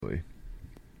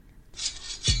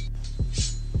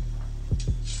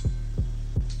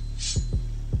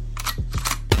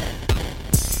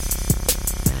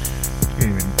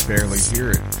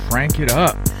hear it. Crank it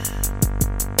up.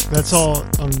 That's all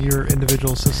on your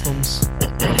individual systems.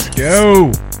 Let's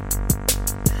go.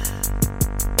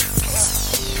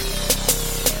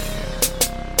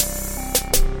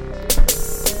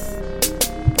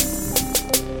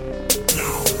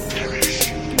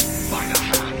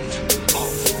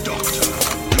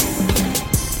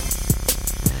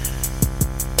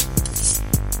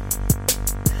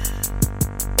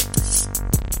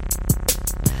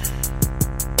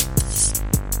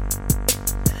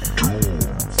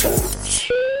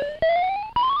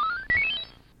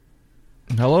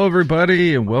 Hello,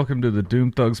 everybody, and welcome to the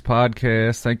Doom Thugs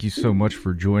podcast. Thank you so much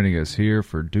for joining us here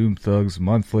for Doom Thugs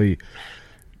Monthly,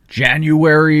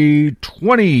 January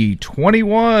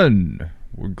 2021.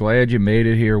 We're glad you made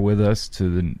it here with us to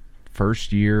the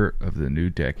first year of the new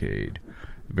decade.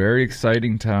 Very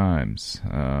exciting times.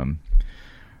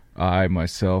 I,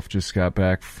 myself, just got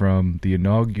back from the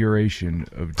inauguration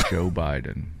of Joe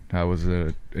Biden. I was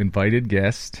an invited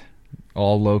guest.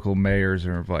 All local mayors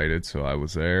are invited, so I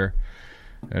was there.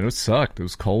 And it sucked. It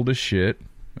was cold as shit.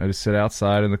 I just sit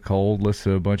outside in the cold,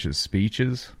 listen to a bunch of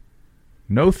speeches.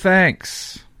 No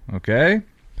thanks. Okay?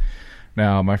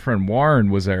 Now, my friend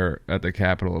Warren was there at the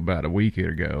Capitol about a week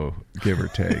ago, give or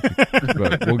take.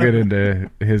 But we'll get into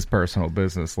his personal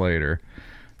business later.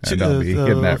 And I'll be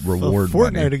getting that reward a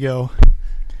fortnight money. ago.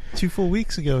 2 full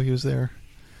weeks ago he was there.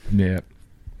 Yeah.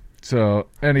 So,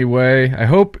 anyway, I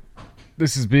hope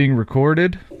this is being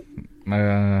recorded.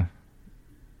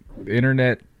 The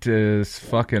internet is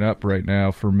fucking up right now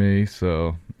for me,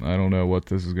 so I don't know what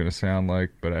this is going to sound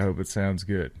like, but I hope it sounds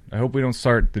good. I hope we don't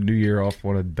start the new year off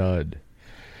on a dud.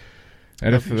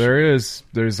 And if there's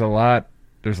a lot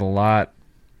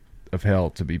of hell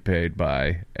to be paid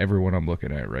by everyone I'm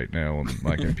looking at right now on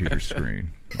my computer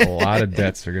screen. A lot of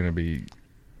debts are going to be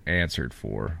answered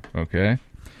for, okay?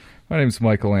 My name's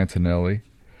Michael Antonelli.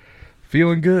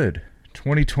 Feeling good.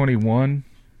 2021.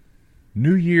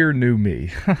 New year, new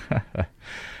me.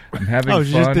 I'm having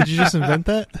fun. Did you just invent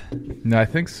that? No, I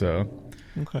think so.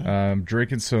 Okay. I'm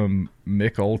drinking some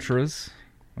Mick Ultras.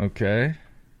 Okay.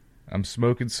 I'm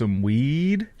smoking some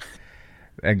weed.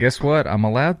 And guess what? I'm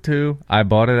allowed to. I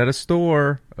bought it at a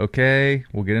store. Okay.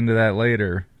 We'll get into that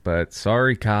later. But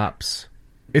sorry, cops.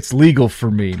 It's legal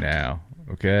for me now.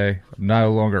 Okay. I'm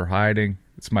no longer hiding.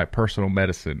 It's my personal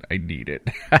medicine. I need it.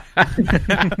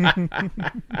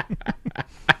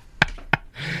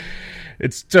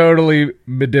 It's totally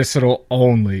medicinal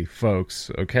only,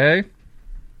 folks, okay?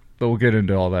 But we'll get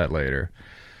into all that later.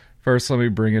 First, let me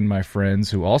bring in my friends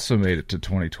who also made it to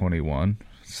 2021,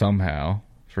 somehow,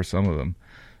 for some of them.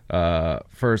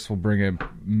 First, we'll bring in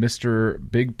Mr.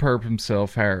 Big Perp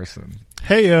himself, Harrison.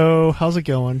 Hey-yo, how's it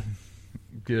going?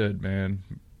 Good, man.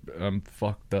 I'm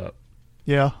fucked up.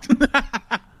 Yeah.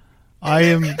 I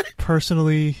am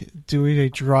personally doing a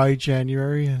dry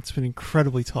January. It's been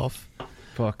incredibly tough.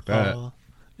 Fuck that.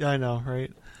 Yeah, I know,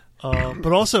 right?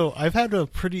 But also, I've had a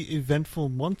pretty eventful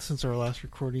month since our last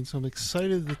recording, so I'm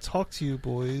excited to talk to you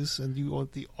boys and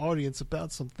the audience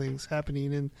about some things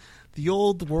happening in the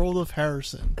old world of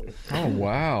Harrison. Oh,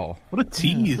 wow. What a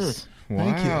tease.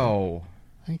 Wow.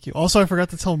 Thank you. Also, I forgot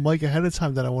to tell Mike ahead of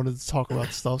time that I wanted to talk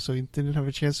about stuff, so he didn't have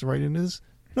a chance to write in his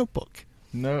notebook.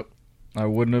 Nope. I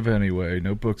wouldn't have anyway.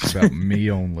 Notebook's about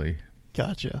me only.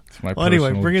 Gotcha. It's my well, anyway,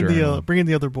 personal bring journal. in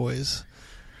the other boys.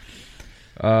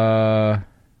 Yeah,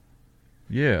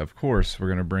 of course. We're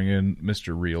going to bring in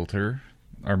Mr. Realtor,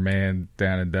 our man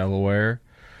down in Delaware.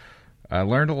 I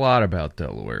learned a lot about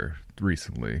Delaware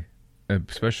recently,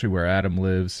 especially where Adam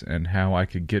lives and how I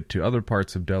could get to other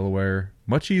parts of Delaware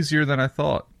much easier than I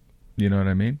thought. You know what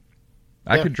I mean?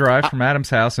 I could drive from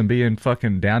Adam's house and be in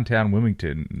fucking downtown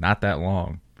Wilmington not that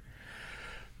long.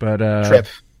 But, Trip.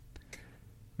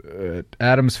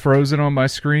 Adam's frozen on my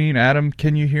screen. Adam,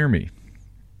 can you hear me?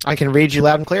 I can read you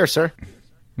loud and clear, sir.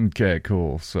 Okay,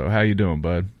 cool. So how you doing,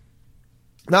 bud?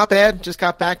 Not bad. Just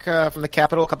got back from the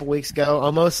Capitol a couple weeks ago.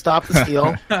 Almost stopped the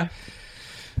steal.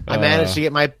 I managed to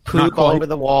get my poop all over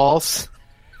the walls.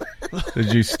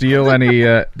 Did you steal any?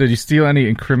 Did you steal any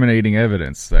incriminating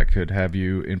evidence that could have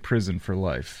you in prison for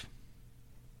life?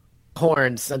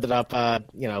 Horns ended up,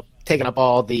 taking up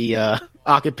all the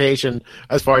occupation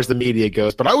as far as the media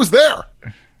goes. But I was there.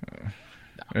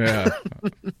 Yeah.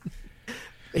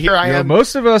 Here I am.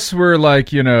 Most of us were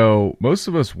like, most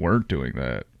of us weren't doing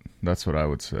that. That's what I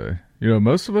would say.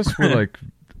 Most of us were like,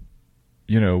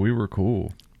 we were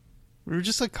cool. We were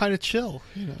just like kind of chill,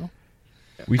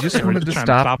 We just wanted to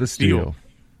stop the steal.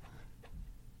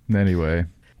 Anyway.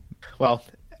 Well,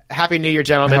 Happy New Year,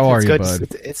 gentlemen. How are it's you, good.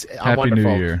 bud? I'm Happy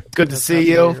wonderful. New Year. Good to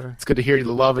see you. It's good to hear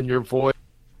the love in your voice,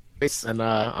 and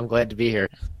I'm glad to be here.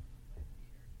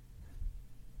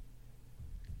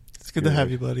 It's good to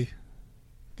have you, buddy.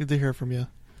 Good to hear from you.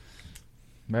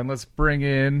 Man, let's bring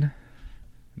in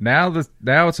now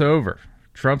it's over.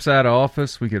 Trump's out of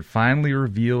office. We could finally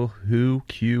reveal who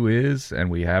Q is, and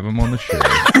we have him on the show.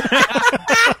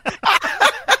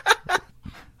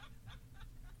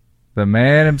 The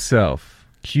man himself,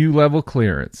 Q level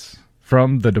clearance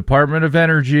from the Department of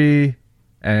Energy,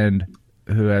 and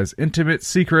who has intimate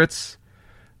secrets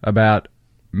about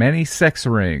many sex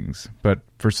rings, but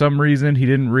for some reason he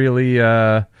didn't really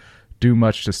do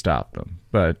much to stop them.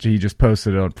 But he just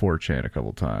posted it on 4chan a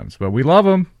couple times. But we love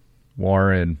him,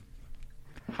 Warren.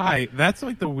 Hi, that's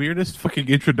like the weirdest fucking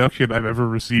introduction I've ever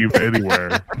received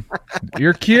anywhere.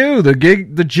 You're Q. The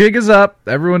jig is up.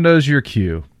 Everyone knows you're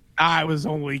Q. I was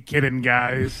only kidding,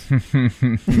 guys.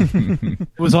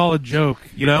 It was all a joke,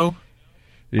 you know?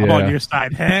 Yeah. I'm on your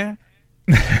side, huh?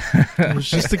 It was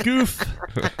just a goof.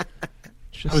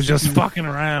 I was just fucking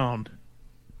around.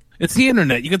 It's the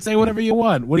internet. You can say whatever you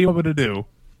want. What do you want me to do?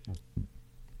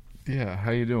 Yeah, how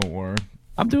you doing, Warren?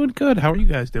 I'm doing good. How are you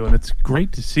guys doing? It's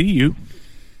great to see you.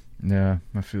 Yeah,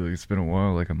 I feel like it's been a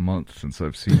while, like a month since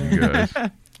I've seen you guys.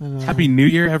 Happy New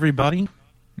Year, everybody.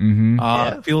 Mm-hmm.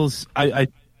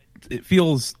 It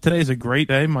feels today's a great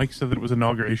day. Mike said that it was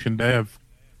inauguration day. I've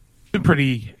been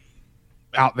pretty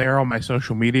out there on my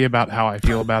social media about how I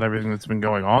feel about everything that's been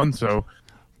going on. So,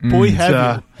 Boy,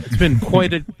 have you. it's been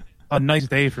quite a nice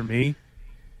day for me.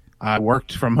 I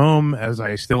worked from home, as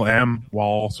I still am, while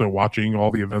also watching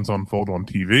all the events unfold on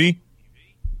TV.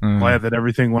 Glad that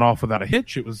everything went off without a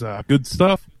hitch. It was good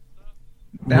stuff.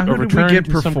 Now, who did we get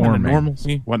performing?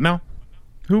 Normalcy. What now?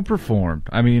 Who performed?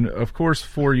 I mean, of course,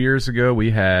 4 years ago we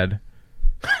had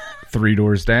Three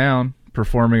Doors Down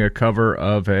performing a cover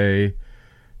of a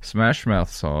Smash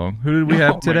Mouth song. Who did we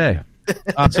have today?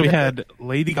 So we had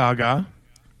Lady Gaga.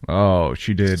 Oh,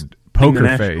 she did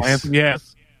Poker Face. Anthem.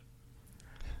 Yes.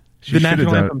 She the should have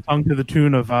national done anthem sung to the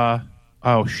tune of,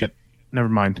 oh shit, never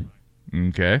mind.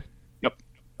 Okay. Yep.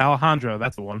 Alejandro,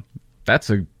 that's the one. That's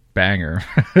a banger.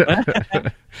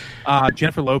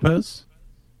 Jennifer Lopez.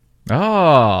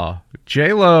 Oh,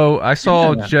 J-Lo. I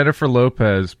saw Yeah. Jennifer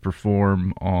Lopez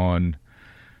perform on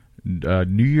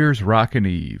New Year's Rockin'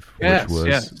 Eve, Yes, which was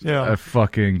yes. Yeah. a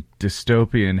fucking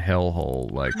dystopian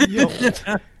hellhole. Like,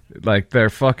 Yep. like they're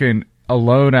fucking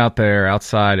alone out there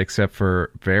outside, except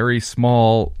for very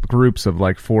small groups of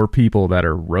like 4 people that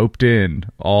are roped in,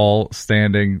 all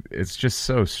standing. It's just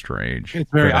so strange.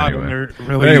 It's very But odd. anyway. When they're But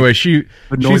really anyway, she's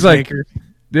like, noisemaker.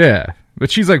 yeah,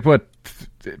 but she's like what,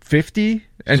 50,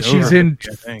 and She's she's over in 50,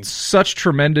 I think. such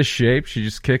tremendous shape. She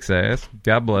just kicks ass.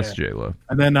 God bless Yeah. J-Lo.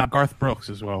 And then Garth Brooks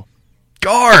as well.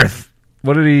 Garth.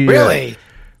 What did he? Really?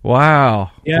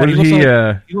 Wow. Yeah, What did he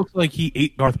he? looks like he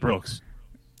ate Garth Brooks.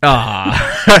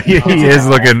 He is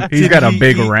looking. He's got a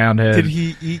big round head. Did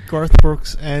he eat Garth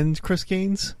Brooks and Chris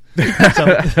Gaines? Is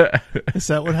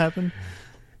that what happened?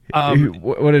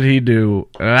 What did he do?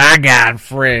 I got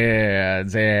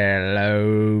friends in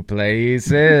low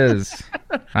places.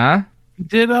 Huh?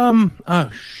 Did oh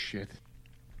shit.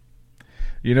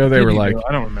 You know, they Did were he like, do?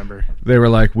 I don't remember. they were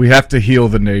like, we have to heal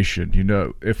the nation. You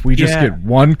know, if we just Yeah. get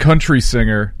one country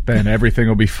singer, then everything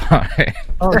will be fine.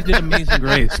 Oh, he did Amazing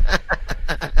Grace.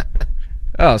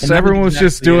 Oh, so that everyone was was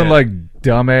just exactly doing it. like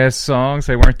dumbass songs.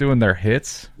 They weren't doing their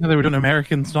hits. Yeah, they were doing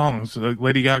American songs.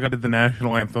 Lady Gaga did the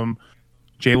national anthem.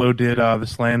 J-Lo did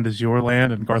 "This Land Is Your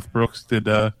Land," and Garth Brooks did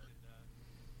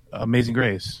 "Amazing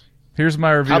Grace." Here's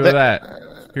my review I'll of bet-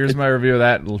 that. Here's my review of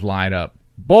that lineup.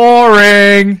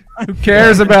 Boring. Who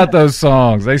cares about those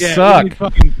songs? They suck. we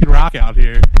fucking rock out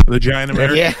here. The giant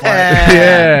American flag.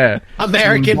 Yeah.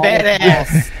 American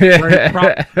badass.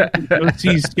 Go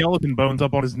see skeleton bones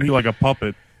up on his knee like a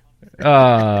puppet.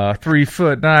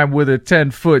 3'9" with a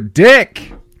 10-foot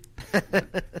dick.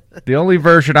 The only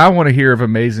version I want to hear of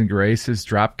Amazing Grace is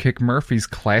Dropkick Murphy's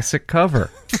classic cover.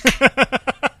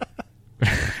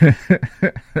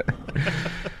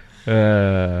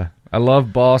 I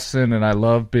love Boston and I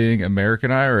love being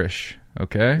American Irish.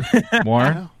 Okay,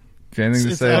 Warren, anything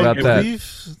to say I about that?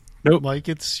 believe, Nope. Mike,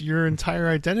 it's your entire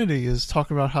identity is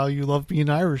talking about how you love being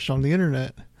Irish on the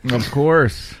internet. Of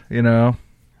course, you know.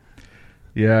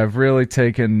 Yeah, I've really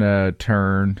taken a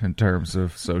turn in terms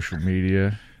of social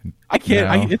media. I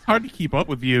can't. No. It's hard to keep up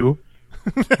with you.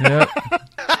 Yep.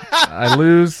 I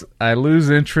lose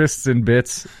interest in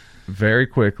bits very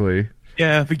quickly.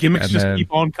 Yeah, the gimmicks And just then-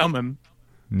 keep on coming.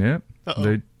 Yep. Uh-oh.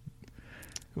 They,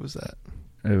 Who was that?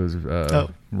 it was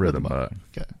Rhythm Bot.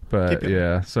 Okay. But Keep going.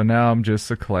 yeah, so now I'm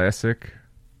just a classic,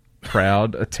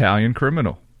 proud Italian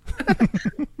criminal.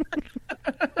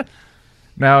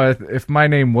 Now, if my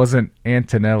name wasn't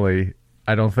Antonelli,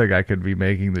 I don't think I could be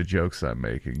making the jokes I'm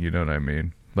making. You know what I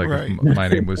mean? Like Right. if my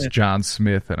name was John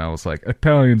Smith and I was like,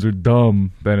 Italians are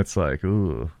dumb, then it's like,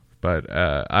 ooh. But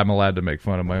I'm allowed to make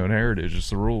fun of my own heritage. It's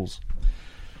the rules.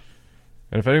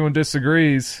 And if anyone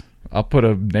disagrees, I'll put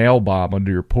a nail bomb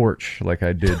under your porch like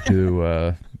I did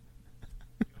to...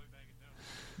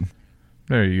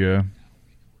 There you go.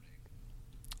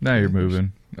 Now you're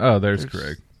moving. Oh, there's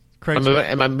Craig. Craig's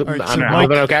Am I All right, so I'm Mike,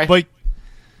 moving okay? Mike,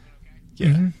 yeah.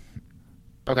 Mm-hmm.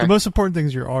 Okay. The most important thing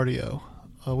is your audio,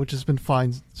 which has been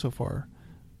fine so far.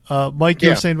 Mike, you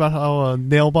were saying about how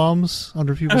nail bombs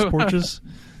under people's porches.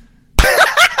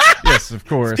 Yes, of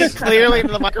course. Clearly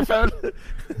into the microphone.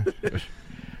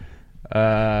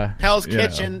 Hell's yeah.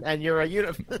 Kitchen, and you're a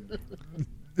uniform.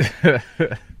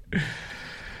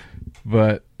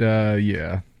 But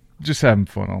yeah, just having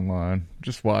fun online,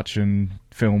 just watching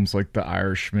films like The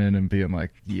Irishman and being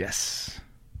like, yes,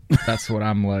 that's what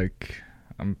I'm like.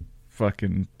 I'm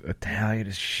fucking Italian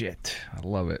as shit. I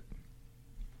love it.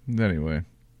 Anyway,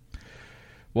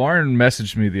 Warren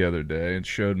messaged me the other day and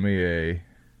showed me a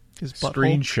His butthole.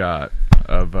 screenshot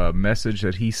of a message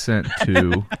that he sent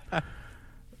to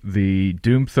the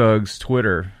Doom Thugs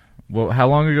Twitter. Well, how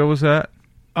long ago was that?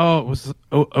 Oh, it was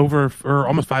over or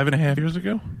almost 5.5 years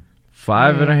ago.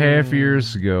 5.5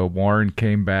 years ago, Warren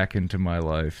came back into my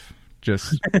life,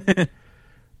 just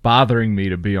bothering me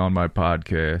to be on my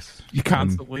podcast. You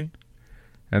constantly.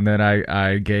 And then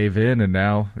I gave in, and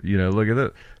now, you know, look at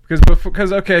it.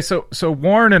 Because okay, so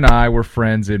Warren and I were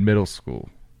friends in middle school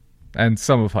and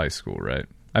some of high school, right?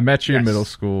 I met you in middle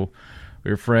school.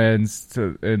 We were friends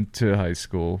into high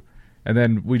school, and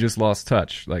then we just lost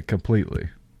touch, like, completely,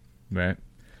 right?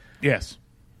 Yes.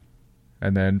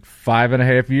 And then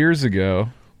 5.5 years ago,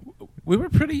 We were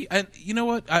pretty, and you know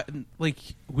what?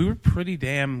 We were pretty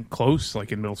damn close,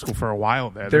 like in middle school for a while.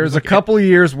 There was like a couple of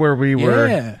years where we were,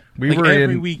 like were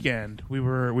every in weekend. We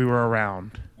were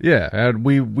around. Yeah, and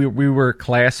we were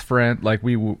class friend, like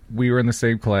we were in the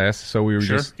same class, so we were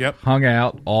just hung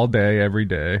out all day, every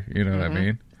day. You know what I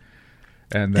mean?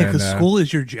 And then because school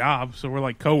is your job, so we're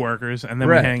like coworkers, and then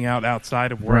we hang out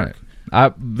outside of work. Right.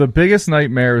 The biggest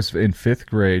nightmare is in 5th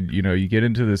grade. You know, you get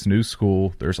into this new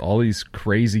school. There's all these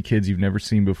crazy kids you've never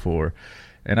seen before,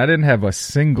 and I didn't have a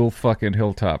single fucking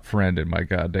Hilltop friend in my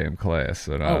goddamn class.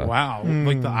 And, oh wow!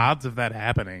 Like the odds of that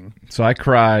happening. So I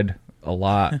cried a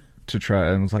lot. To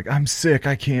try and was like, I'm sick,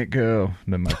 I can't go.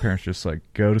 And then my parents just like,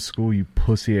 go to school, you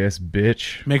pussy ass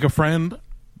bitch. Make a friend.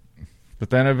 But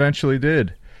then eventually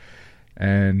did.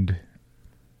 And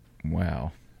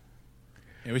wow.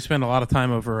 Yeah, we spend a lot of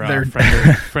time over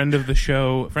friend of the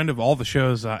show, friend of all the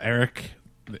shows, Eric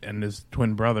and his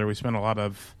twin brother. We spent a lot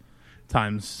of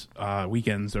times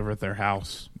weekends over at their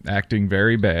house. Acting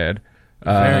very bad.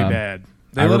 Very bad.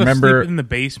 They let us remember sleep in the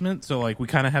basement, so like we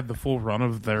kind of had the full run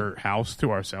of their house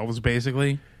to ourselves,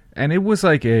 basically. And it was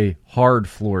like a hard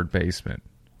floored basement.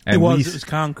 And it was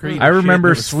concrete. I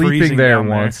remember sleeping there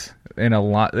once in a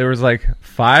lot. There was like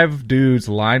 5 dudes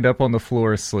lined up on the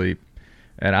floor asleep,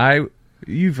 and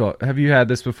have you had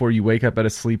this before? You wake up at a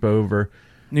sleepover.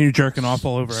 And you're jerking off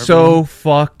all over. So everyone.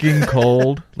 Fucking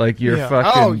cold, like you're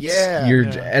fucking. Oh yeah.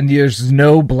 And there's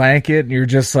no blanket, and you're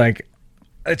just like,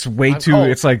 it's way too. Cold.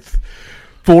 It's like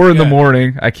 4 in the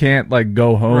morning. I can't like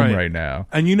go home right now.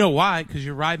 And you know why? Because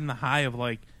you're riding the high of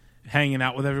like hanging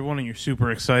out with everyone, and you're super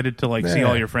excited to like see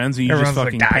all your friends, and you Everyone's just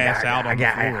fucking like, pass out on the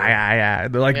floor.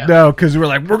 They're like, no, because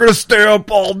we're gonna stay up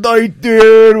all night,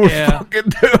 dude. We're fucking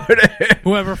doing it.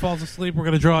 Whoever falls asleep, we're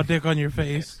gonna draw a dick on your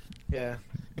face. Yeah.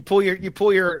 You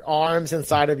pull your arms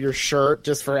inside of your shirt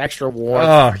just for extra warmth.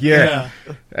 Oh yeah.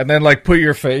 And then like put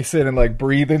your face in and like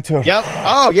breathe into it. Yep.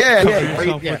 Oh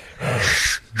yeah.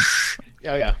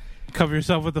 Oh yeah. Cover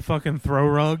yourself with the fucking throw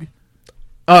rug.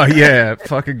 Oh yeah,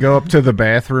 fucking go up to the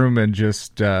bathroom and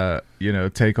just take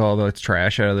all the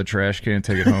trash out of the trash can,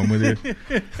 take it home with you,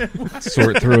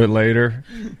 sort through it later.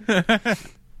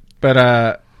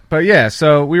 But yeah,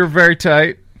 so we were very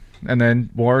tight, and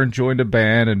then Warren joined a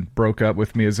band and broke up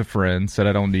with me as a friend. Said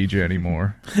I don't need you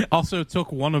anymore. Also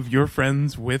took one of your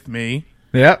friends with me.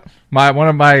 Yep, one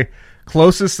of my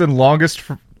closest and longest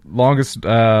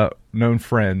known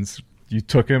friends. You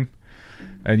took him,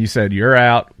 and you said, "You're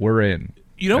out, we're in."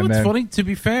 You know what's funny? To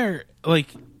be fair, like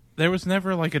there was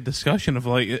never like a discussion of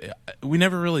like we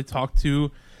never really talked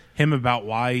to him about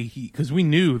why because we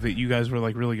knew that you guys were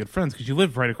like really good friends because you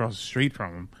lived right across the street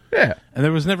from him. Yeah, and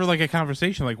there was never like a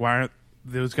conversation like why aren't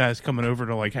those guys coming over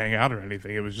to like hang out or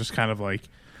anything. It was just kind of like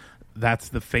that's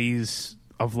the phase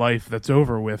of life that's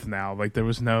over with now. Like there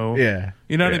was no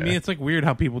you know what I mean? It's like weird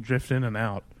how people drift in and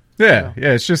out. Yeah,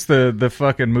 it's just the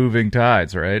fucking moving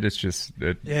tides, right? It's just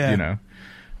you know.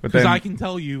 But Because then I can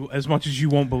tell you, as much as you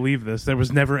won't believe this, there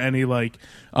was never any like,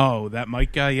 oh, that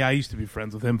Mike guy, yeah, I used to be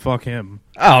friends with him. Fuck him.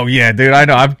 oh yeah, dude, I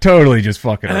know. I'm totally just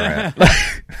fucking around.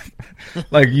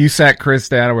 Like you sat Chris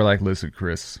down and we're like, listen,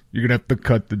 Chris, you're gonna have to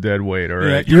cut the dead weight, all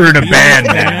right? Yeah, you're in a band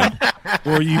now.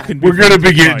 Or you can. We're gonna friends be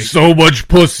with getting Mike. so much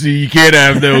pussy. You can't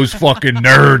have those fucking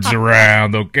nerds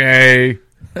around, okay?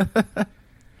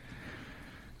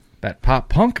 That pop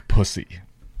punk pussy.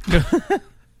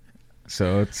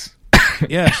 So it's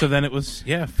Yeah. So then it was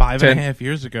 5.5 10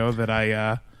 years ago that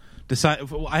I decided.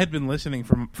 Well, I had been listening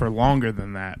for longer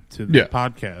than that to the Yeah.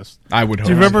 podcast. I would hope.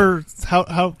 Do you remember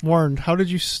how Warren? How did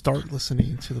you start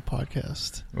listening to the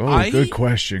podcast? Oh, I good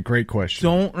question. Great question.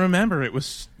 Don't remember. It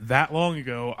was that long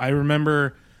ago. I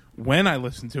remember when I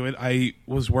listened to it, I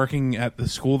was working at the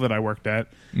school that I worked at,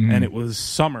 and it was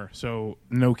summer, so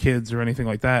no kids or anything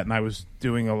like that. And I was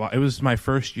doing a lot. It was my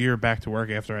first year back to work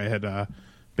after I had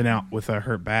been out with a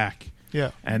hurt back.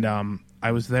 Yeah. And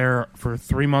I was there for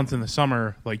 3 months in the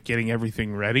summer, like getting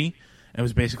everything ready. It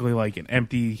was basically like an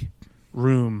empty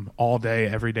room all day,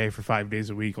 every day for 5 days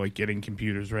a week, like getting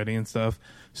computers ready and stuff.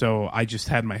 So I just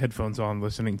had my headphones on,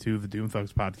 listening to the Doom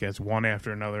Thugs podcast, one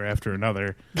after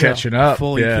another, Catching up.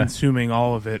 fully yeah. consuming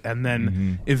all of it. And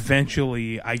then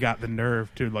eventually I got the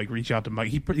nerve to like reach out to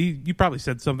Mike. You probably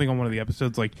said something on one of the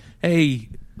episodes like, hey,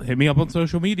 hit me up on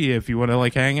social media if you want to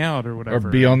like hang out or Or whatever.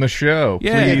 be on the show.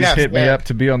 Yeah. Please Yes, hit me yeah. up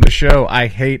to be on the show. I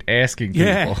hate asking people.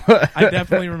 Yeah, I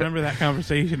definitely remember that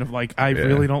conversation of like, I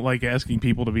really don't like asking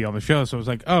people to be on the show. So I was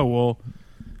like, oh, well,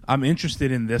 I'm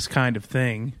interested in this kind of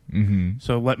thing. Mm-hmm.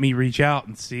 So let me reach out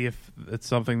and see if it's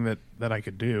something that I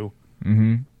could do.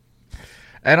 Mm-hmm.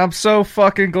 And I'm so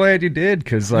fucking glad you did,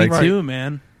 because like, Me too,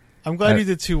 man. I'm glad Uh, you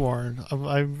did too, Warren.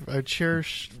 I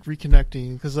cherish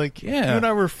reconnecting because, like, Yeah. you and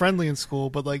I were friendly in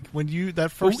school, but like when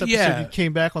that first episode yeah. you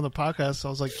came back on the podcast, I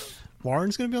was like,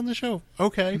 Warren's going to be on the show.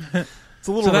 Okay, it's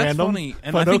a little So that's random, funny.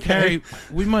 And but I think, okay. Harry,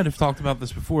 we might have talked about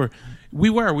this before. We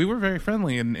were very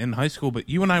friendly in high school, but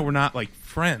you and I were not like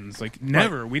friends. Like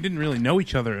never. We didn't really know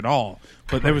each other at all.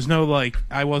 But there was no like,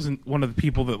 I wasn't one of the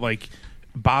people that like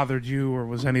bothered you or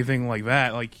was anything like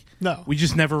that. Like, No. we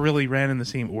just never really ran in the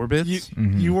same orbits.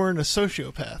 You weren't a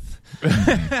sociopath.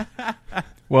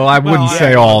 well, I wouldn't Well,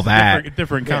 say yeah, all it's a that.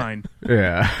 different kind.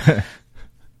 Yeah.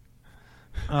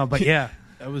 But yeah,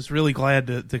 I was really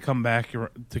glad to come back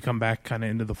kind of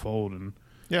into the fold, and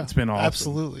Yeah, it's been awesome.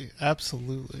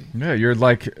 Absolutely. Yeah, you're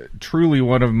like truly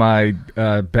one of my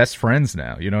best friends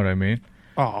now. You know what I mean?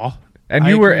 Aw. And I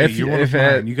you were, agree. if You're one of if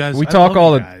mine. You guys, we I talk love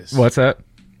all you the guys. what's that?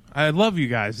 I love you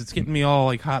guys. It's getting me all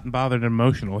like hot and bothered and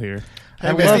emotional here. I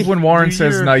Hey, love when Warren new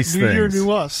says year, nice new things. Year,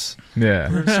 new us. We're Yeah,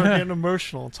 gonna start getting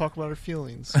emotional and talk about our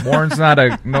feelings. Warren's not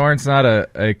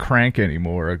a crank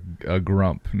anymore, a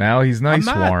grump. Now he's nice,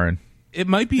 I'm not. Warren. It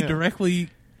might be Yeah. directly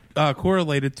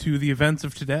correlated to the events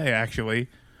of today, actually,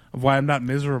 of why I'm not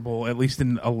miserable, at least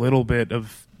in a little bit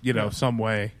of some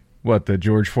way. What, the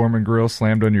George Foreman grill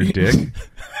slammed on your dick?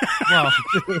 Well,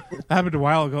 it happened a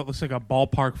while ago. It looks like a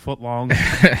ballpark foot long.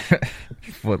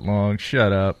 Foot long.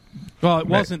 Shut up. Well, it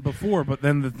wasn't before, but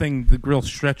then the grill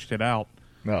stretched it out.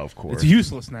 No, of course. It's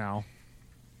useless now.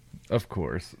 Of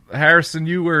course. Harrison,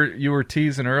 you were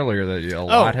teasing earlier that a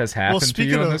lot has happened to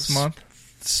speaking you in of- this month.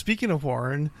 Speaking of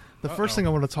Warren, the first thing I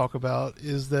want to talk about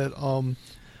is that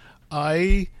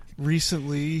I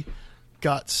recently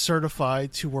got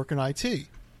certified to work in IT.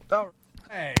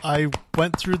 I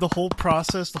went through the whole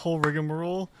process, the whole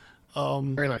rigmarole.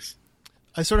 Very nice.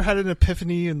 I sort of had an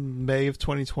epiphany in May of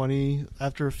 2020.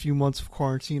 After a few months of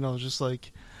quarantine, I was just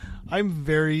like, I'm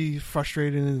very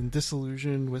frustrated and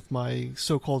disillusioned with my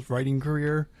so-called writing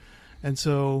career. And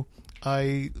so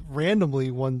I randomly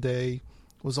one day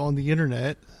was on the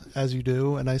internet, as you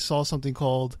do, and I saw something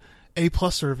called A+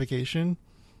 certification.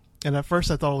 And at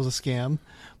first I thought it was a scam,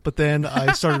 but then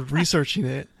I started researching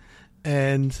it,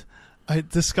 and I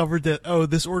discovered that,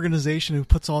 this organization who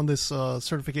puts on this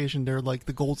certification, they're like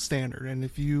the gold standard. And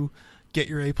if you get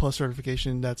your A+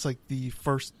 certification, that's like the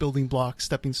first building block,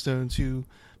 stepping stone to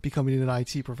becoming an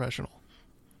IT professional.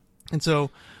 And so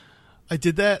I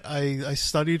did that. I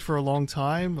studied for a long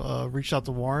time, reached out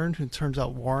to Warren. It turns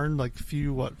out Warren, like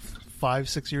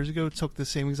 5-6 years ago, took the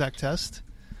same exact test.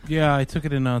 Yeah, I took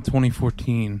it in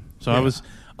 2014. So I was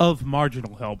of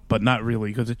marginal help, but not really,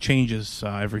 because it changes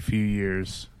every few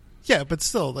years. Yeah, but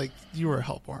still, like, you were a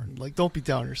help, Warren. Like, don't be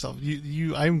down on yourself.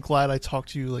 I'm glad I talked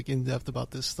to you, like, in depth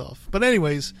about this stuff. But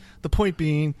anyways, the point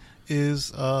being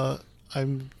is,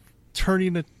 I'm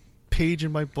turning a page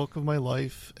in my book of my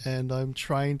life, and I'm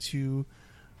trying to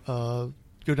go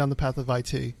down the path of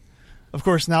IT. of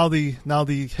course, now the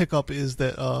hiccup is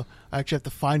that I actually have to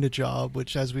find a job,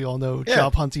 which, as we all know,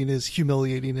 job hunting is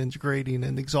humiliating and degrading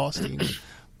and exhausting.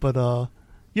 But I'm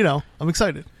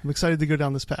excited. I'm excited to go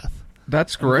down this path.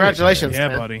 That's great. Congratulations, Yeah,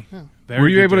 man. buddy. Yeah. Were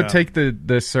you able to take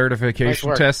the certification Nice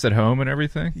work. test at home and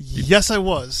everything? Yes, I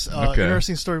was. Okay.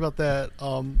 Interesting story about that.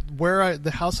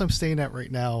 The house I'm staying at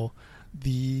right now,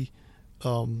 the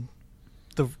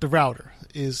router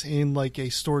is in like a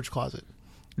storage closet.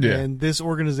 Yeah. And this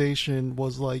organization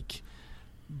was like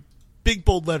big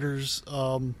bold letters.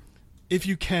 If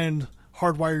you can,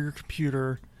 hardwire your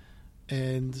computer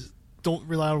and don't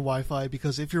rely on Wi-Fi,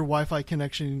 because if your Wi-Fi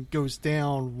connection goes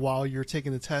down while you're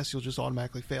taking the test, you'll just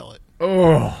automatically fail it.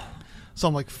 Oh. So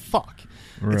I'm like, fuck.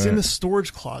 It's in Right. the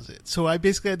storage closet. So I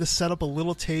basically had to set up a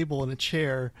little table and a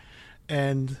chair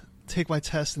and take my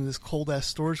test in this cold-ass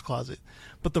storage closet.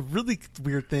 But the really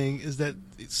weird thing is that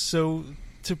to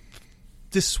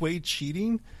dissuade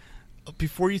cheating,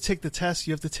 before you take the test,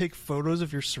 you have to take photos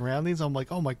of your surroundings. I'm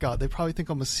like, oh my God, they probably think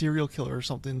I'm a serial killer or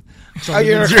something. So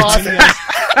You're in a closet.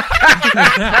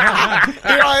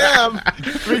 Here I am,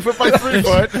 3 foot by 3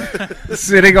 foot.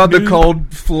 Sitting on the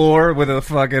cold floor with a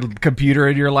fucking computer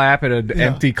in your lap in an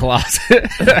empty closet.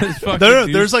 No,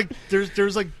 there's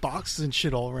like boxes and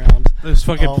shit all around. There's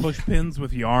fucking push pins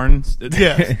with yarn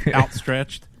Yeah.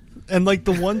 outstretched. And like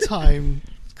the one time,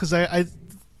 because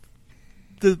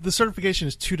the certification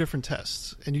is 2 different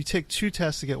tests, and you take 2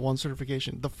 tests to get 1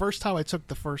 certification. The first time I took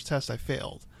the first test, I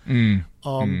failed.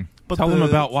 But Tell them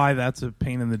about why that's a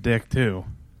pain in the dick too.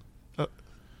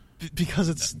 Because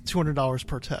it's $200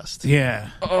 per test. Yeah.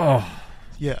 Oh.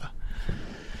 Yeah.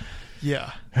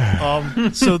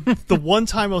 So the one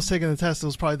time I was taking the test, it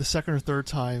was probably the second or third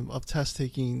time of test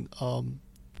taking.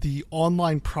 The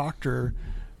online proctor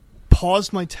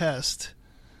paused my test.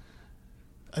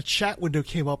 A chat window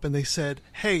came up and they said,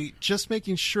 "Hey, just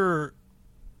making sure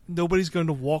nobody's going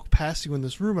to walk past you in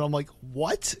this room." And I'm like,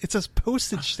 "What?" It says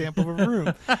postage stamp of a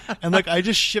room. And like, I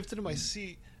just shifted in my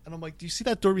seat and I'm like, "Do you see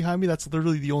that door behind me? That's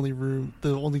literally the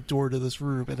only door to this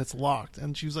room, and it's locked."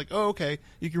 And she was like, "Oh, okay,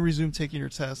 you can resume taking your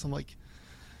test." I'm like,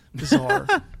 bizarre.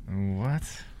 What?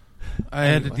 I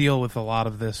had to deal with a lot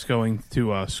of this going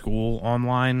to school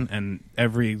online, and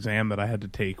every exam that I had to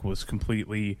take was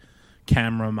completely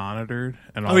camera monitored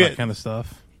and all that kind of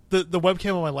stuff. The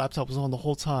webcam on my laptop was on the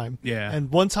whole time. Yeah. And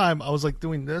one time I was like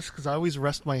doing this because I always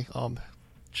rest my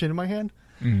chin in my hand,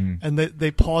 and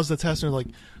they paused the test and they're like,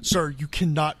 "Sir, you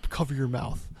cannot cover your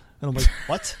mouth." And I'm like,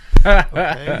 "What?"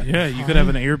 Okay, Yeah, you could have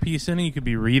an earpiece in and you could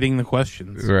be reading the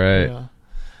questions. Right. Yeah.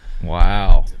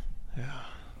 Wow.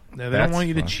 They don't That's want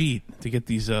you fun. to cheat to get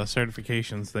these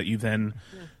certifications that you then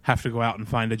have to go out and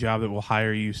find a job that will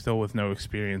hire you still with no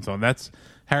experience on. That's,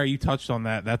 Harry, you touched on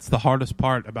that. That's the hardest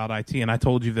part about IT, and I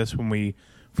told you this when we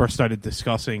first started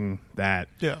discussing that.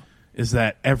 Yeah. Is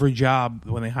that every job,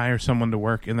 when they hire someone to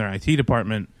work in their IT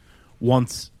department,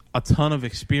 wants a ton of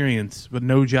experience, but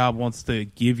no job wants to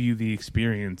give you the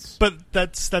experience. But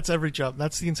that's every job.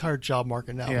 That's the entire job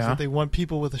market now. Is Yeah. that they want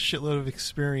people with a shitload of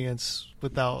experience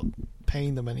without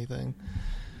paying them anything.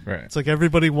 Right. It's like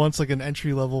everybody wants like an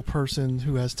entry level person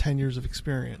who has 10 years of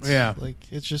experience. Yeah. Like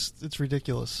it's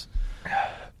ridiculous.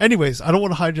 Anyways, I don't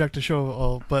want to hijack the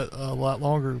show, but a lot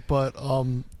longer. But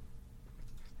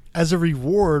as a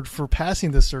reward for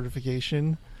passing this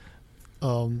certification,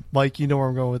 Mike, you know where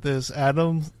I'm going with this.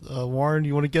 Adam, Warren,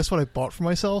 you want to guess what I bought for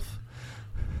myself?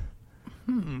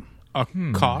 A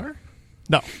car?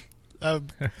 No.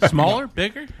 Smaller?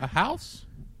 Bigger? A house?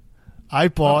 I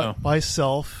bought Uh-oh.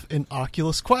 myself an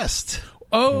Oculus Quest.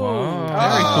 Oh,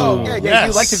 Wow. very cool. Yeah,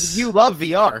 Yes. you love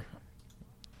VR.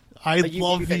 I Like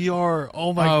love VR.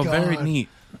 Oh my Oh, god. very neat.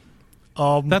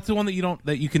 That's the one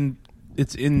that you can.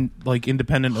 It's in like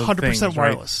independent of 100% things, right?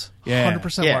 wireless. Yeah.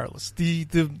 100% Yeah. wireless.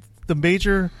 The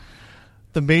major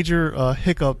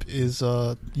hiccup is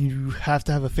you have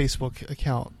to have a Facebook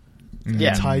account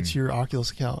Yeah. tied to your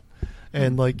Oculus account,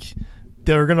 and like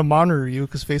they're gonna monitor you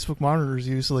because Facebook monitors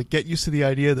you. So like, get used to the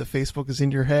idea that Facebook is in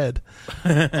your head.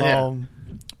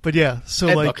 But yeah, so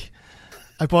Head like. book.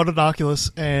 I bought an Oculus,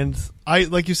 and I,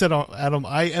 like you said, Adam,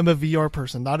 I am a VR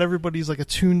person. Not everybody's like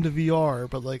attuned to VR,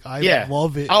 but like I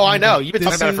love it. Oh, I And, know. like, You've been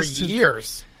this talking about it is for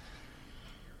years.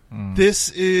 This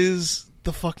is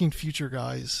the fucking future,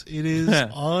 guys. It is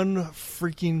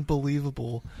unfreaking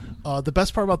believable. The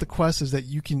best part about the Quest is that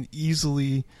you can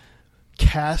easily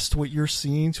cast what you're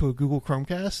seeing to a Google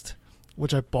Chromecast,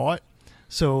 which I bought.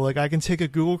 So like I can take a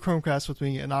Google Chromecast with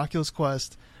me, an Oculus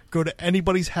Quest, go to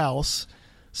anybody's house,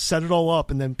 set it all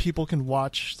up, and then people can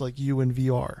watch like you in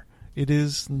VR. It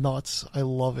is nuts. I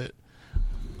love it.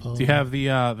 Do you have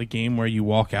the game where you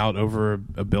walk out over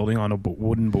a building on a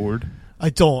wooden board? I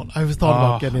don't. I've thought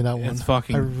about getting that one. It's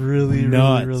fucking I really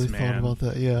nuts, thought man. about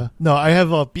that. Yeah. No, I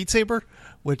have Beat Saber,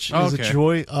 which is a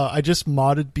joy. I just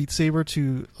modded Beat Saber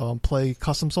to play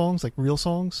custom songs, like real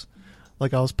songs.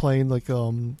 Like I was playing like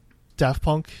Daft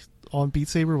Punk on Beat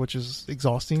Saber, which is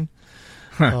exhausting.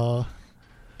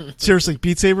 Seriously,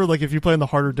 Beat Saber, like if you play in the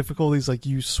harder difficulties, like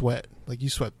you sweat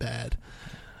bad.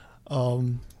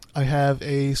 I have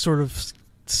a sort of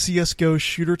CSGO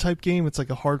shooter type game. It's like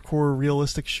a hardcore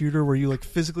realistic shooter where you like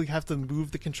physically have to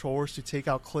move the controllers to take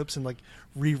out clips and like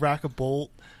re-rack a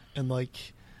bolt, and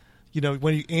like, you know,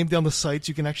 when you aim down the sights,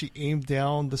 you can actually aim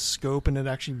down the scope and it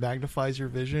actually magnifies your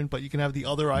vision, but you can have the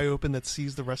other eye open that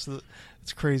sees the rest of it.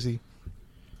 It's crazy.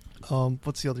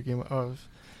 What's the other game? I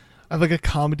have like a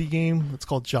comedy game. It's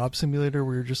called Job Simulator,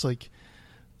 where you're just like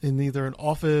in either an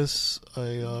office,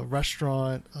 a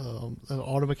restaurant, an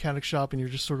auto mechanic shop, and you're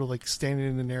just sort of like standing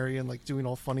in an area and like doing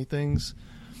all funny things.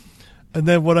 And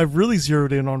then what I've really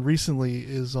zeroed in on recently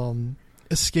is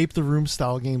escape the room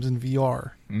style games in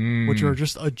VR, which are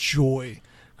just a joy,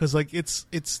 because like it's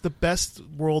the best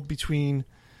world between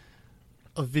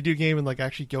a video game and like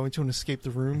actually going to an escape the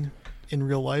room in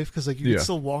real life, because like you can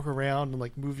still walk around and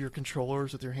like move your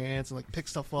controllers with your hands and like pick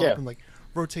stuff up and like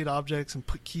rotate objects and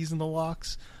put keys in the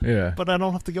locks. Yeah. But I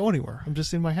don't have to go anywhere. I'm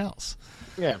just in my house.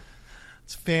 Yeah.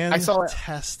 It's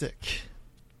fantastic.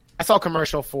 I saw a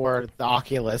commercial for the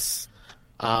Oculus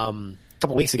a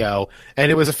couple weeks ago, and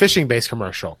it was a fishing-based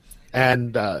commercial.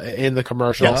 And in the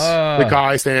commercial, the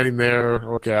guy standing there,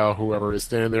 or gal, whoever is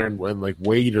standing there, and like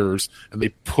waiters, and they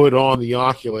put on the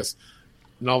Oculus,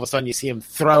 and all of a sudden you see him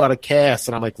throw out a cast,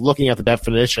 and I'm like looking at the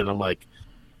definition, I'm like,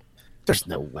 there's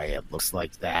no way it looks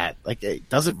like that. Like,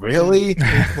 does it really?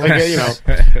 Like, you know.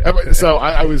 So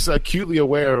I was acutely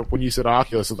aware when you said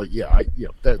Oculus, I was like,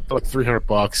 that's like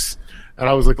 $300, and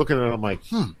I was like looking at it, I'm like,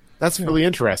 that's really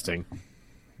interesting.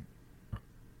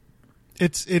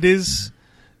 It's the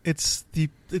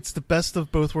best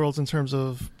of both worlds in terms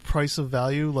of price of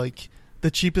value. Like the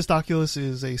cheapest Oculus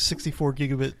is a 64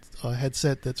 gigabit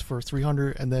headset that's for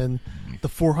 $300, and then the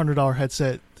 $400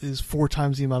 headset is 4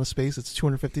 times the amount of space. It's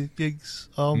 250 gigs,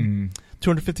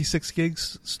 256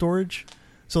 gigs storage.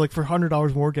 So like for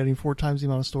 $100 more, getting 4 times the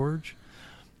amount of storage.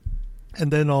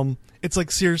 And then it's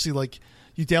like seriously, like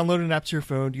you download an app to your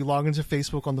phone, you log into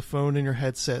Facebook on the phone and your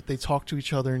headset, they talk to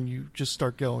each other, and you just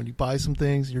start going. You buy some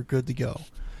things, and you're good to go.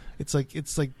 It's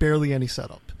like barely any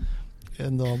setup.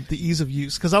 And the ease of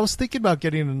use, because I was thinking about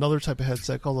getting another type of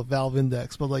headset called a Valve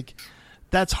Index, but like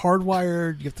that's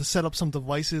hardwired. You have to set up some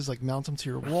devices, like mount them to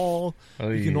your wall.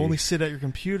 You can only sit at your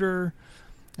computer,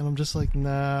 and I'm just like,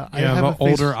 nah. I have an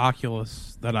older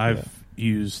Oculus that I've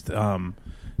used.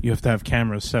 You have to have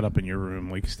cameras set up in your room,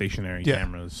 like stationary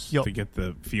cameras, to get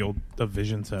the field of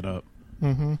vision set up.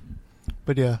 Mm-hmm.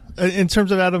 But yeah, in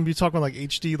terms of Adam, you talk about like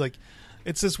HD, like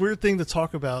it's this weird thing to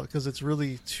talk about because it's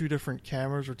really 2 different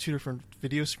cameras or 2 different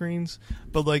video screens.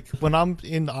 But like when I'm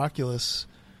in the Oculus,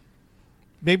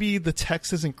 maybe the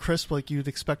text isn't crisp like you'd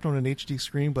expect on an HD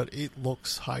screen, but it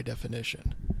looks high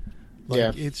definition.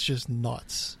 Like it's just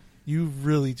nuts. You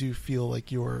really do feel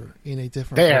like you're in a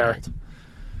different world.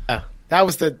 That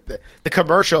was the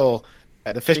commercial,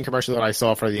 the fishing commercial that I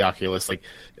saw for the Oculus. Like,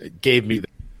 it gave me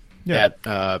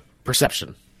that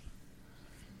perception.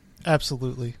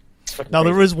 Absolutely. Now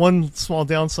there is one small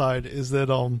downside: is that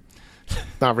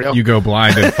not real. You go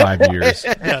blind in 5 years.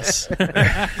 Yes.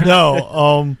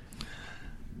 No.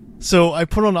 So I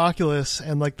put on Oculus,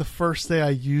 and like the first day I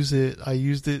used it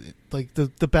like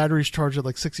the batteries charged at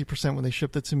like 60% when they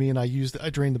shipped it to me, and I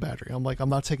drained the battery. I'm like, I'm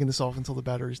not taking this off until the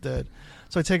battery's dead.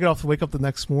 So I take it off to wake up the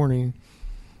next morning,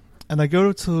 and I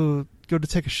go to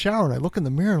take a shower, and I look in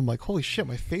the mirror, and I'm like, holy shit,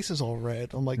 my face is all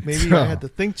red. I'm like, maybe I had the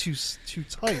thing too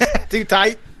tight. Too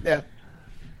tight? Yeah.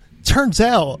 Turns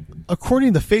out,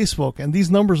 according to Facebook, and these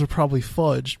numbers are probably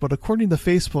fudged, but according to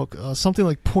Facebook, something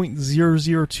like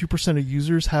 0.002% of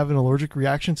users have an allergic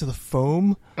reaction to the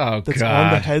foam that's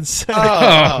on the headset.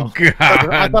 Oh, God.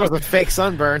 I thought it was a fake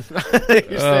sunburn.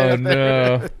 Oh,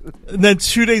 no. And then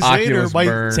 2 days later,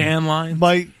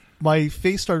 my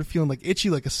face started feeling like itchy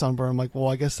like a sunburn. I'm like, well,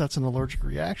 I guess that's an allergic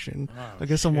reaction. I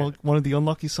guess I'm one of the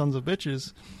unlucky sons of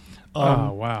bitches.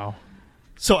 Wow.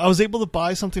 So I was able to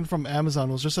buy something from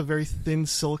Amazon. It was just a very thin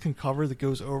silicone cover that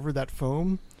goes over that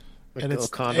foam, like and it's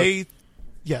condom.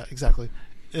 Yeah, exactly.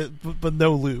 But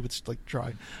no lube. It's like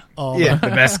dry. The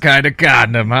best kind of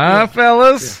condom, huh,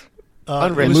 fellas?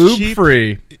 Lube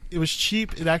free. It was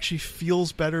cheap. It actually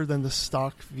feels better than the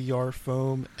stock VR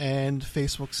foam, and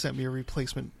Facebook sent me a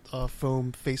replacement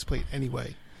foam faceplate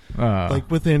anyway. like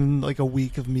within like a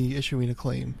week of me issuing a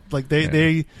claim. Like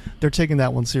they're taking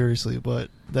that one seriously, but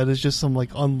that is just some like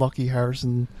unlucky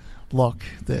Harrison luck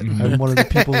that I'm one of the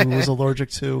people who was allergic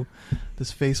to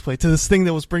this faceplate, to this thing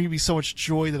that was bringing me so much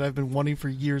joy that I've been wanting for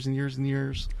years and years and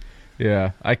years.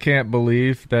 Yeah, I can't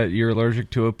believe that you're allergic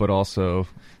to it, but also,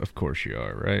 of course you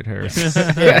are, right,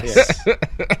 Harrison? Yes.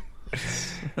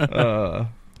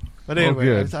 But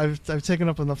anyway, I've taken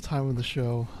up enough time on the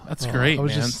show. That's great,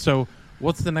 man. So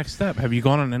what's the next step? Have you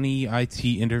gone on any IT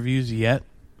interviews yet?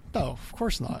 No, of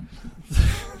course not.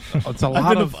 It's a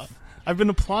lot I've been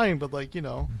applying, but like, you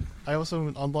know, I also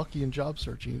am unlucky in job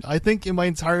searching. I think in my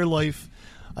entire life,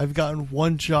 I've gotten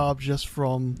one job just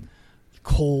from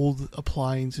cold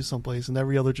applying to someplace, and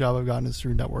every other job I've gotten is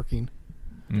through networking.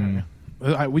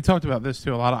 We talked about this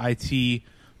too. A lot of IT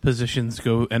positions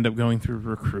end up going through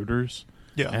recruiters.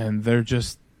 Yeah, and they're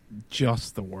just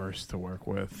the worst to work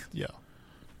with. Yeah.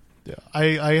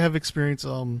 I have experience.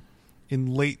 In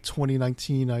late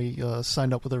 2019, I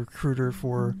signed up with a recruiter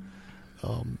for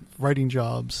writing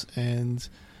jobs, and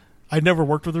I'd never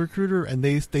worked with a recruiter, and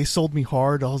they sold me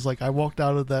hard. I was like, I walked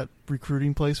out of that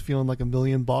recruiting place feeling like $1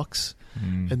 million,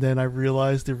 and then I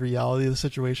realized the reality of the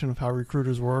situation of how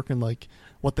recruiters work and like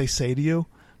what they say to you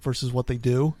versus what they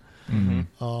do.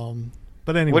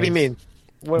 But anyway, What do you mean?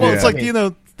 It's like, you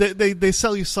know, they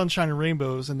sell you sunshine and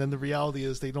rainbows, and then the reality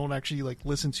is they don't actually like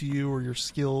listen to you or your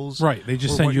skills. Right. They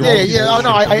just send you.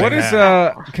 What is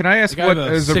can I ask what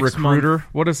is a recruiter?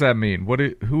 What does that mean?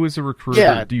 Who is a recruiter?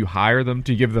 Yeah. Do you hire them?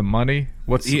 Do you give them money?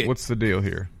 What's the deal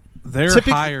here? They're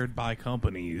hired by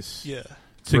companies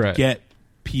to get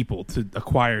people, to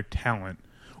acquire talent,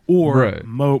 or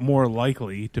more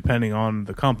likely, depending on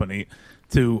the company,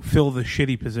 to fill the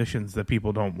shitty positions that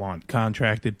people don't want.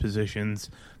 Contracted positions,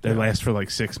 they last for like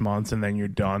 6 months and then you're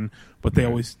done. But they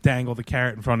always dangle the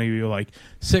carrot in front of you like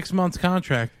 6 months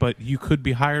contract, but you could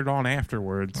be hired on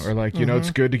afterwards. Or like, you know,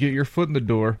 it's good to get your foot in the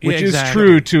door, which is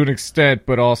true to an extent,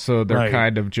 but also they're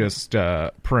kind of just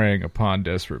preying upon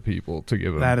desperate people to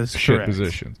give them shit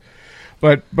positions.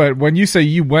 But when you say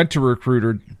you went to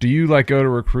recruiter, do you like go to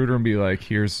recruiter and be like,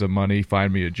 "Here's some money,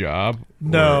 find me a job"?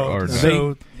 No.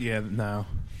 No.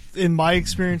 In my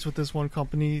experience with this one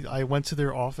company, I went to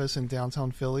their office in downtown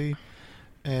Philly,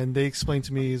 and they explained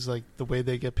to me is like the way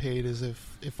they get paid is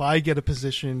if I get a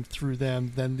position through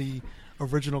them, then the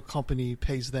original company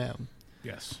pays them.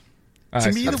 Yes.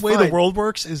 To me, the way the world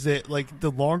works is that like the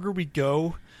longer we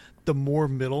go, the more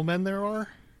middlemen there are.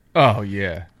 Oh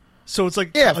yeah. So it's like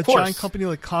a giant company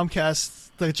like Comcast.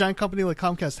 The giant company like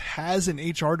Comcast has an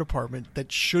HR department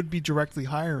that should be directly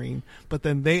hiring, but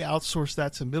then they outsource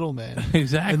that to middlemen.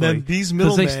 Exactly. And then these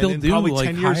middlemen in probably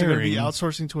 10 years are going to be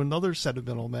outsourcing to another set of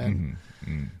middlemen.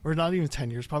 Or not even 10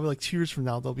 years, probably like 2 years from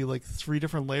now, there'll be like 3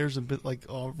 different layers of like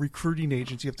recruiting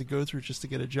agents you have to go through just to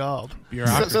get a job.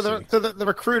 So the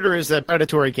recruiter is a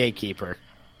predatory gatekeeper.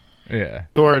 Yeah.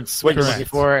 Towards what you're looking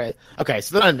for. Okay,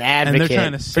 so they're not an advocate and they're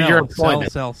trying to for your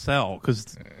employment. sell.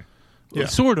 Because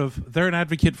sort of, they're an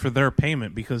advocate for their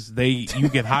payment because you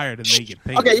get hired and they get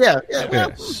paid. Okay,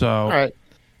 yeah. So, all right.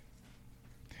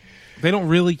 They don't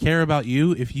really care about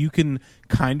you if you can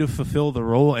kind of fulfill the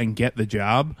role and get the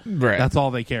job. Right. That's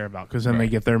all they care about because then they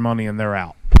get their money and they're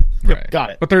out. Right. Got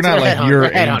it. But they're not like your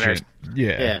agent.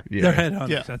 They're headhunters.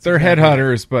 Yeah. They're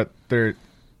headhunters, but they're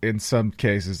in some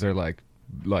cases they're like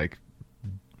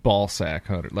ball sack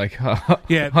hunter, like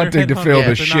hunting to fill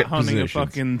the shit hunting positions. A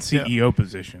fucking CEO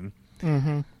position.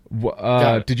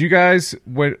 Did you guys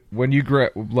when you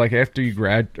after you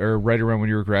or right around when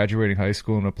you were graduating high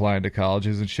school and applying to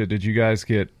colleges and shit? Did you guys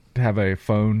have a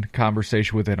phone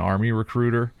conversation with an Army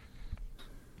recruiter,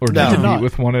 or did you meet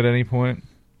with one at any point?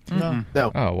 No.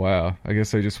 Oh wow! I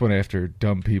guess they just went after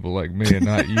dumb people like me and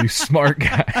not you smart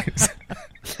guys.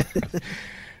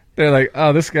 They're like,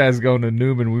 oh, this guy's going to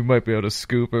Newman. We might be able to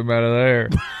scoop him out of there.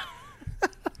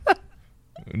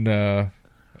 No,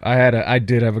 I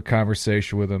did have a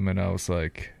conversation with him, and I was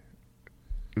like,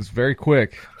 it was very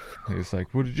quick. He was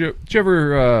like, "Well, did you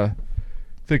ever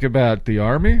think about the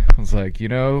Army?" I was like, I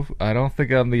don't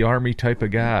think I'm the Army type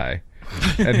of guy.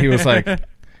 And he was like,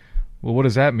 well, what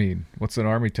does that mean? What's an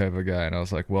Army type of guy? And I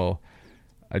was like, well,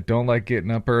 I don't like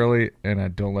getting up early, and I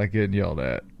don't like getting yelled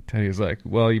at. And he was like,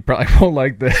 well, you probably won't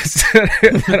like this.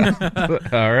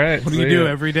 All right. What do you do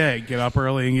every day? Get up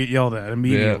early and get yelled at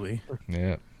immediately.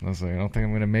 Yeah. I was like, I don't think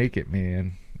I'm going to make it,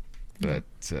 man. But,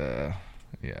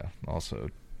 also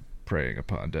preying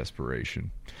upon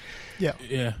desperation. Yeah.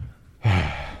 Yeah.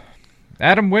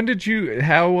 Adam,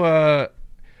 how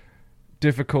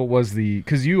difficult was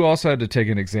because you also had to take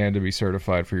an exam to be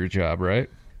certified for your job, right?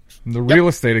 And the real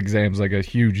estate exam's like a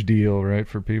huge deal, right,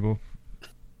 for people?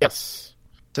 Yes.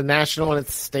 It's a national and it's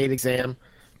a state exam.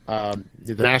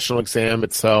 The national exam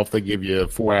itself, they give you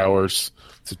 4 hours.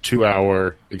 It's a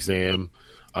 2-hour exam.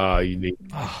 You need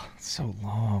so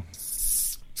long.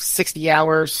 60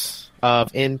 hours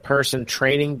of in-person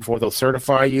training before they'll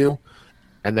certify you.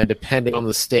 And then depending on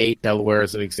the state, Delaware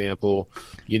as an example,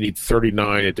 you need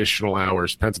 39 additional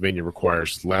hours. Pennsylvania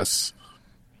requires less.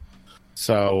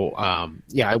 So,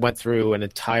 I went through an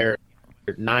entire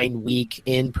 9-week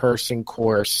in-person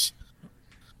course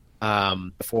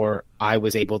before I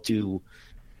was able to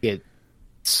get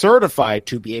certified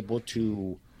to be able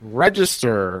to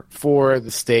register for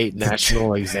the state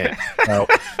national exam. So,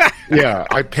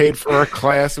 I paid for a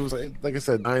class. It was, like I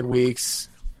said, 9 weeks.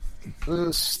 It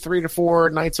was 3 to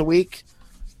 4 nights a week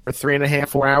for 3.5,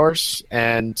 4 hours.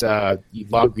 And you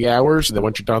log the hours. And then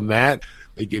once you're done that,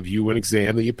 they give you an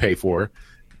exam that you pay for.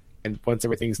 And once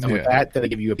everything's done with that, then they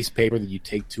give you a piece of paper that you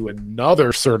take to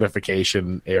another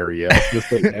certification area, the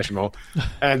state national.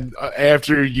 And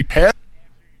after you pass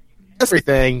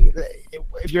everything,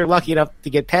 if you're lucky enough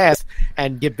to get passed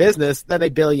and get business, then they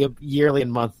bill you yearly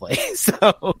and monthly. So,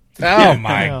 oh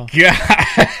my god,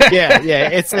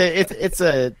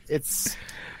 it's.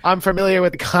 I'm familiar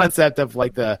with the concept of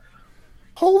like the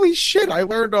holy shit. I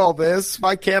learned all this.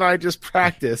 Why can't I just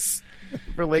practice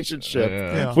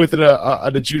relationship with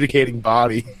an adjudicating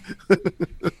body?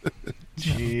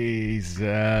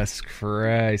 Jesus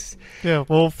Christ. Yeah,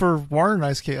 well, for Warren and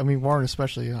I's case, I mean, Warren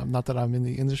especially, not that I'm in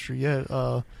the industry yet,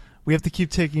 we have to keep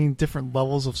taking different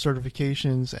levels of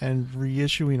certifications and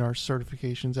reissuing our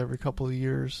certifications every couple of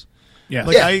years. Yeah.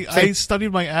 Like, I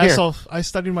studied my ass off. I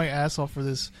studied my ass off for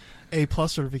this A+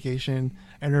 certification,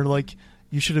 and they're like,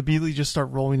 you should immediately just start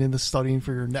rolling into studying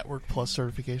for your Network Plus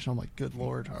certification. I'm like, good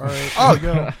Lord. All right, here we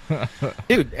go.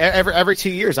 Dude, every 2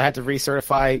 years I had to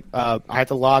recertify. I had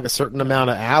to log a certain amount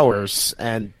of hours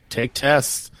and take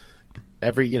tests.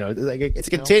 It's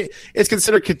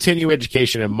considered continuing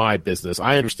education in my business.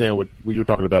 I understand what you're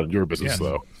talking about in your business,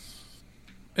 though.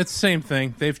 It's the same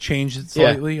thing. They've changed it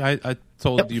slightly. Yeah. I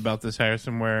told you about this,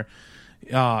 Harrison, where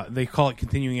they call it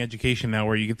continuing education now,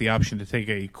 where you get the option to take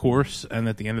a course, and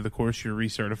at the end of the course, you're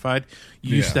recertified.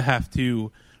 You used to have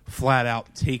to flat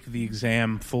out take the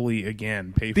exam fully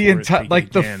again, pay the for it,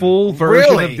 like the full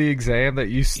version of the exam that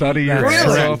you study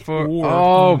yourself for.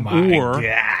 Oh my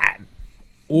god!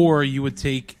 Or you would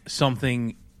take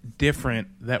something different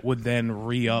that would then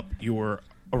re-up your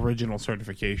original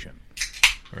certification.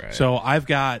 Right. So I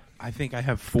think I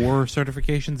have 4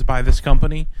 certifications by this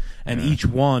company, and each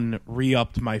one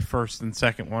re-upped my first and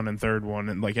second one and third one,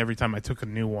 and like every time I took a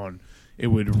new one, it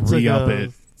would re-up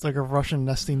it. It's like a Russian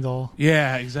nesting doll.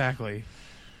 Yeah, exactly.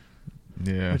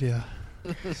 Yeah. But yeah.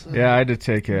 Yeah, I had to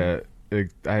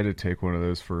take one of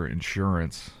those for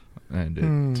insurance,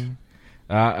 and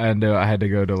I had to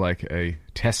go to like a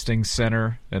testing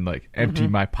center and like empty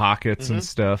my pockets and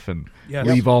stuff and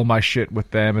leave all my shit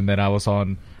with them, and then I was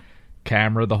on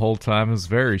camera the whole time. It was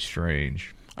very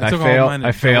strange. I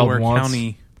failed once.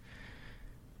 County.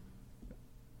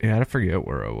 Yeah, I forget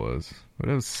where I was, but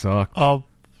it sucked. What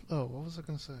was I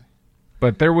gonna say?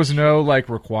 But there was no like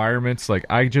requirements. Like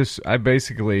I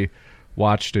basically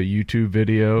watched a YouTube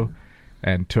video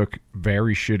and took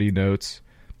very shitty notes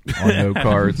on note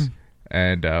cards.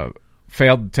 And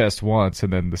failed the test once,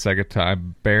 and then the second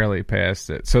time barely passed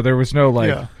it. So there was no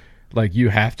like you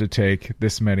have to take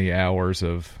this many hours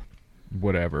of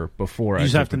whatever before I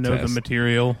just have to know test. the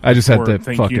material. I just had to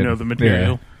think fucking you know the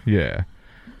material. Yeah.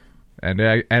 And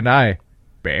I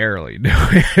barely knew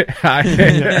it. I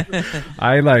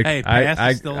got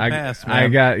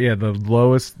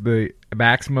the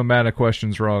maximum amount of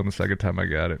questions wrong the second time I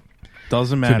got it.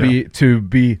 Doesn't matter. To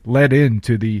be let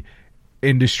into the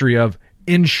industry of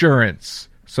insurance,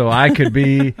 so I could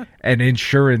be an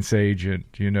insurance agent.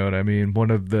 You know what I mean?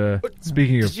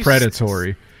 Speaking of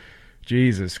predatory,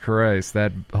 Jesus Christ,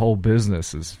 that whole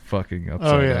business is fucking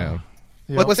upside down.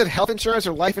 Yep. Like, was it health insurance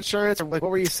or life insurance, or like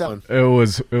what were you selling? It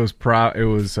was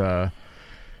property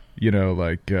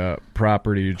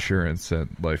insurance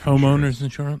and life homeowners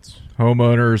insurance,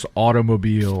 homeowners,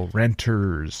 automobile,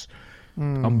 renters,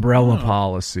 umbrella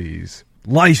policies,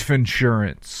 life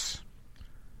insurance.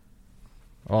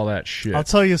 All that shit. I'll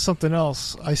tell you something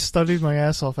else. I studied my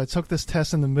ass off. I took this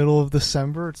test in the middle of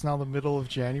December. It's now the middle of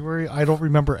January. I don't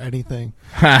remember anything.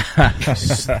 I've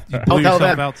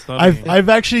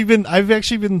actually been.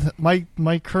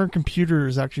 My current computer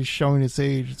is actually showing its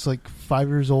age. It's like 5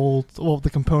 years old. Well, the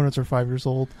components are 5 years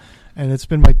old, and it's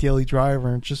been my daily driver,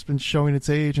 and it's just been showing its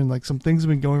age, and like some things have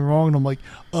been going wrong, and I'm like,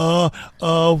 what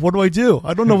do I do?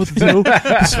 I don't know what to do.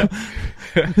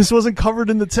 This wasn't covered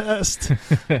in the test.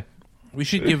 We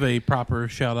should give a proper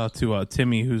shout out to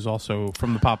Timmy, who's also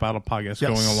from the Pop Out podcast, Yes.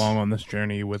 going along on this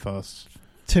journey with us.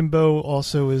 Timbo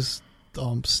also is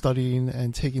studying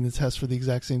and taking the test for the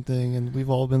exact same thing, and we've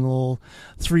all been a little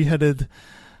three-headed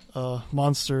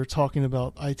monster talking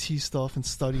about IT stuff and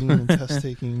studying and test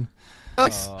taking,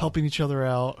 helping each other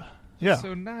out. Yeah,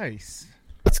 So nice.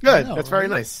 That's good. know, That's very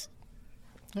right? nice.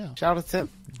 yeah. Shout out to Tim.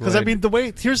 Because I mean, the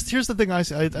way here's the thing. I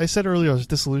said earlier I was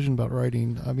disillusioned about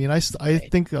writing. I mean, I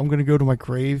think I'm going to go to my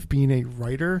grave being a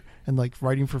writer and like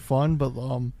writing for fun. But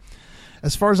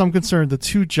as far as I'm concerned, the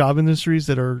two job industries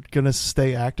that are going to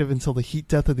stay active until the heat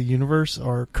death of the universe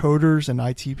are coders and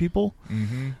IT people.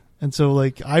 Mm-hmm. And so,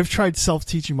 like, I've tried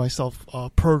self-teaching myself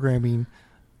programming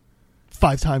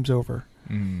 5 times over.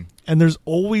 Mm. And there's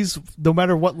always, no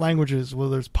matter what languages,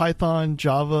 whether it's Python,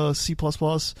 Java, C++,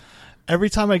 every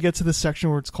time I get to this section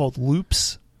where it's called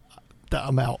loops,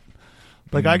 I'm out.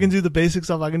 Like, I can do the basic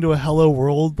stuff. I can do a hello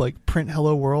world, like print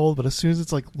hello world. But as soon as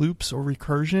it's like loops or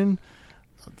recursion,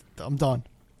 I'm done.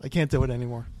 I can't do it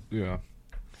anymore. Yeah.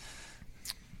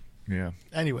 Yeah.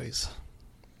 Anyways.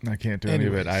 I can't do any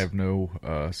of it. Anyways. I have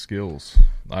no skills.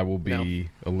 I will be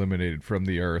eliminated from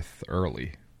the earth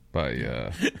early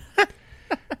by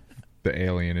the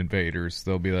alien invaders.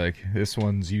 They'll be like, this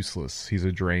one's useless. He's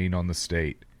a drain on the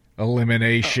state.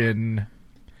 Elimination.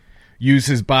 Use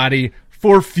his body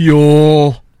for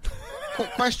fuel. Cool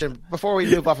question before we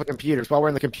move off of computers, while we're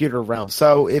in the computer realm.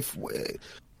 So if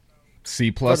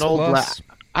C++.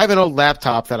 I have an old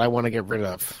laptop that I want to get rid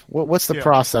of. What's the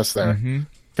process there? Mm-hmm.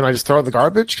 Can I just throw it in the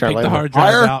garbage? Can I Take light the it on hard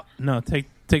drive fire? out. No,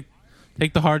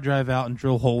 take the hard drive out and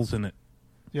drill holes in it,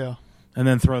 Yeah. and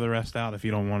then throw the rest out if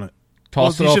you don't want it.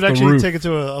 Toss you it off should the actually roof. take it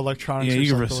to electronics. Yeah, or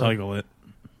you can something. recycle it.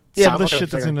 Yeah, Some I'm of the okay shit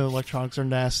with that's that. in the electronics are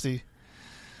nasty.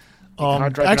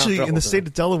 hard drive Actually, down, in the drop state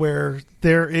of Delaware,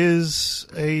 there is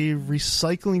a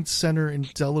recycling center in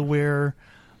Delaware.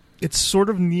 It's sort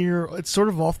of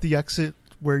off the exit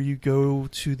where you go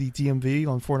to the DMV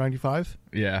on 495.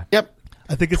 Yeah. Yep.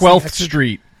 I think it's the 12th exit-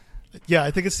 Street. Yeah,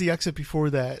 I think it's the exit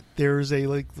before that. There's a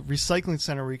like recycling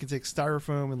center where you can take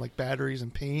styrofoam and like batteries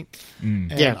and paint.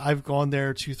 And Yeah. I've gone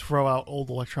there to throw out old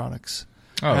electronics.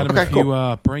 Oh, Adam, okay, if cool.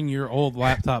 you bring your old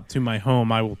laptop to my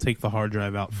home, I will take the hard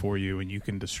drive out for you, and you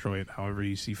can destroy it however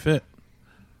you see fit.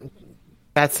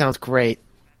 That sounds great.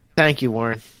 Thank you,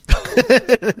 Warren.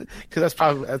 Because that's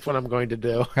what I'm going to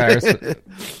do. Harrison.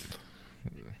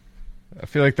 I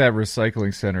feel like that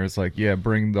recycling center is like, yeah,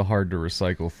 bring the hard to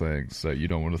recycle things that you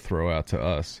don't want to throw out to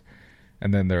us.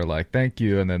 And then they're like, thank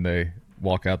you. And then they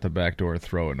walk out the back door and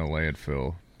throw it in a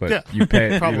landfill. But Yeah, you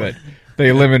pay. probably. But they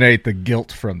eliminate the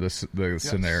guilt from the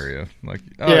scenario. Like,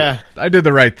 oh, Yeah. I did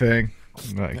the right thing.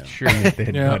 I'm like, sure you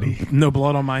did, Yeah, buddy. no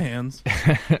blood on my hands.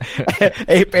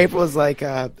 April was like,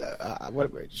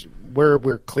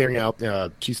 we're clearing out.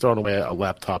 She's throwing away a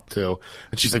laptop too,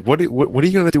 and she's like, "What are you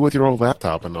going to do with your old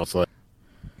laptop?" And I was like,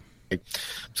 "I'm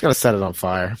just going to set it on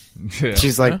fire." Yeah.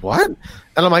 She's like, "What?" And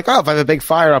I'm like, "Oh, if I have a big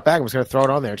fire out back, I'm just going to throw it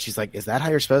on there." And she's like, "Is that how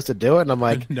you're supposed to do it?" And I'm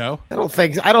like, No. I don't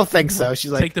think so."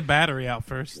 She's like, Take the battery out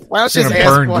first. "Why don't It's you just gonna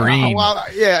ask?" burn green.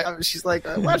 Yeah, she's like,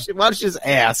 "Why don't you just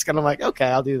ask?" And I'm like, "Okay,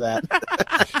 I'll do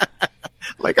that."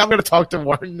 Like, I'm going to talk to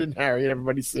Martin and Harry and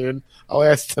everybody soon. I'll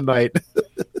ask tonight.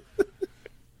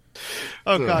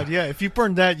 Oh God, yeah. If you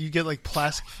burn that, you get like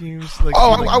plastic fumes. Like,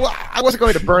 I wasn't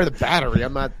going to burn the battery.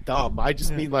 I'm not dumb. I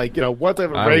just mean, like, once I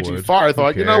have a I raging would. fire, I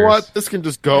thought, Who you know cares? what? This can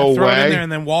just go Throw it in away. there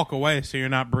and then walk away, so you're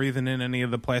not breathing in any of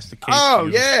the plastic case. Oh,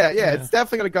 fumes. yeah. It's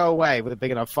definitely going to go away with a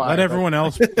big enough fire. Let but-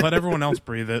 everyone else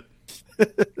breathe it.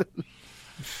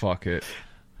 Fuck it.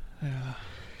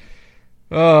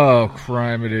 Oh,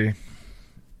 criminy.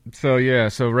 So, yeah,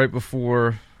 so right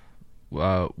before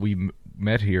we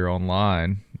met here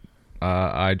online,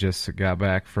 I just got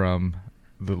back from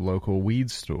the local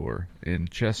weed store in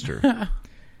Chester.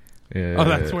 Oh,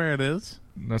 that's where it is?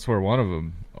 That's where one of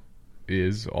them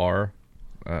are.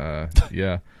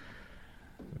 Yeah.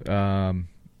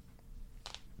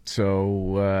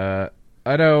 So,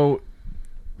 I know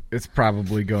it's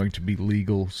probably going to be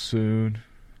legal soon,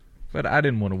 but I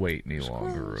didn't want to wait any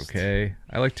longer, okay?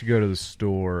 I like to go to the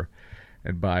store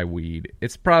and buy weed.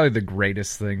 It's probably the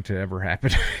greatest thing to ever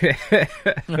happen.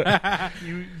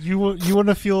 you want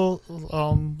to feel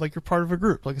like you're part of a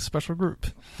group, like a special group.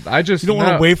 I just You don't want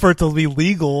know- to wait for it to be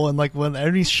legal, and like when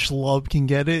any schlub can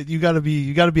get it, you got to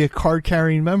be a card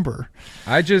carrying member.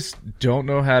 I just don't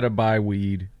know how to buy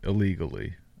weed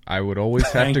illegally. I would always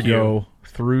have Thank to you. go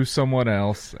through someone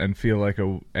else and feel like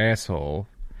a asshole.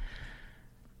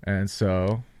 And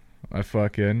so I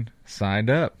fucking signed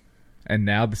up. And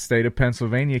now the state of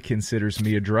Pennsylvania considers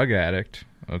me a drug addict.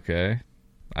 Okay.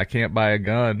 I can't buy a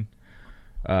gun.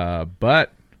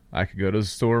 But I could go to the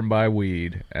store and buy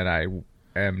weed, and I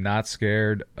am not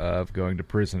scared of going to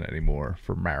prison anymore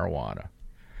for marijuana.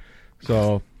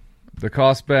 So the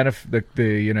cost benefit,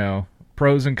 the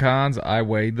pros and cons, I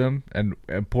weighed them, and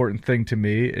important thing to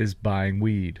me is buying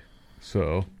weed.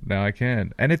 So now I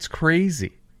can, and it's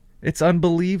crazy. It's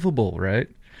unbelievable, right?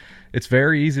 It's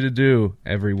very easy to do,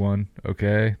 everyone,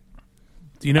 okay?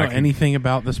 Do you know anything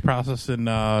about this process in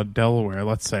Delaware?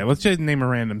 Let's just name a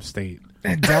random state.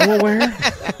 Delaware?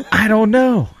 I don't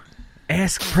know.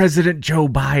 Ask President Joe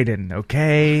Biden,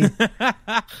 okay?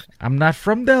 I'm not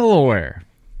from Delaware.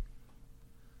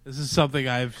 This is something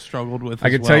I've struggled with.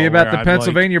 I can tell you about the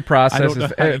Pennsylvania process.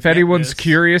 If anyone's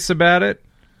curious about it,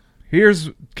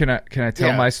 can I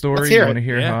tell my story? You want to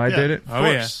hear how I did it? Of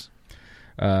course.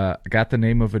 I got the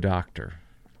name of a doctor.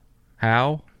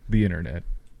 How? The internet.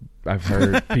 I've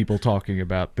heard people talking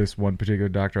about this one particular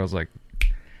doctor. I was like,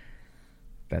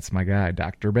 that's my guy,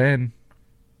 Dr. Ben.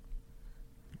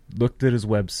 Looked at his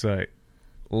website.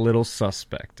 Little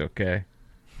suspect, okay?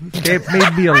 It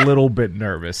made me a little bit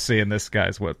nervous seeing this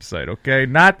guy's website, okay?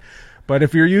 But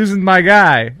if you're using my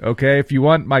guy, okay, if you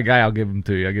want my guy, I'll give him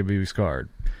to you. I'll give you his card.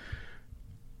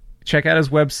 Check out his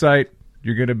website.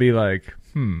 You're going to be like,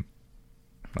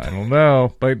 I don't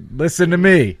know, but listen to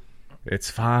me. It's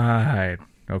fine,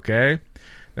 okay?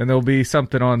 Then there'll be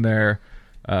something on there,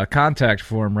 contact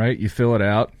form, right? You fill it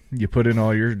out. You put in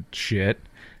all your shit.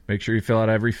 Make sure you fill out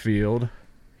every field.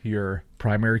 Your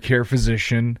primary care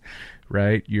physician,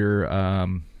 right?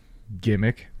 Your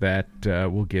gimmick that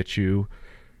will get you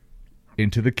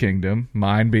into the kingdom.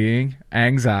 Mine being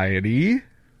anxiety,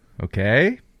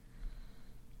 okay?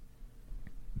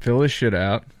 Fill this shit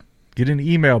out. Get an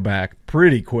email back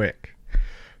pretty quick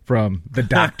from the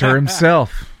doctor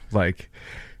himself, like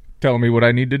telling me what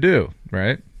I need to do,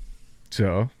 right?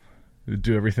 So,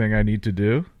 do everything I need to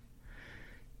do.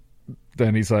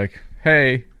 Then he's like,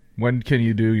 hey, when can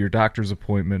you do your doctor's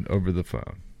appointment over the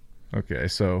phone? Okay,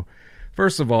 so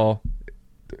first of all,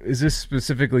 is this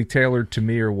specifically tailored to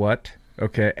me or what?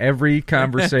 Okay, every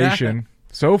conversation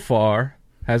so far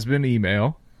has been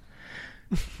email,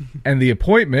 and the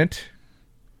appointment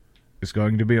is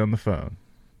going to be on the phone.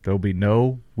 There'll be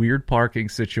no weird parking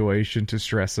situation to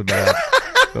stress about.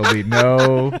 There'll be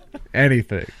no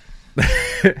anything.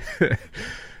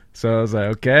 So I was like,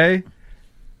 okay.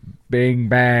 Bing,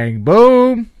 bang,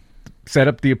 boom. Set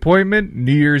up the appointment.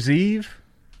 New Year's Eve.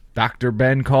 Dr.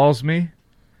 Ben calls me.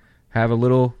 Have a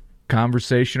little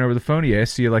conversation over the phone. He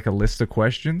asks you like a list of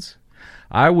questions.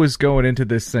 I was going into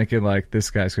this thinking like this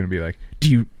guy's going to be like,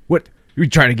 you're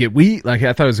trying to get weed? Like,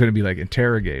 I thought it was going to be, like,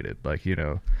 interrogated, like,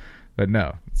 But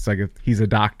no, it's like he's a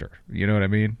doctor. You know what I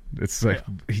mean? It's like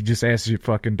he just asks you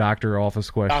fucking doctor office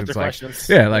questions. Doctor like, questions.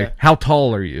 Yeah, like, how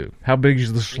tall are you? How big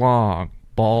is the schlong?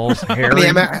 Balls, hair,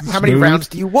 how many rounds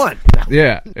do you want?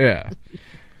 Yeah.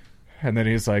 And then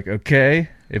he's like, okay,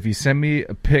 if you send me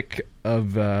a pic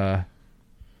of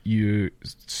you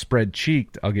spread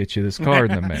cheeked, I'll get you this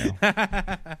card in the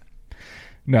mail.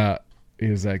 No. He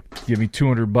was like, give me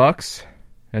 $200,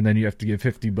 and then you have to give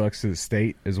 $50 to the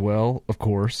state as well, of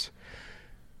course.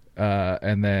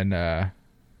 And then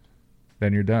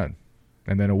you're done.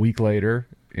 And then a week later,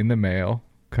 in the mail,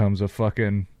 comes a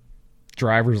fucking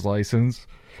driver's license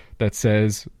that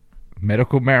says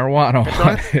medical marijuana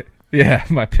on it. Yeah,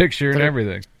 my picture and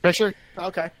everything. Picture?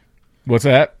 Okay. What's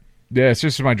that? Yeah, it's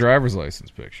just my driver's license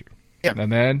picture. Yeah.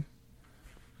 And then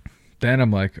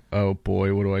I'm like, oh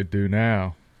boy, what do I do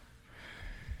now?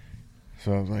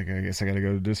 So I was like, I guess I got to go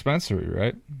to the dispensary,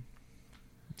 right?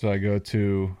 So I go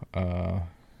to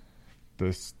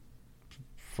this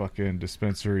fucking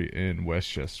dispensary in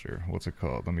Westchester. What's it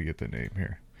called? Let me get the name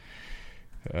here.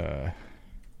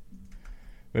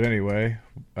 But anyway,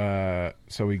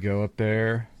 so we go up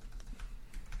there.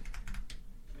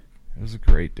 It was a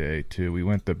great day, too. We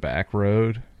went the back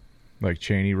road, like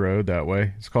Cheney Road that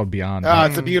way. It's called Beyond. Oh,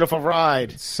 it's a beautiful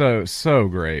ride. So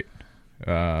great.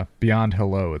 Beyond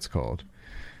Hello, it's called.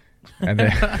 And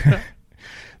then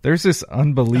there's this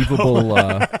unbelievable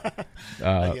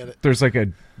there's like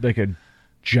a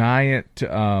giant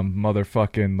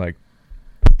motherfucking, like,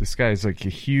 this guy's like a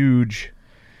huge,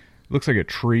 looks like a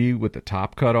tree with the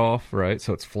top cut off, right?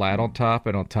 So it's flat on top,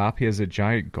 and on top he has a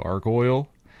giant gargoyle,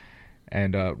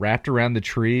 and wrapped around the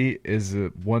tree is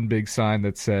one big sign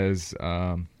that says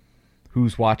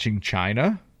who's watching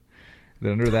China.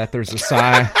 Then under that there's a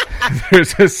sign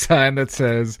there's a sign that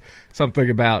says something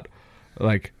about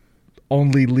like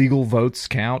only legal votes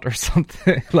count or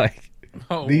something. Like,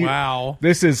 wow.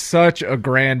 This is such a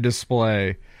grand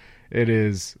display. It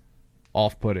is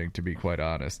off-putting, to be quite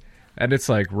honest. And it's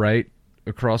like right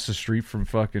across the street from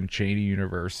fucking Cheney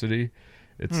University.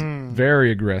 It's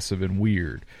very aggressive and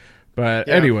weird. But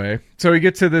anyway, so we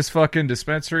get to this fucking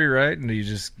dispensary, right? And you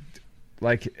just,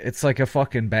 like, it's like a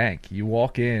fucking bank. You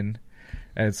walk in,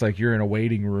 and it's like you're in a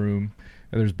waiting room,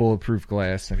 and there's bulletproof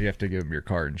glass, and you have to give them your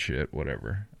card and shit,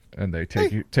 whatever. And they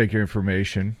take your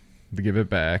information, they give it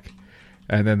back,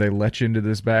 and then they let you into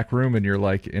this back room, and you're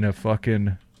like in a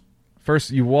fucking...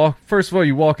 First of all,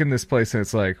 you walk in this place, and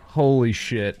it's like, holy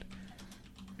shit,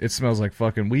 it smells like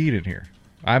fucking weed in here.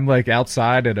 I'm like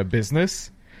outside at a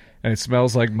business, and it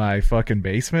smells like my fucking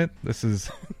basement. This is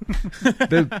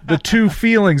the two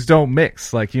feelings don't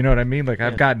mix. Like, you know what I mean? Like,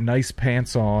 I've got nice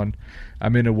pants on.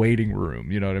 I'm in a waiting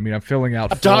room. You know what I mean? I'm filling out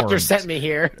forms. Doctor sent me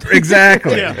here.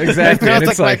 Exactly. Exactly. It And smells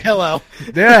it's like my pillow.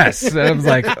 Yes. And I was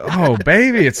like, oh,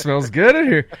 baby, it smells good in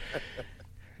here.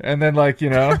 And then, like,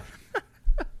 you know,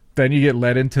 then you get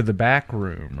led into the back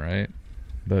room, right?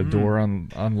 The door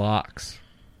unlocks.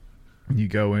 You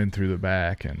go in through the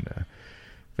back, and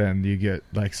then you get,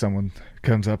 like, someone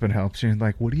comes up and helps you, and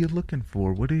like, what are you looking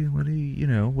for? What are you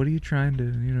trying to,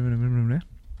 you know?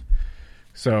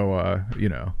 So, you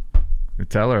know, I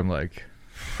tell her, I'm like,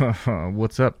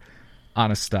 what's up,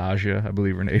 Anastasia? I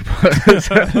believe her name was.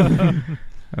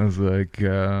 I was like,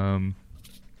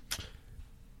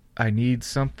 I need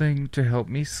something to help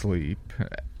me sleep.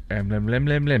 I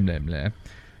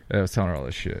was telling her all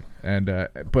this shit, and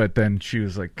but then she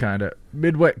was like, kind of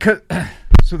midway.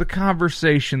 So the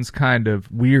conversation's kind of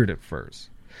weird at first,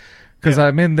 because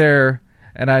I'm in there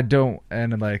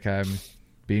and like I'm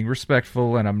being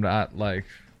respectful, and I'm not like,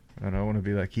 I don't want to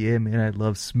be like, yeah, man, I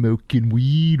love smoking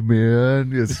weed,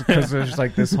 man. It's because there's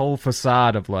like this whole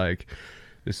facade of like,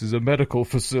 this is a medical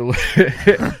facility,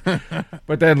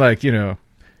 but then, like, you know,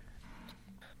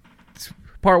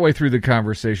 partway through the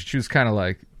conversation, she was kind of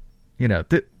like, you know,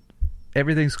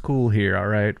 everything's cool here, all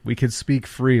right? We can speak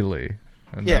freely.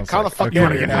 And call like, the fuck okay,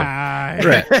 out of here now.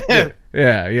 Right.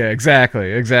 Yeah,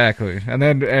 exactly. And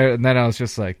then I was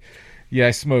just like, yeah,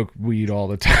 I smoke weed all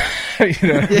the time. You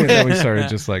know, and then we started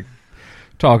just like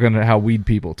talking to how weed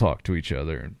people talk to each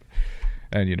other,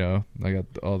 and you know, I got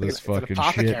all this fucking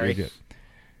shit. We get.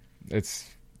 It's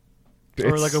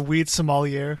like a weed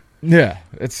sommelier. Yeah,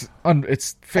 it's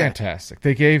fantastic.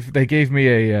 They gave me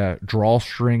a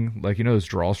drawstring, like, you know, those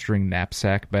drawstring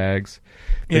knapsack bags.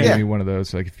 They gave me one of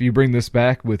those. Like, if you bring this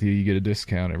back with you, you get a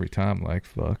discount every time. Like,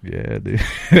 fuck yeah, dude.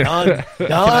 Done.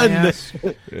 Can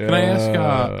I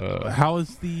ask, how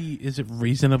is it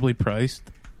reasonably priced?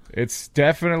 It's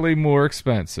definitely more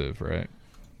expensive, right?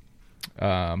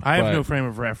 I have no frame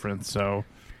of reference, so.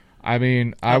 I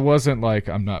mean, I wasn't like,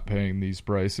 I'm not paying these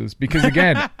prices, because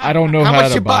again, I don't know how much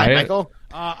to you buy it. Michael?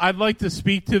 I'd like to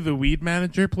speak to the weed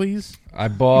manager, please. I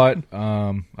bought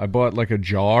like a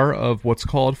jar of what's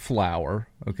called flour.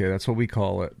 Okay, that's what we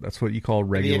call it. That's what you call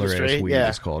regular ass weed.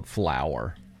 It's called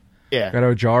flour. Yeah. Got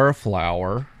a jar of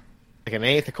flour. Like an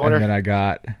eighth, a quarter. And then I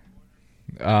got,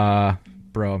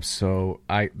 bro,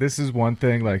 this is one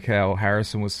thing, like how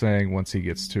Harrison was saying, once he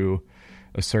gets to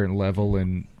a certain level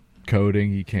in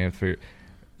coding, he can't figure.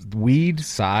 Weed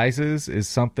sizes is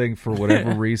something, for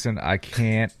whatever reason, I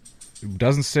can't. It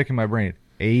doesn't stick in my brain.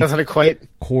 Doesn't equate.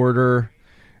 Quarter,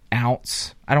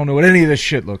 ounce. I don't know what any of this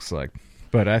shit looks like,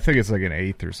 but I think it's like an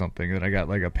eighth or something. Then I got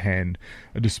like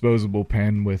a disposable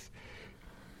pen with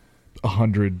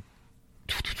 100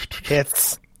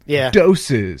 hits. Yeah.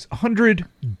 Doses. 100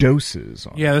 doses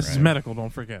on this right? is medical, don't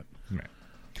forget. Right.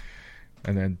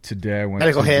 And then today I went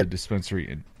medical to hit. the dispensary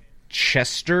in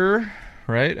Chester,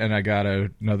 right? And I got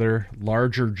another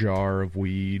larger jar of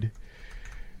weed.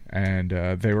 And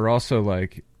they were also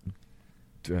like,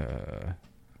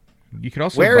 you could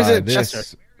also where buy is it, this.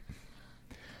 Chester?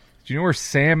 Do you know where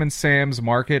Sam and Sam's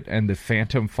Market and the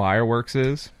Phantom Fireworks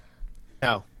is?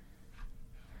 No.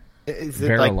 Is it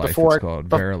Verilife, like before, it's called.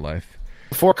 Verilife.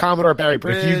 Before Commodore Barry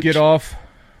Bridge? If you get off,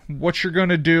 what you're going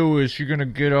to do is you're going to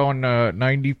get on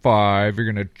 95.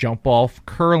 You're going to jump off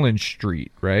Curlin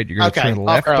Street, right? You're going to turn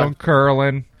left on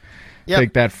Curlin. Yep.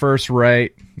 Take that first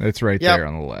right. It's right there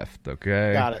on the left,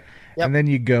 okay? Got it. Yep. And then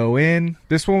you go in.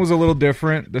 This one was a little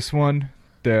different. This one,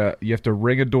 you have to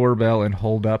ring a doorbell and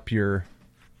hold up your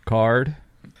card.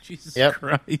 Jesus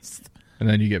Christ. And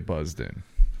then you get buzzed in.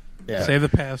 Yeah. Say the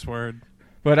password.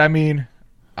 But, I mean,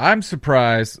 I'm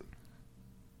surprised.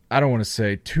 I don't want to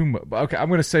say too much. Okay, I'm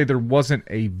going to say there wasn't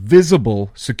a visible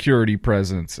security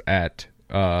presence at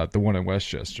the one in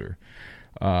Westchester,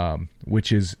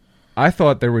 which is, I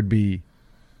thought there would be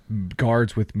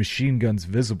guards with machine guns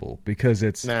visible, because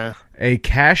it's a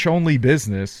cash-only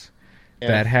business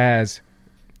that has...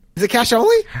 Is it cash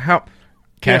only?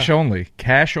 Cash only.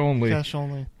 Cash only. Cash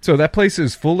only. So that place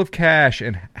is full of cash,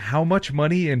 and how much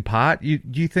money in pot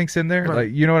you think's in there? Right.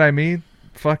 Like, you know what I mean?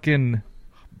 Fucking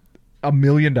 $1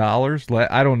 million.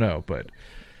 I don't know, but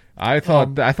I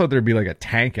thought there'd be like a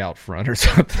tank out front or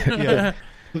something. Yeah.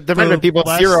 There might have been people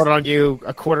last- zeroed on you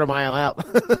a quarter mile out.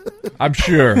 I'm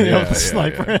sure. Yeah, the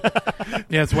sniper. yeah.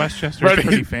 Yeah, it's Westchester. It's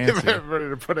pretty fancy. Ready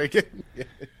to put again.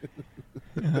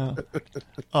 Yeah.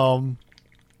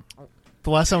 The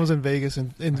last time I was in Vegas,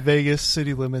 in Vegas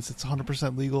city limits, it's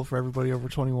 100% legal for everybody over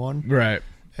 21. Right.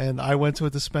 And I went to a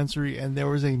dispensary, and there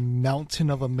was a mountain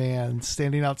of a man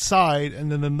standing outside,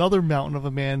 and then another mountain of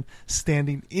a man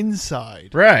standing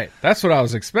inside. Right. That's what I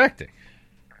was expecting.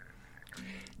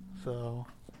 So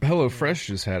HelloFresh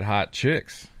just had hot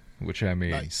chicks, which I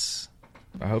mean, nice.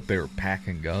 I hope they were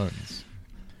packing guns.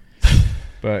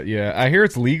 But yeah, I hear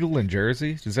it's legal in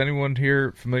Jersey. Is anyone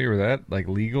here familiar with that? Like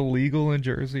legal in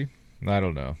Jersey? I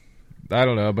don't know.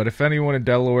 But if anyone in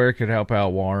Delaware could help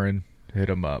out Warren, hit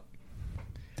him up.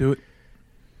 Do it.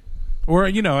 Or,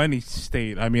 any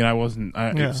state. I mean,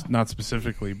 it's not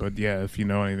specifically, but yeah, if you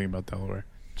know anything about Delaware.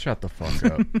 Shut the fuck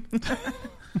up.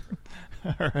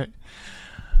 All right.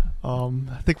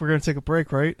 I think we're going to take a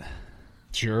break, right?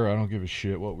 Sure, I don't give a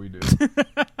shit what we do.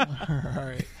 All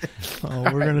right.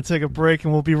 We're going to take a break,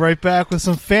 and we'll be right back with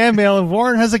some fan mail, and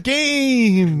Warren has a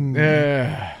game.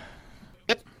 Yeah.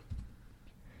 Is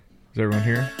everyone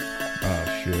here?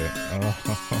 Oh, shit.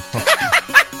 Oh.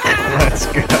 Let's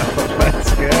go.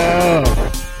 Let's go.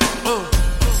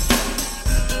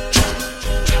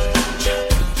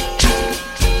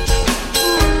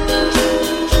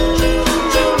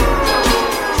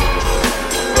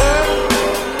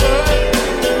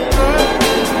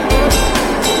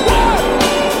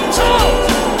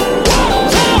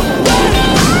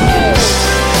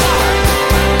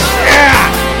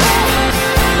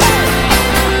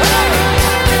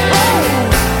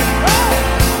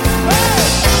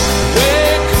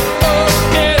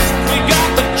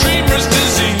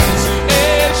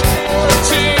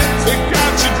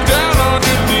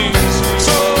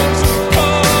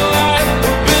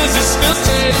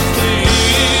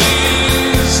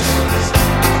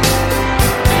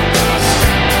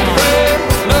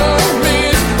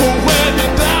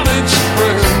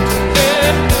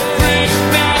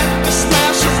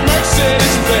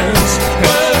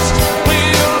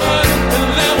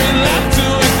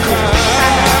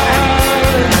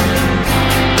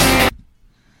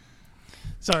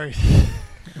 Sorry.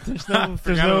 There's Forgot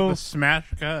about no the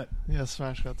smash cut. yeah,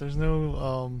 smash cut. There's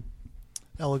no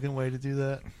elegant way to do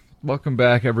that. Welcome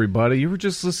back, everybody. You were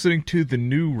just listening to the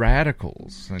New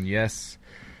Radicals. And yes,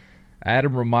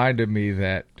 Adam reminded me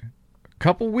that a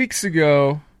couple weeks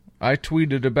ago, I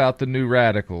tweeted about the New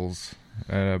Radicals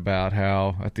and about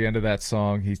how at the end of that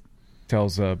song, he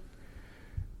tells a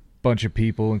bunch of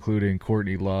people, including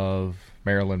Courtney Love,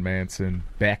 Marilyn Manson,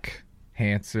 Beck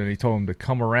Hansen, he told them to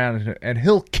come around and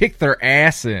he'll kick their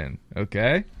ass in,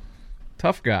 okay?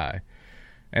 Tough guy.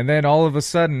 And then all of a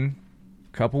sudden,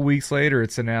 a couple weeks later,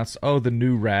 it's announced, oh, the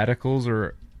New Radicals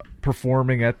are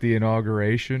performing at the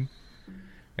inauguration.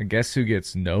 And guess who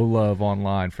gets no love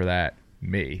online for that?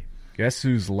 Me. Guess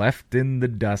who's left in the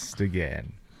dust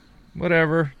again?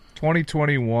 Whatever.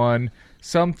 2021.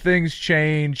 Some things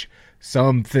change.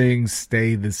 Some things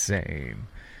stay the same.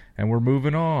 And we're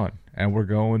moving on. And we're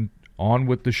going on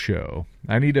with the show.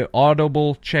 I need an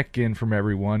audible check-in from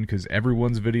everyone because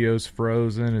everyone's video's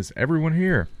frozen. Is everyone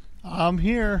here? I'm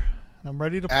here. I'm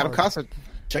ready to Adam party. Costa,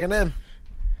 checking in.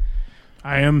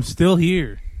 I am still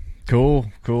here. Cool.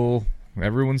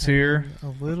 Everyone's here.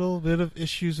 A little bit of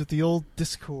issues with the old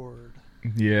Discord.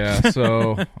 Yeah,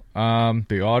 so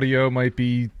the audio might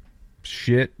be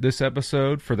shit this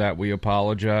episode. For that, we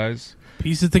apologize.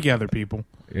 Piece it together, people.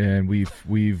 And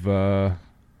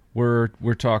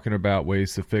we're talking about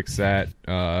ways to fix that.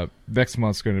 Next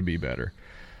month's going to be better,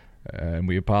 and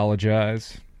we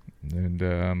apologize. And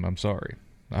I'm sorry.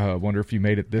 I wonder if you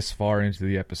made it this far into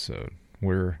the episode.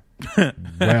 We're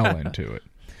well into it.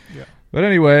 Yeah. But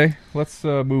anyway, let's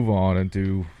move on and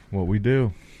do what we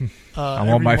do. I'm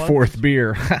on my fourth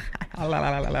beer.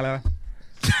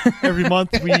 Every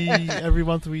month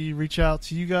we reach out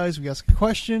to you guys. We ask a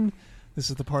question. This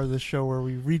is the part of the show where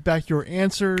we read back your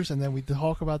answers and then we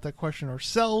talk about that question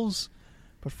ourselves.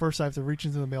 But first, I have to reach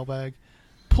into the mailbag,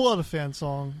 pull out a fan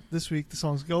song. This week, the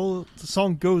song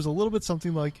goes a little bit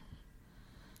something like,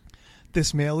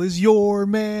 "This mail is your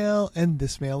mail, and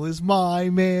this mail is my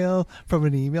mail. From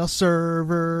an email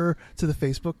server to the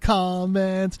Facebook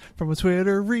comments, from a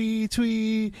Twitter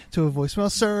retweet to a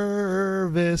voicemail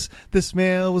service. This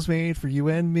mail was made for you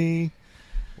and me."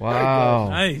 Wow.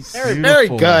 Nice. Very, very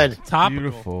good. Topical.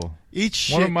 Beautiful. Eat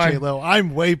One shit, of my- J-Lo.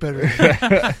 I'm way better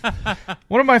than you.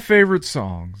 One of my favorite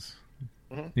songs.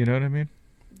 You know what I mean?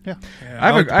 Yeah, I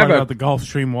have like a- the I have part a- about the Gulf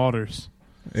Stream waters.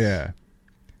 Yeah.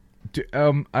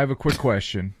 I have a quick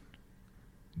question.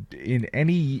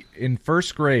 In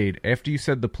first grade, after you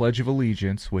said the Pledge of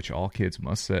Allegiance, which all kids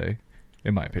must say,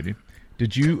 in my opinion,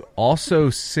 did you also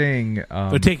sing?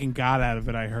 They're taking God out of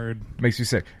it, I heard. Makes me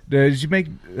sick. Did you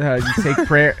take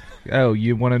prayer? Oh,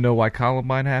 you want to know why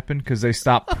Columbine happened? Because they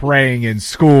stopped praying in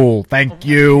school. Thank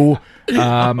you. Do you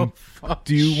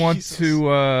want Jesus.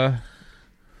 to?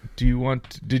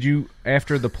 Did you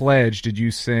after the pledge? Did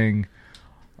you sing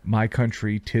 "My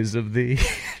Country, 'Tis of Thee"?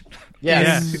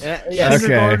 Yes. Yes. Yes. Okay.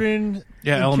 Kindergarten.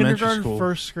 Yeah, in elementary kindergarten, school.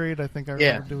 first grade. I think I Yeah.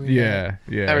 remember doing that. Yeah,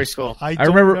 yeah. Every school. I don't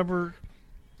remember- remember.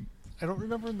 I don't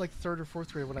remember in like third or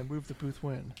fourth grade when I moved to Booth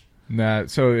Wynn. Nah,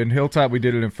 so in Hilltop we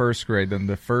did it in first grade. Then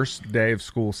the first day of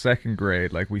school, second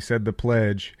grade, like we said the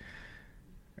pledge,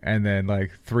 and then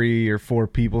like 3 or 4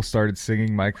 people started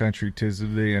singing "My Country, 'Tis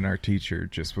of Thee," and our teacher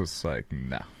just was like,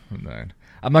 "No,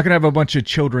 I'm not gonna have a bunch of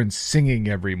children singing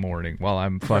every morning while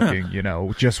I'm fucking,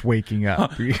 just waking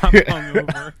up."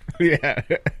 Hungover. Yeah,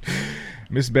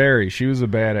 Miss Barry, she was a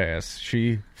badass.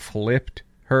 She flipped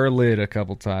her lid a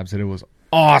couple times, and it was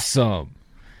awesome.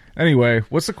 Anyway,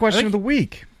 what's the question of the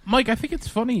week? Mike, I think it's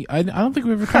funny. I don't think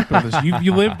we ever talked about this.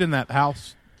 You lived in that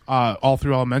house all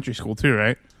through elementary school too,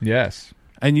 right? Yes.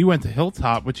 And you went to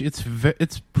Hilltop, which it's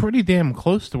pretty damn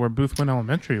close to where Booth Wynn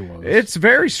Elementary was. It's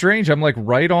very strange. I'm like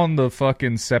right on the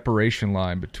fucking separation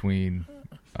line between.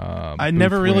 I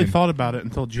never really thought about it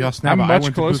until just now. I'm but much I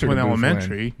went closer to Booth to Wynn Booth Wynn.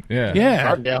 Elementary. Yeah.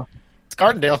 Yeah. Gardendale. It's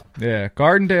Gardendale. Yeah.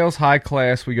 Gardendale's high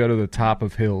class. We go to the top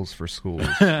of hills for schools.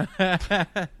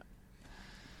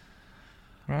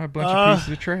 A bunch of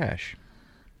pieces of trash.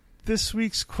 This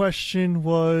week's question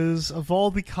was: of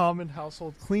all the common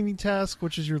household cleaning tasks,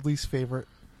 which is your least favorite?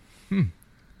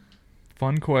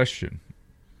 Fun question.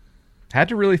 Had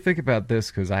to really think about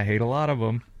this because I hate a lot of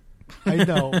them. I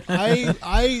know.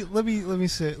 Let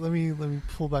me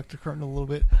pull back the curtain a little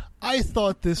bit. I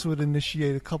thought this would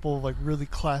initiate a couple of like really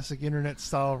classic internet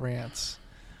style rants.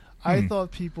 I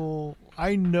thought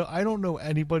I don't know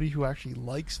anybody who actually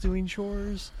likes doing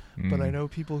chores, but I know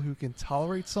people who can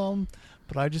tolerate some.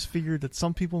 But I just figured that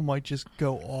some people might just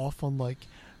go off on like,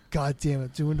 God damn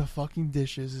it, doing the fucking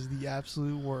dishes is the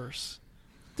absolute worst.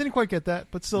 Didn't quite get that,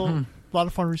 but still a lot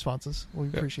of fun responses. We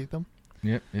appreciate them.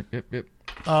 Yep.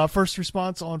 First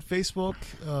response on Facebook,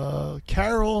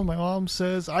 Carol, my mom,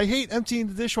 says, I hate emptying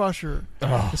the dishwasher,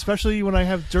 especially when I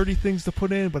have dirty things to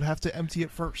put in but have to empty it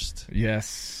first.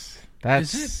 Yes.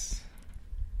 That's... Is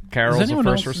Carol's a anyone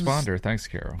first else's- responder. Thanks,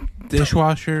 Carol.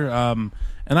 Dishwasher.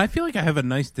 And I feel like I have a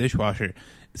nice dishwasher.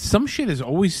 Some shit is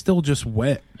always still just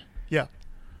wet. Yeah.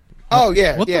 Oh,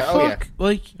 yeah. What yeah. the Oh, fuck? yeah.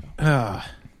 Like,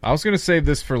 I was going to save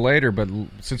this for later, but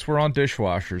since we're on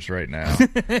dishwashers right now,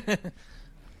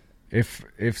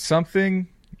 if something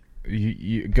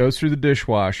goes through the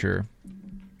dishwasher,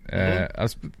 I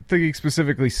was thinking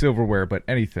specifically silverware, but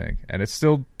anything, and it's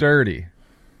still dirty,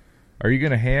 are you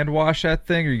going to hand wash that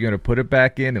thing, or are you going to put it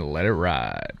back in and let it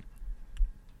ride?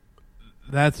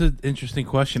 that's an interesting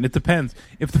question. It depends.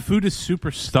 If the food is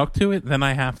super stuck to it, then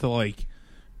I have to like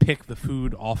pick the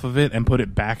food off of it and put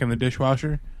it back in the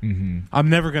dishwasher. Mm-hmm. I'm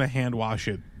never going to hand wash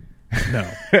it. No.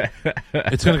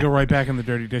 It's going to go right back in the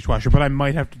dirty dishwasher, but I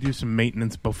might have to do some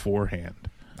maintenance beforehand.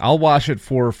 I'll wash it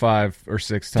 4 or 5 or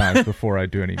 6 times before I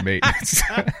do any maintenance.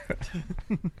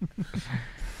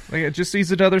 Like, it just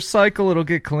needs another cycle, it'll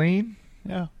get clean.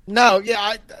 Yeah. No,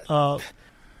 yeah.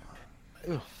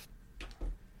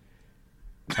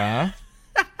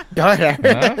 Go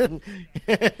ahead.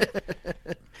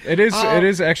 It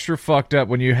is extra fucked up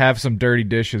when you have some dirty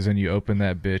dishes and you open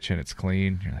that bitch and it's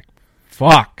clean. You're like,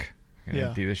 fuck. I'm gonna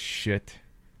Yeah. do this shit.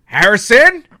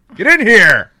 Harrison, get in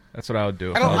here. That's what I would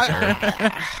do if I was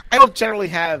her. I don't generally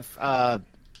have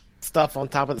stuff on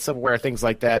top of the silverware, things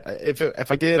like that.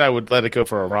 If I did, I would let it go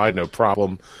for a ride, no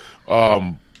problem.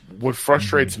 What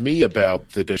frustrates me about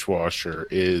the dishwasher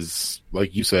is,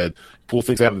 like you said, pull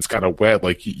things out and it's kind of wet.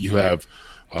 Like you have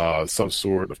some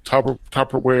sort of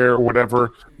Tupperware or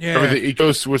whatever. Yeah. Everything, it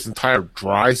goes through its entire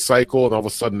dry cycle, and all of a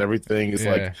sudden everything is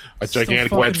Yeah. like a Still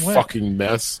gigantic fucking wet. fucking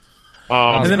mess.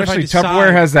 And then if I Especially decide-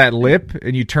 Tupperware has that lip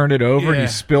and you turn it over and Yeah. you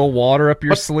spill water up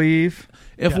your sleeve.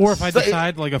 Or if I So it-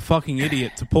 decide, like a fucking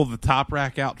idiot, to pull the top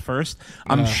rack out first,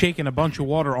 I'm shaking a bunch of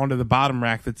water onto the bottom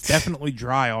rack that's definitely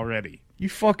dry already. You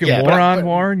fucking Yeah, moron,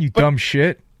 Warren, you dumb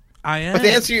shit. I am.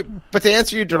 But to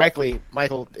answer you directly,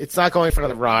 Michael, it's not going for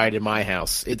another ride in my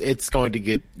house. It's going to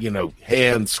get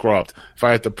hand scrubbed if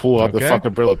I have to pull out the Okay.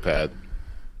 fucking Brillo pad.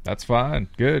 That's fine.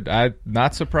 Good. I'm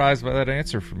not surprised by that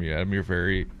answer from you, Adam.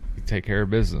 You take care of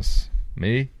business.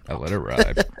 Me, I let it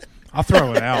ride. I'll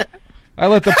throw it out. I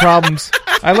let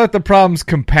the problems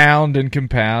compound and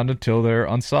compound until they're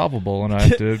unsolvable, and I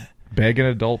have to beg an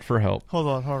adult for help. Hold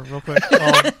on, real quick.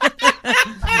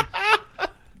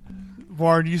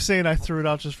 Warren, you saying I threw it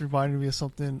out just reminded me of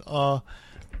something. All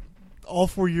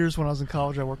 4 years when I was in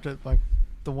college, I worked at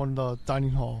the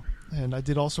dining hall, and I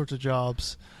did all sorts of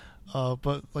jobs.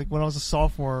 But like when I was a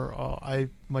sophomore,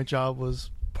 my job was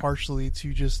partially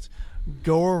to just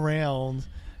go around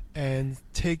and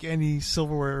take any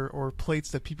silverware or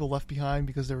plates that people left behind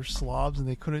because they were slobs and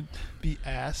they couldn't be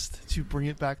asked to bring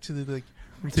it back to the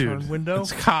return window.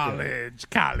 It's college.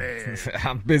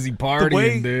 I'm busy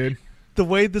partying, dude. The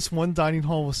way this one dining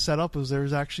hall was set up was there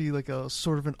was actually like a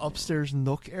sort of an upstairs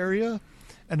nook area,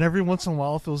 and every once in a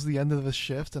while, if it was the end of a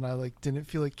shift and I didn't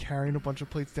feel like carrying a bunch of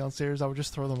plates downstairs, I would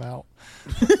just throw them out.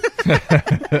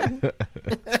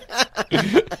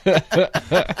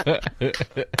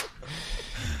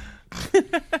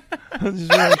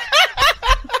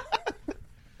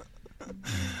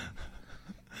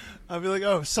 I'd be like,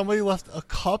 oh, somebody left a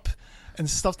cup, and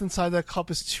stuffed inside that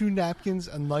cup is 2 napkins,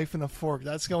 a knife, and a fork.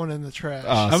 That's going in the trash.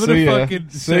 I'm going to fucking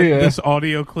send this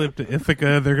audio clip to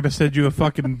Ithaca. They're going to send you a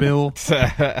fucking bill.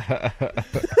 It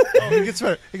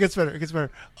gets better.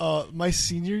 My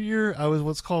senior year, I was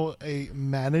what's called a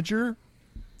manager,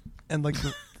 and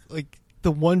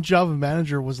the one job of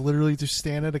manager was literally to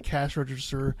stand at a cash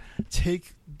register,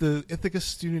 take the Ithaca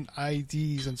student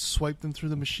IDs and swipe them through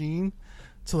the machine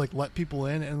to let people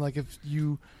in, and if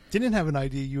you didn't have an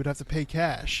ID, you would have to pay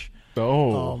cash.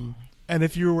 And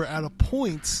if you were at a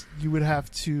point, you would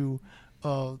have to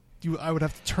I would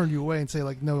have to turn you away and say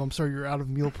no, I'm sorry, you're out of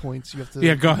meal points. You have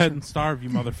to go ahead and starve, you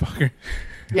motherfucker.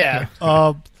 Yeah.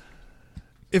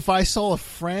 If I saw a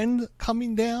friend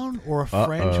coming down or a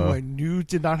friend who I knew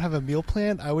did not have a meal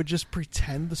plan, I would just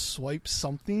pretend to swipe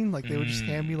something. They would just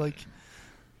hand me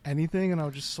anything, and I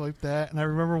would just swipe that. And I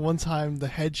remember one time the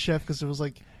head chef, because it was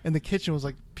in the kitchen was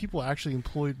people actually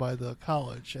employed by the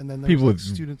college, and then there was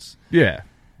students. Yeah.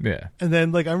 And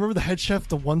then I remember the head chef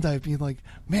the one day being like,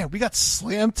 "Man, we got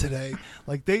slammed today.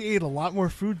 They ate a lot more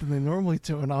food than they normally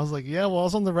do." And I was like, "Yeah, well, I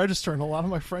was on the register, and a lot of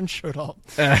my friends showed up."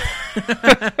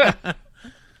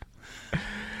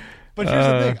 But here's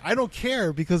the thing: I don't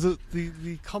care, because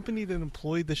the company that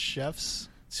employed the chefs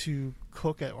to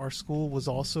cook at our school was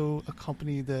also a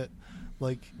company that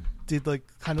did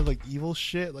kind of evil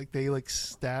shit. They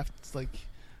staffed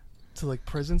to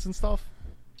prisons and stuff.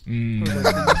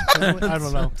 I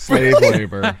don't know. Slave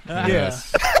labor.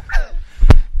 Yes.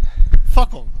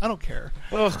 Fuck them. I don't care.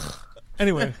 Ugh.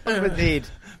 Anyway. Indeed.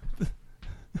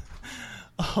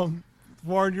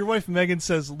 Warren, your wife Megan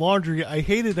says, laundry, I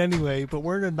hate it anyway, but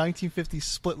we're in a 1950s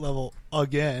split level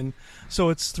again. So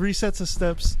it's 3 sets of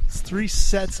steps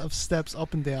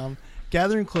up and down,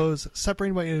 gathering clothes,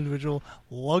 separating by individual,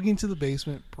 lugging to the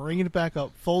basement, bringing it back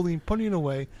up, folding, putting it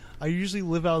away. I usually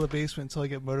live out of the basement until I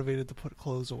get motivated to put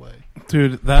clothes away.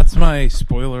 Dude, that's my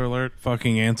spoiler alert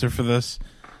fucking answer for this.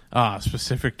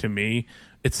 Specific to me.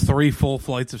 It's 3 full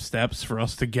flights of steps for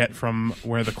us to get from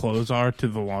where the clothes are to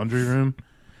the laundry room.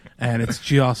 And it's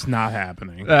just not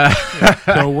happening.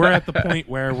 So we're at the point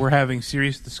where we're having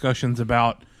serious discussions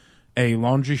about a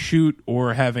laundry chute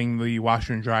or having the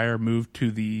washer and dryer moved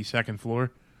to the 2nd floor.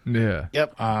 Yeah.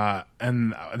 Yep.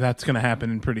 And that's going to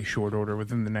happen in pretty short order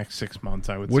within the next 6 months,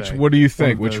 I would say. What do you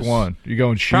think? Which one? You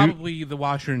going chute? Probably the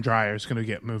washer and dryer is going to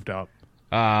get moved up.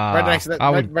 Right next to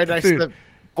the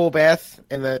full bath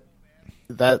and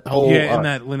that whole... Yeah, in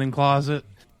that linen closet.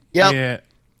 Yep.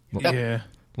 Yeah.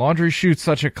 Laundry chute's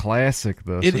such a classic,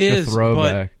 though. It such is, a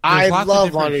throwback. but I lots love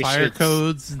of different laundry fire chutes.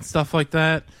 codes and stuff like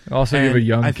that. Also, you have a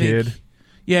young kid.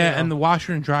 Yeah, and the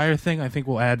washer and dryer thing, I think,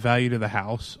 will add value to the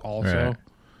house also. Right.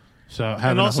 So having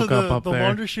And a also hookup up the there.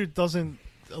 laundry chute doesn't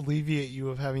alleviate you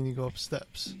of having to go up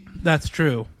steps. That's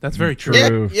true. That's very true.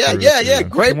 True. Yeah.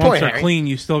 Great Once point, they're Harry. clean,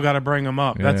 you still got to bring them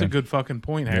up. That's Yeah. a good fucking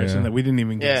point, Harrison, Yeah. that we didn't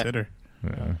even Yeah. consider.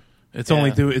 Yeah. It's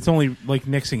only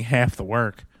nixing half the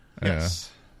work.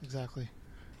 Yes, exactly.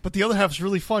 But the other half is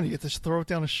really fun. You get to throw it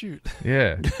down a chute.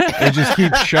 Yeah. They just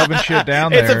keep shoving shit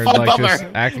down It's a there and fun bummer. just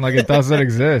acting like it doesn't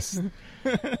exist.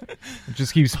 It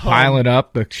just keeps piling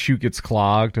up. The chute gets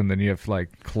clogged, and then you have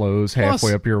clothes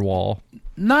halfway up your wall.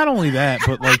 Not only that,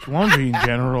 but laundry in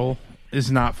general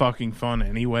is not fucking fun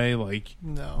anyway.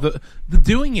 No. The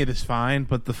doing it is fine,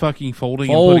 but the fucking folding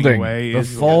and putting away The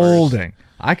is folding.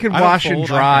 I could I don't wash and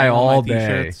fold, I dry hang all all my day.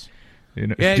 t-shirts. You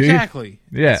know, Yeah, do you? exactly.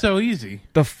 Yeah. It's so easy.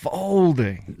 The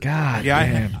folding. God Yeah,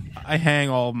 damn. I hang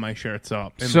all of my shirts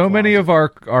up. in So the many closet.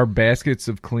 of our baskets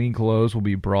of clean clothes will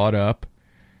be brought up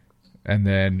and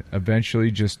then eventually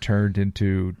just turned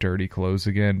into dirty clothes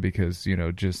again because, you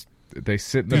know, just they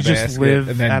sit in the You just basket live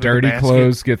and then out of the dirty basket.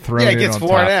 clothes get thrown Yeah, it in gets on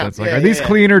worn top. out. It's like, Yeah, are these yeah.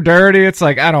 clean or dirty? It's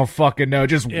like, I don't fucking know.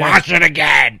 Just wash it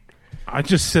again. I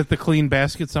just sit the clean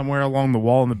basket somewhere along the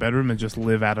wall in the bedroom and just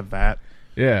live out of that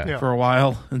Yeah. Yeah. for a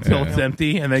while until Yeah. it's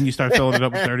empty, and then you start filling it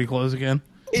up with dirty clothes again.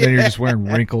 Then you're just wearing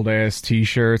wrinkled ass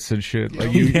t-shirts and shit.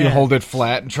 Like you Yeah. hold it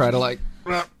flat and try to like,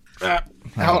 I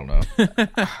don't know.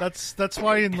 That's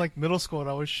why in like middle school I'd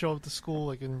always show up to school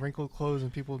like in wrinkled clothes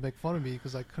and people would make fun of me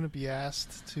because I couldn't be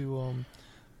asked to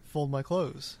fold my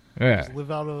clothes. Yeah. Just live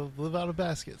out of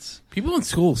baskets. People in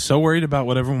school are so worried about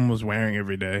what everyone was wearing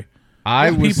every day.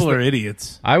 I was People are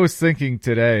idiots. I was thinking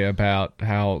today about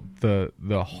how the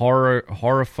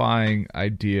horrifying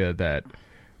idea that,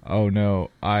 oh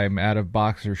no, I'm out of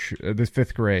boxer this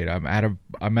 5th grade. I'm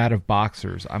out of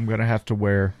boxers. I'm gonna have to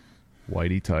wear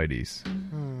whitey tighties.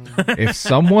 If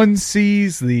someone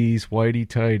sees these whitey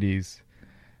tighties,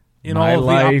 In my all of the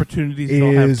life opportunities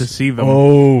they'll have to is see them.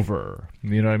 over.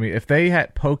 You know what I mean? If they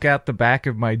had poke out the back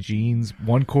of my jeans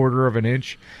 1/4 of an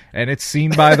inch and it's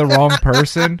seen by the wrong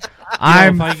person,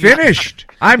 I'm if I get- finished.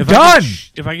 I'm If done.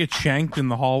 if I get shanked in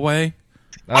the hallway,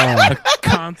 Oh, a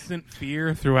constant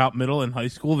fear throughout middle and high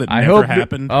school that I never hope.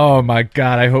 happened. Oh my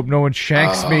god! I hope no one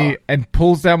shanks me and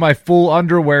pulls down my full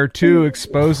underwear too,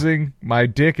 exposing my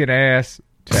dick and ass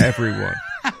to everyone.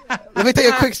 Let me tell you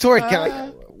a quick story.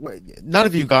 None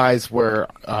of you guys were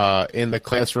in the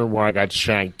classroom where I got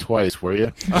shanked twice, were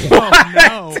you? Oh,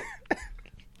 no.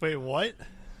 Wait, what?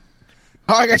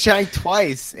 Oh, I got shanked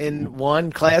twice in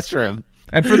one classroom.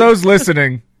 And for those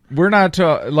listening, we're not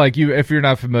like you. If you're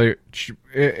not familiar,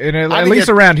 at I least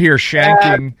think around here,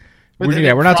 shanking. with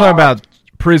the We're not talking about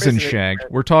prison Prison. shank.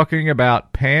 We're talking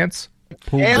about pants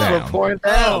pulled Hands were down. pouring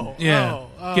down. Yeah.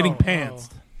 Getting pantsed.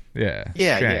 Yeah,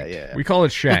 Yeah, shanked. yeah. We call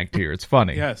it shanked here. It's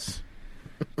funny. Yes.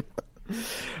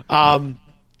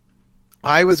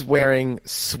 I was wearing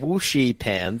swooshy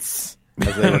pants,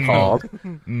 as they were called.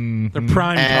 They're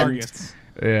prime And- targets.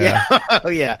 Yeah. Oh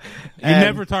yeah, You're And-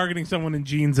 never targeting someone in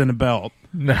jeans and a belt.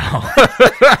 No.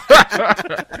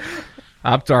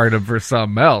 I'm targeting them for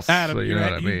something else. Adam, So you know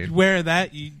what I mean. You wear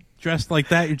that, you dressed like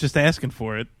that, you're just asking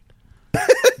for it.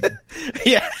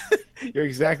 Yeah, you're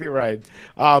exactly right.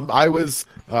 I was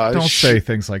Don't say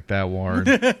things like that, Warren.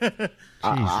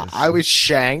 I was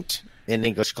shanked in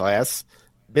English class.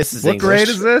 Mrs. What English. grade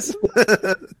is this?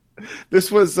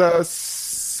 This was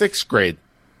 6th grade.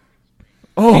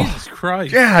 Oh, Jesus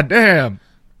Christ. god damn.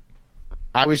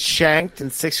 I was shanked in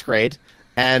 6th grade,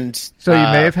 and So you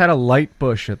may have had a light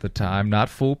bush at the time, not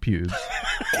full pubes.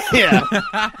 yeah,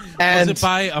 Was and it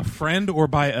by a friend or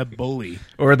by a bully?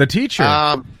 Or the teacher.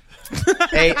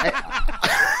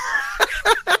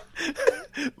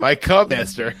 My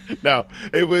cub-master. No,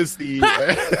 it was the.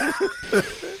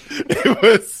 It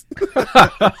was.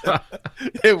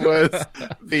 It was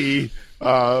the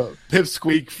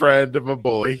pipsqueak friend of a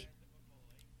bully.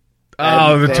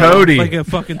 oh, the they- toady. Like a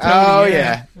fucking toady,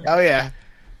 Oh yeah.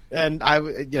 And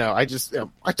I just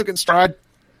I took it in stride.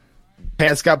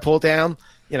 Pants got pulled down.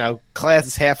 Class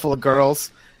is half full of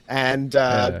girls, and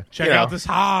Check out this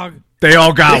hog. They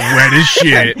all got wet as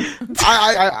shit.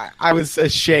 I was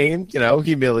ashamed,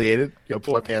 humiliated.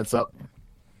 Pull my pants up,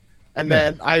 and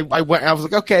then I went. I was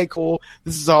like, okay, cool,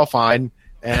 this is all fine.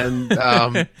 And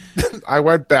I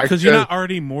went back Because you're not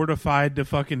already mortified to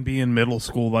fucking be in middle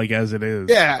school like as it is.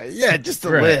 yeah, just to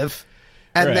Right. live.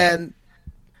 And Right. then,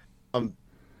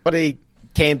 but he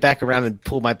came back around and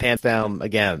pulled my pants down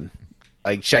again,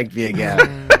 like shanked me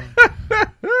again.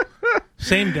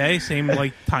 Same day, same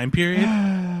like time period.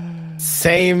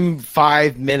 Same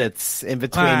 5 minutes in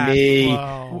between me.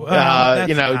 Wow.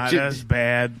 That's ju- that's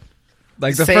bad.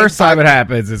 Like the Same first time time- it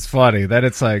happens, it's funny. Then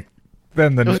it's like,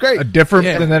 then was great. a different,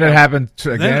 Yeah. and then it happened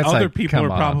again. Then it's other like, people come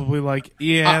are on. probably like,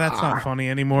 "Yeah, that's not funny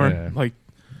anymore." Yeah. Like,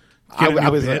 I, get a I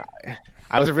new was bit.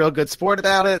 I was a real good sport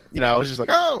about it. I was just like,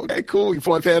 oh, okay, cool. You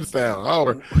pull my pants down. Oh,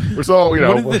 we're so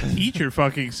What did the teacher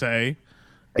fucking say?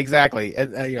 exactly.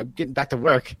 And getting back to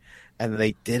work, and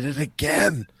they did it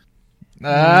again.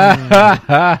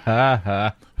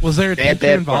 Was there a Bad, teacher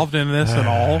bad involved in this at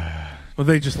all? Were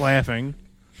they just laughing?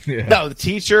 Yeah. No, the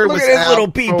teacher was at his out little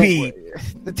for- pee-pee.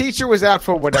 The teacher was out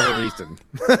for whatever reason.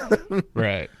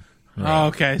 Right. Oh,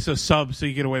 okay, so sub, so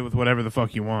you get away with whatever the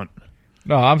fuck you want.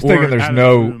 No, I'm Or thinking out there's of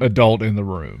no the room. adult in the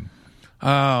room.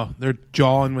 Oh, they're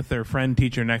jawing with their friend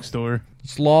teacher next door.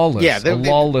 It's lawless. Yeah, a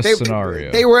lawless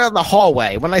scenario. They were in the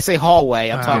hallway. When I say hallway,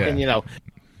 I'm talking, yeah.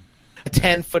 a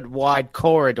 10-foot wide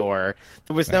corridor.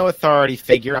 There was no authority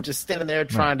figure. I'm just standing there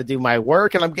trying to do my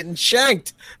work, and I'm getting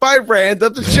shanked by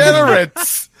random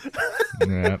degenerates.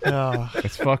 Yeah.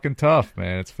 It's fucking tough,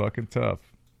 man. It's fucking tough.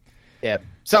 Yeah.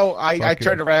 So I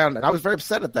turned around, and I was very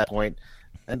upset at that point,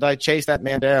 and I chased that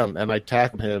man down, and I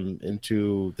tackled him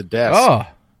into the desk. Oh,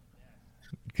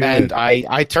 good. And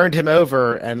I turned him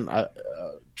over, and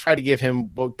tried to give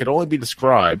him what could only be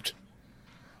described.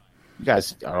 You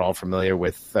guys are all familiar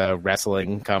with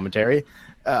wrestling commentary.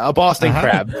 A Boston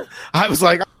crab. I was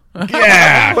like,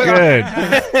 yeah,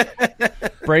 good.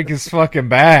 Break his fucking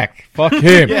back. Fuck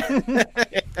him. Yeah.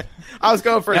 I was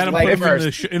going for his Adam, leg put him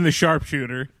first. in the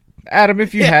sharpshooter. Adam,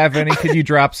 if you have any, can you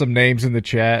drop some names in the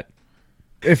chat?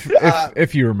 If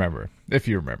you remember. If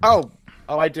you remember. Oh,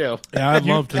 I do. Yeah, I'd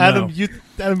love to Adam, know. you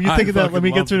think of that. Let fucking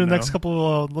me get love through the to next know.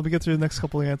 couple. Let me get through the next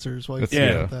couple of answers. While you Let's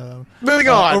think go. about that. Moving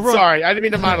on. overall- Sorry, I didn't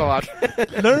mean to monologue.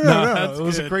 No. that's It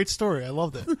was a good. great story. I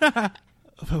loved it.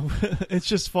 It's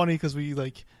just funny because we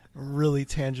really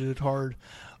tangented hard.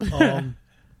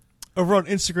 Over on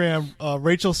Instagram,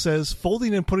 Rachel says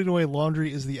folding and putting away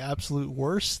laundry is the absolute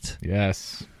worst.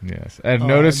 Yes. And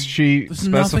notice she there's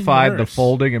nothing specified the worse.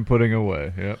 folding and putting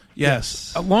away. Yep.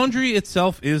 Yes. Laundry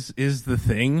itself is the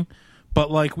thing, but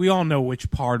we all know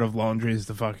which part of laundry is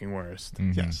the fucking worst.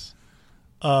 Yes.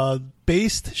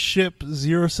 Based ship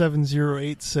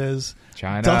 0708 says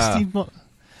China.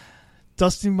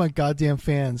 dusting my goddamn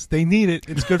fans. They need it.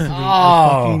 It's good for me. Oh.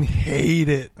 I fucking hate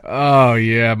it. Oh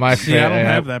yeah, my See, I don't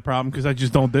have that problem because I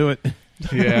just don't do it.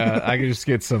 Yeah, I can just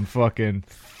get some fucking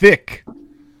thick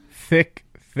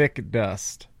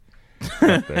dust.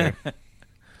 Up there.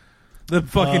 The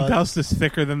fucking dust is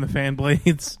thicker than the fan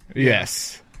blades.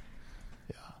 Yes.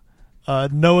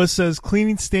 Noah says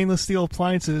cleaning stainless steel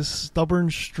appliances, stubborn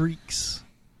streaks.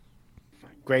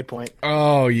 Great point.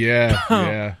 Oh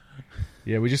yeah.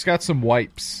 Yeah, we just got some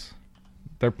wipes.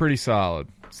 They're pretty solid.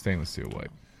 Stainless steel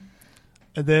wipe.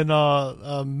 And then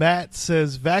Matt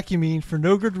says vacuuming for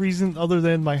no good reason other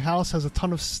than my house has a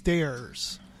ton of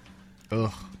stairs.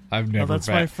 Ugh. I've Now, never that's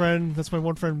my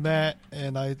one friend Matt,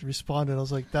 and I responded. I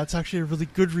was like, that's actually a really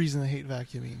good reason to hate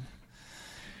vacuuming.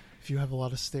 If you have a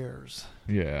lot of stairs.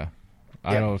 Yeah.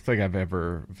 I don't think I've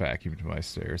ever vacuumed my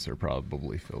stairs. They're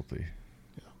probably filthy.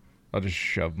 Yeah. I'll just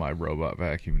shove my robot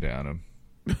vacuum down them.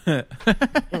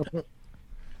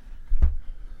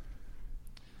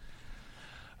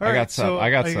 All I got right, some. so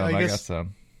I got guess-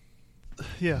 some.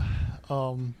 Yeah.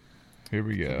 Here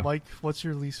we go. Mike, what's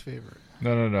your least favorite?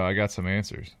 No. I got some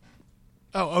answers.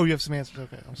 Oh, you have some answers.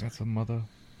 Okay, I'm I sorry. got some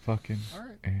motherfucking All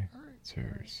right.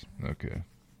 answers. Okay.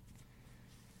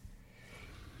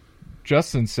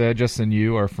 Justin,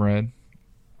 you, our friend,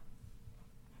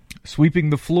 sweeping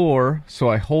the floor, so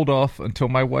I hold off until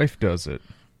my wife does it.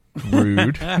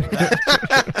 Rude.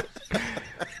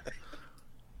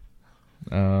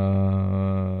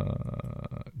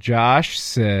 Josh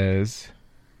says,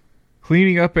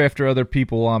 cleaning up after other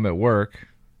people while I'm at work.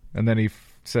 And then he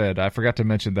said, I forgot to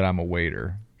mention that I'm a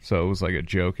waiter. So it was like a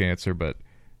joke answer, but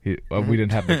we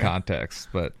didn't have the context.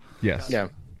 But yes, Yeah.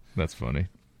 that's funny.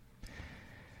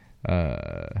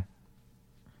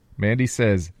 Mandy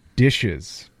says,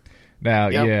 dishes. Now,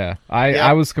 Yep.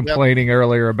 I was complaining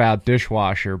earlier about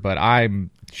dishwasher, but I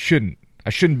shouldn't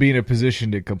be in a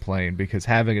position to complain because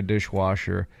having a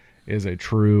dishwasher is a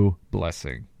true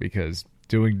blessing because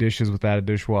doing dishes without a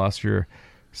dishwasher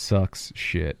sucks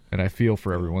shit. And I feel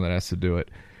for everyone that has to do it.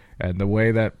 And the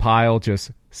way that pile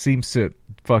just seems to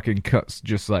fucking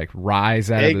just rise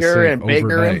out of the Bigger sink and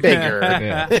bigger and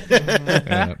overnight. bigger.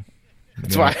 Yeah.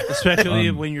 That's why.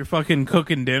 Especially when you're fucking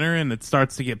cooking dinner and it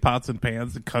starts to get pots and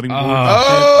pans and cutting boards.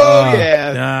 Oh,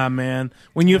 yeah. Nah, man.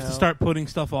 When you have to start putting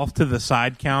stuff off to the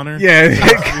side counter. Yeah.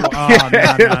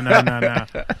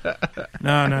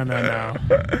 No.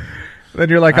 Then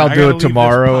you're like, I I'll gotta do leave it this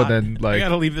tomorrow, pot- and then I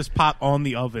gotta leave this pot on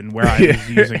the oven where I was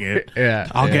using it. yeah,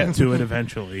 I'll yeah, get to it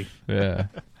eventually. Yeah.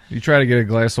 You try to get a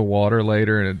glass of water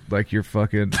later, and you're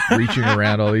fucking reaching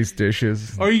around all these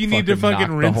dishes. Or you need to knock fucking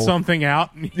the rinse whole- something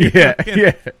out. Yeah,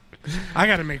 yeah. I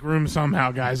gotta make room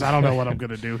somehow, guys. I don't know what I'm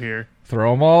gonna do here.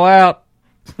 Throw them all out.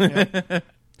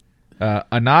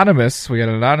 Anonymous. We got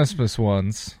anonymous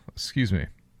ones. Excuse me.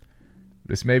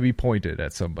 This may be pointed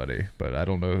at somebody, but I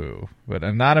don't know who. But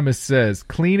Anonymous says,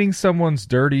 cleaning someone's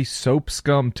dirty soap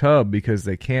scum tub because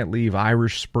they can't leave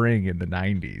Irish Spring in the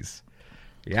 90s.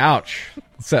 Ouch.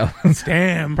 Sounds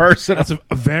Damn. personal. That's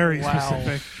a very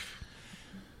specific.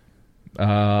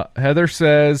 Heather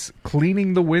says,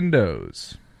 cleaning the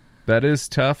windows. That is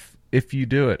tough if you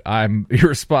do it. I'm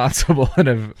irresponsible,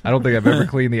 and I don't think I've ever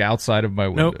cleaned the outside of my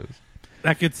Nope. windows.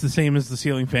 That gets the same as the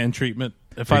ceiling fan treatment.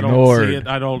 If I don't Ignored. see it,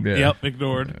 I don't. Yeah. Yep,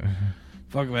 ignored.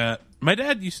 Fuck that. My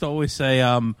dad used to always say,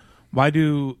 "Why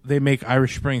do they make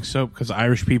Irish Spring soap? Because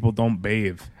Irish people don't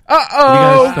bathe." What do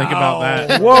you guys think about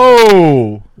that?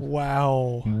 Whoa!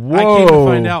 Wow. Whoa! I came to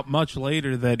find out much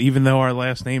later that even though our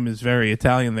last name is very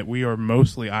Italian, that we are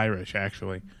mostly Irish,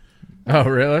 actually. Oh,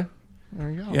 really? There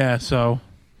you go. Yeah, so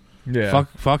Yeah.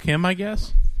 fuck him, I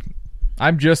guess.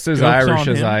 I'm just as Joke's Irish on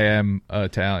as him. I am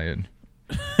Italian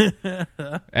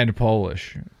and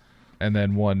Polish, and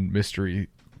then one mystery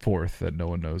fourth that no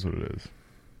one knows what it is.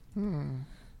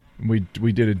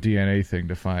 We did a DNA thing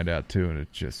to find out too, and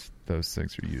it just those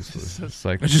things are useless. It's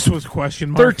like It just was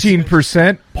question mark.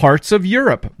 13% parts of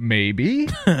Europe, maybe.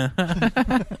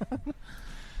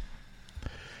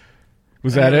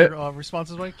 Was that Any it? other,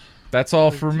 responses, Mike? That's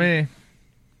all for me.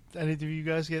 Any of you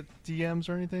guys get DMs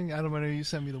or anything? Adam, I know you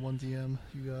sent me the one DM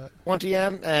you got. 1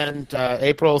 DM, and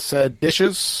April said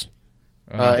dishes.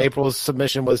 April's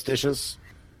submission was dishes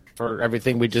for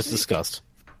everything we just discussed.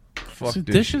 Fuck So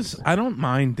dishes, I don't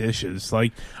mind dishes.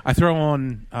 Like, I throw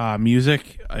on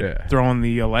music, I throw on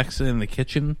the Alexa in the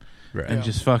kitchen, Right. and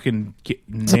just fucking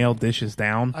nail dishes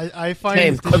down. I find Hey,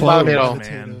 dishes clothes,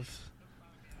 meditative.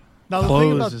 Now,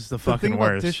 Clothes is the fucking thing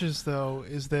about worst. dishes, though,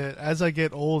 is that as I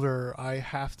get older, I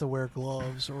have to wear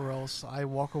gloves, or else I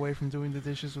walk away from doing the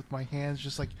dishes with my hands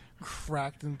just like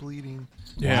cracked and bleeding.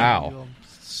 Wow. You know,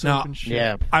 soap Now, and shit.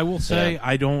 Yeah. I will say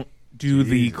I don't do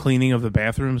the cleaning of the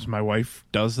bathrooms. My wife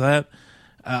does that.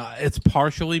 It's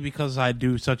partially because I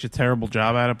do such a terrible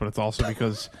job at it, but it's also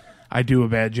because I do a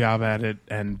bad job at it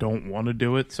and don't want to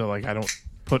do it. So, like, I don't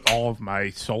put all of my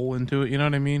soul into it. You know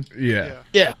what I mean? Yeah.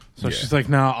 Yeah. So she's like,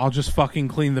 "No, I'll just fucking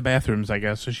clean the bathrooms, I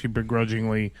guess." So she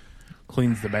begrudgingly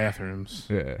cleans the bathrooms.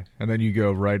 Yeah. And then you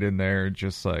go right in there and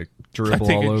just like I dribble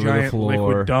take all a over the giant floor.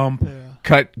 liquid dump.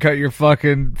 Yeah. Cut your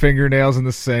fucking fingernails in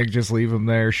the sink. Just leave them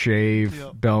there. Shave.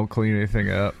 Yep. Don't clean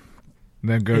anything up. And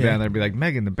then go Yeah. down there and be like,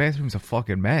 Megan, the bathroom's a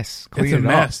fucking mess. Clean It's a it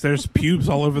mess. There's pubes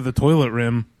all over the toilet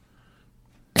rim.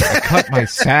 up. I cut my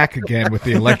sack again with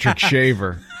the electric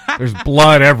shaver. There's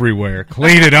blood everywhere.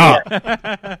 Clean it up.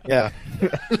 Yeah.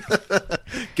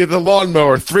 Get the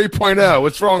lawnmower 3.0.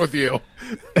 What's wrong with you?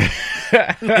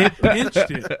 It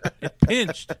pinched it. It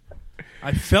pinched.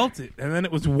 I felt it, and then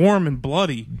it was warm and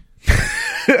bloody.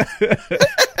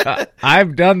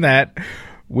 I've done that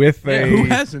with Yeah, who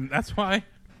hasn't? That's why.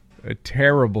 a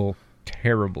terrible,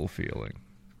 terrible feeling.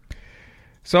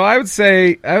 So I would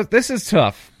say this is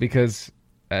tough because,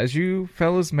 as you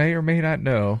fellas may or may not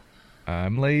know,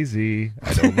 I'm lazy.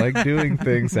 I don't like doing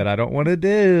things that I don't want to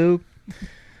do.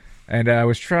 And I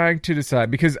was trying to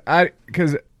decide because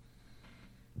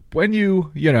when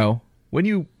you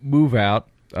move out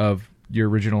of your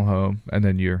original home and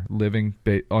then you're living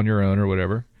on your own or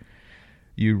whatever,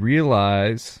 you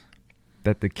realize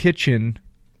that the kitchen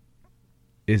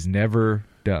is never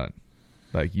done.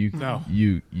 Like you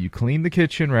clean the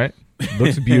kitchen, right?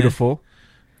 Looks beautiful.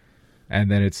 And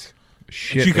then it's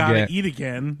shit But you gotta again. eat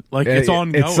again. Like, it's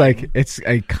ongoing. It's like it's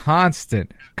a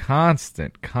constant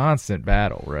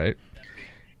battle, right?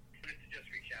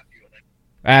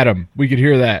 Adam, we could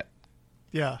hear that.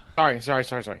 Yeah. Sorry.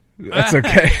 That's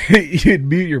okay. You'd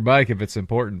mute your mic if it's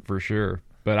important for sure.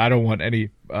 But I don't want any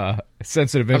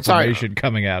sensitive sorry. information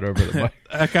coming out over the mic.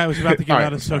 That guy was about to give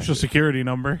out his social security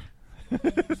number.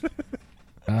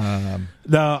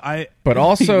 But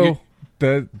also,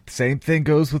 the same thing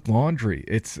goes with laundry.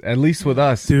 It's at least with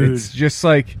us. Dude. It's just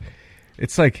like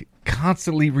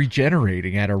constantly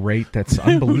regenerating at a rate that's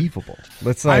unbelievable.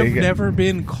 Let's like I've never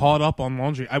been caught up on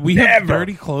laundry. We have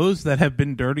dirty clothes that have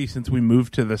been dirty since we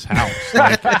moved to this house.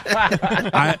 Like,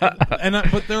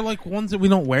 but they're like ones that we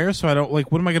don't wear, so I don't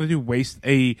like. What am I going to do? Waste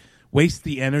the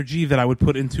energy that I would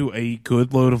put into a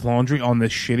good load of laundry on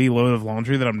this shitty load of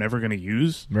laundry that I'm never going to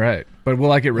use? Right. But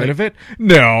will I get rid of it?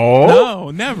 No.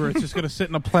 No, never. It's just going to sit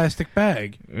in a plastic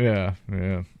bag. Yeah.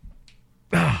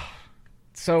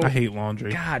 So I hate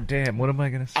laundry. God damn, what am I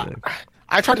going to say?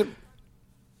 I've tried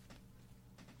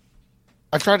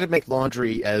to make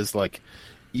laundry as like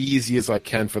easy as I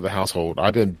can for the household.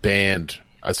 I've been banned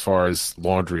as far as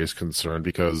laundry is concerned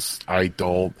because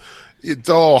it's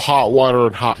all hot water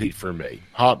and hot heat for me.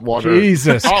 Hot water.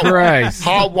 Jesus Christ.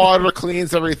 Hot water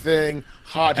cleans everything.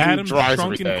 Hot heat Adam's dries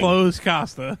shrunken everything. clothes,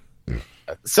 Costa.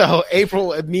 So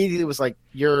April immediately was like,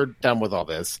 "You're done with all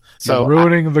this." So You're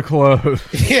ruining the clothes.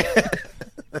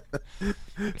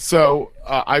 So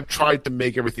I've tried to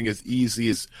make everything as easy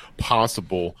as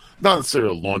possible. Not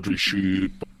necessarily a laundry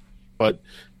chute, but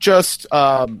just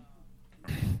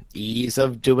ease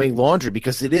of doing laundry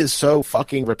because it is so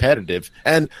fucking repetitive.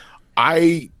 And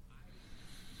I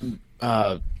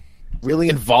really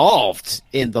involved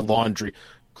in the laundry.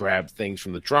 Grab things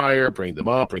from the dryer, bring them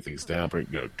up, bring things down,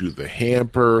 do the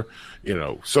hamper,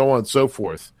 so on and so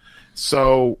forth.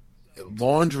 So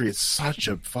laundry is such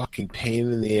a fucking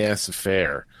pain in the ass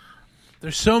affair.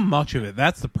 There's so much of it.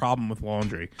 That's the problem with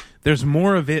laundry. There's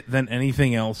more of it than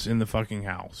anything else in the fucking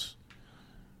house.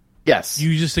 Yes.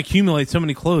 You just accumulate so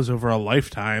many clothes over a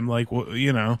lifetime,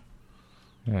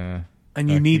 Yeah. And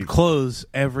you need clothes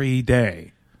every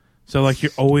day. So,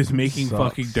 you're always making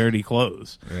fucking dirty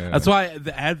clothes. Yeah. That's why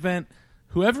the Advent,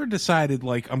 whoever decided,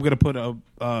 I'm going to put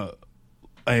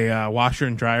a washer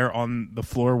and dryer on the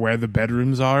floor where the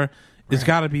bedrooms are, has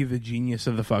got to be the genius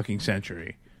of the fucking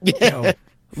century. Yeah.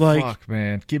 Fuck,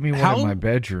 man. Give me one in my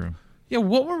bedroom. Yeah,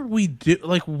 what were we do?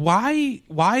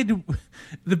 Why do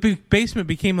the big basement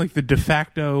became the de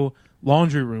facto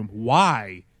laundry room?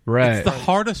 Why? Right. It's the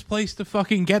hardest place to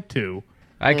fucking get to.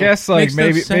 I guess Makes no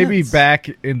maybe sense. back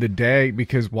in the day,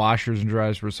 because washers and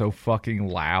dryers were so fucking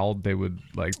loud, they would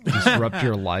disrupt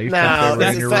your life. No, if they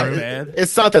were in your room. bad.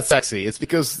 It's not that sexy. It's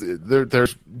because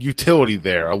there's utility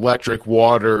there: electric,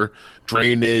 water,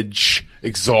 drainage,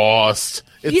 exhaust.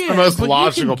 It's the most but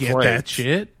logical you can get place. that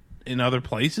shit in other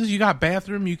places. You got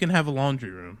bathroom, you can have a laundry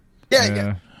room.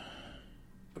 Yeah.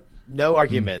 No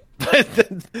argument.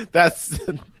 That's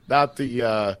not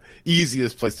the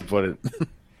easiest place to put it.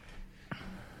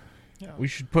 We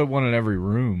should put one in every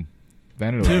room.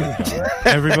 Then it'll be done.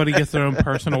 Everybody gets their own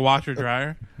personal washer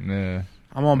dryer. Yeah.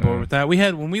 I'm on board with that.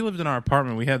 When we lived in our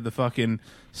apartment, we had the fucking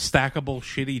stackable,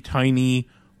 shitty, tiny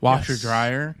washer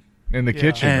dryer. In the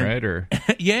kitchen, And- right? Or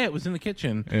Yeah, it was in the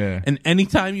kitchen. Yeah. And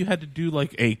anytime you had to do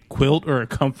a quilt or a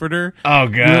comforter, oh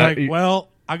you're god, like, well,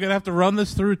 I'm gonna have to run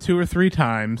this through 2 or 3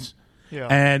 times, Yeah.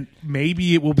 and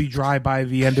maybe it will be dry by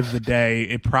the end of the day.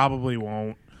 It probably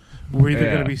won't. We're either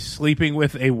Yeah. gonna be sleeping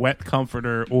with a wet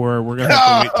comforter, or we're gonna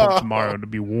have to wait till tomorrow to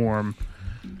be warm.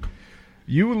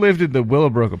 you lived in the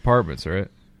Willowbrook apartments, right?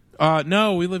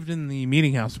 No, we lived in the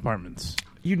Meeting House apartments.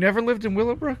 You never lived in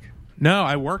Willowbrook? No,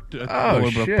 I worked at the Oh,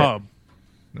 Willowbrook shit. pub.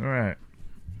 All right.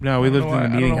 No, we lived in the I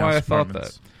don't Meeting know why House I thought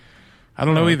apartments. I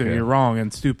don't know Oh, either. okay. You're wrong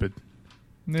and stupid.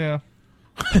 Yeah.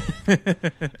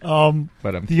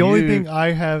 But I'm The only cute. thing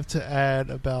I have to add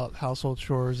about household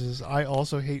chores is I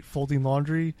also hate folding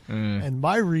laundry, and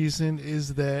my reason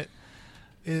is that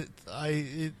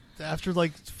after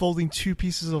folding 2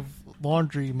 pieces of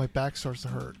laundry, my back starts to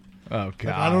hurt. Oh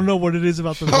god. I don't know what it is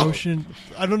about the motion.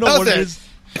 I don't know what it is.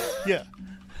 Yeah.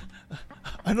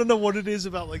 I don't know what it is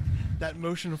about that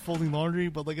motion of folding laundry,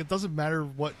 but it doesn't matter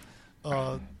what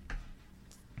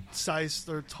size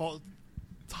or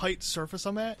tight surface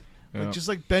I'm at. Yeah. Just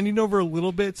bending over a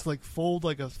little bit to fold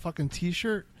a fucking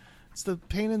t-shirt. It's the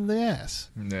pain in the ass.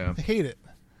 Yeah. I hate it.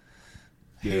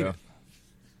 Hate Yeah. it.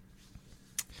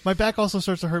 My back also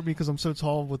starts to hurt me because I'm so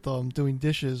tall with doing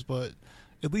dishes, but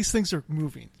at least things are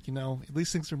moving. At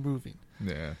least things are moving.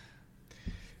 Yeah.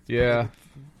 Yeah.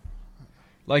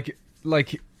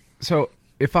 So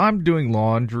if I'm doing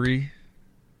laundry,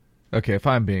 okay, if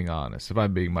I'm being honest, if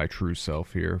I'm being my true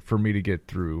self here, for me to get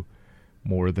through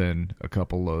more than a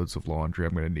couple loads of laundry,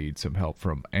 I'm going to need some help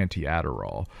from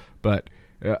anti-Adderall. But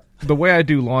the way I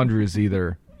do laundry is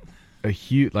either a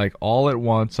huge, all at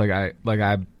once, I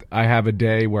have a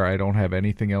day where I don't have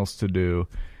anything else to do,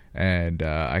 and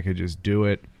I could just do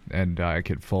it, and I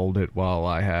could fold it while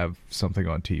I have something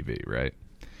on TV, right?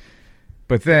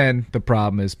 But then the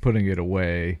problem is putting it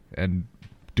away, and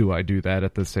do I do that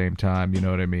at the same time? You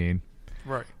know what I mean?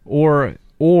 Right. Or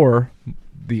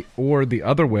the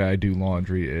other way I do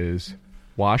laundry is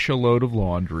wash a load of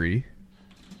laundry,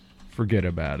 forget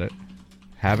about it,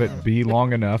 have it be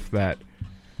long enough that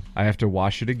I have to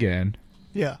wash it again,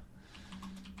 Yeah.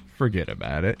 forget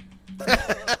about it.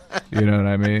 You know what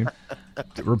I mean?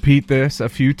 Repeat this a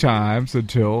few times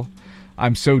until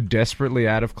I'm so desperately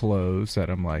out of clothes that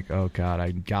I'm like, oh god,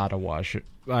 I gotta wash it.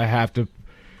 I have to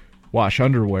wash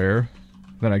underwear.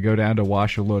 Then I go down to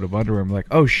wash a load of underwear. I'm like,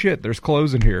 oh shit, there's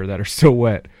clothes in here that are still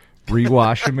wet.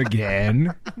 Rewash them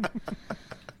again.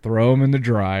 Throw them in the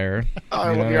dryer. I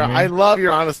You know love what I mean? love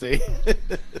your honesty.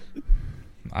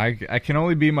 I can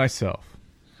only be myself.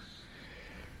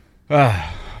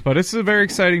 But it's a very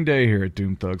exciting day here at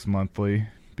Doom Thugs Monthly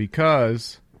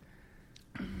because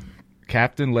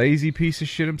Captain Lazy Piece of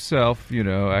Shit himself,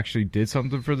 actually did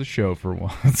something for the show for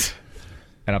once.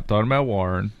 And I'm talking about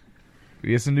Warren.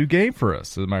 He has a new game for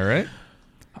us. Am I right?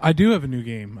 I do have a new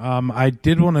game. I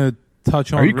did want to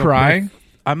touch on. Are you real crying? quick-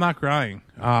 I'm not crying.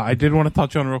 I did want to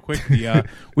touch on real quick.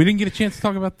 We didn't get a chance to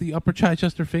talk about the Upper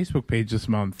Chichester Facebook page this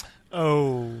month.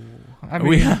 Oh. I mean,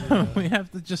 We have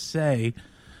to just say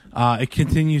it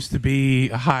continues to be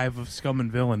a hive of scum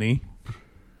and villainy.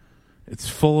 It's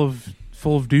full of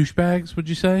douchebags. Would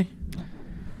you say?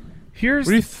 What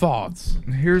are your thoughts?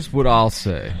 Here's what I'll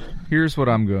say. Here's what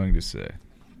I'm going to say.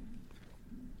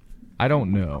 I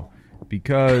don't know,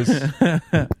 because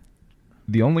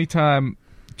the only time,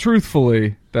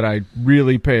 truthfully, that I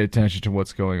really pay attention to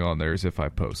what's going on there is if I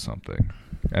post something,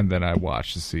 and then I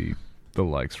watch to see the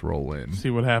likes roll in. See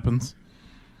what happens.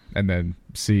 And then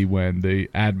see when the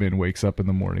admin wakes up in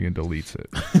the morning and deletes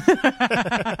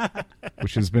it.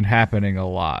 Which has been happening a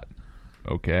lot.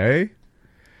 Okay?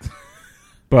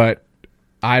 But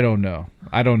I don't know.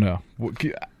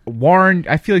 Warren,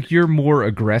 I feel like you're more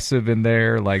aggressive in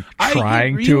there, like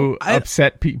trying to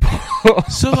upset people.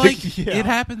 So it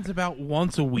happens about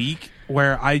once a week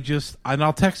where and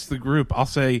I'll text the group. I'll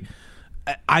say,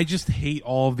 I just hate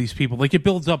all of these people. Like, it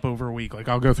builds up over a week. Like,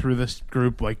 I'll go through this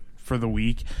group like for the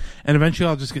week, and eventually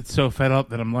I'll just get so fed up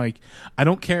that I'm like, I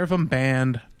don't care if I'm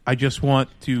banned. I just want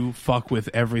to fuck with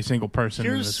every single person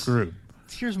in this group.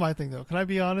 Here's my thing, though. Can I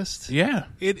be honest? Yeah.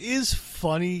 It is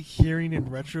funny hearing in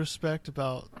retrospect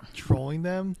about trolling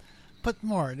them. But,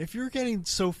 Martin, if you're getting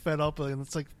so fed up and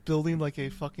it's like building like a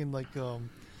fucking like you're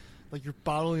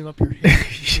bottling up your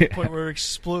hate to the point where it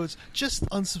explodes, just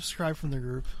unsubscribe from the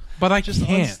group. But I just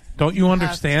can't. Don't you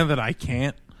understand that I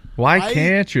can't? Why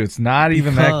can't you? It's not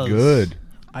even that good.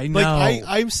 I know. Like,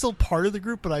 I'm still part of the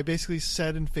group, but I basically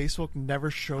said in Facebook, never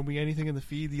show me anything in the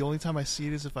feed. The only time I see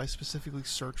it is if I specifically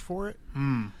search for it.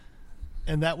 And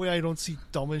that way I don't see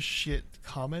dumb as shit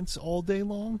comments all day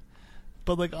long.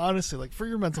 But, like, honestly, like, for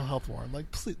your mental health, Warren,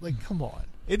 like, please, like, come on.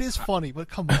 It is funny, but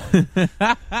come on.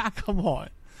 Come on.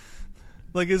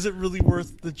 Like, is it really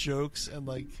worth the jokes and,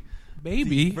 like...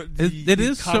 Maybe. It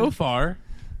is so far.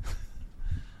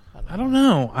 I don't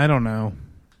know.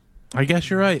 I guess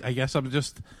you're right. I guess I'm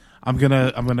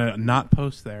gonna not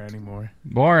post there anymore.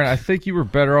 Warren, I think you were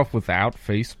better off without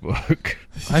Facebook.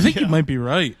 I think you might be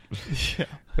right. Yeah.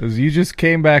 Because you just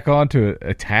came back on to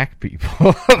attack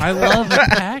people. I love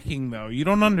attacking, though. You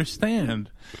don't understand.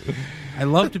 I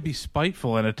love to be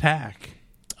spiteful and attack.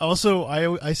 Also,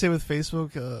 I say with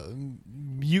Facebook,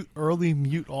 mute early,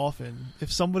 mute often.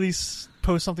 If somebody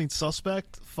posts something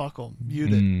suspect, fuck them.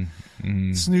 Mute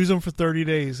it. Snooze them for 30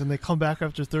 days, and they come back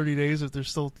after 30 days. If they're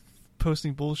still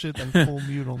posting bullshit, then full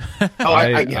mute them.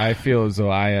 I feel as though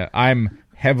I'm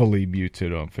heavily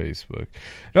muted on Facebook.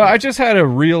 No, I just had a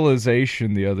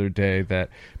realization the other day that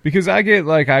because I get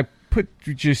like I put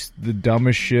just the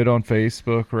dumbest shit on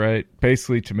Facebook, right?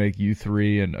 Basically to make you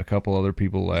three and a couple other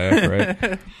people laugh,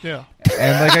 right? Yeah.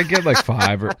 And like I get like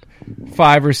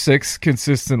five or six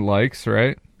consistent likes,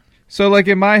 right? So like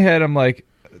in my head I'm like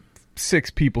 6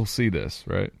 people see this,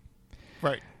 right?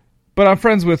 Right. But I'm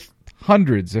friends with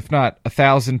hundreds, if not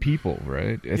 1,000 people,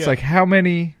 right? It's like how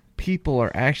many people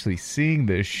are actually seeing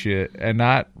this shit and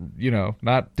not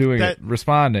doing it,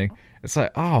 responding. It's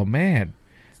like, oh man,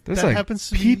 there's like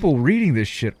people reading this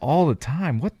shit all the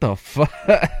time. What the fuck?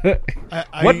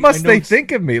 What must they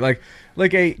think of me? Like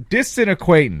a distant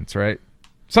acquaintance, right?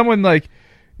 Someone like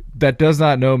that does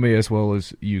not know me as well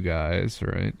as you guys,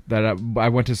 right? That I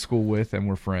went to school with and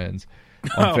we're friends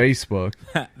on Facebook.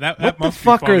 What the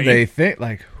fuck are they think?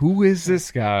 Like, who is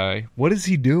this guy? What is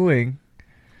he doing?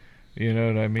 You know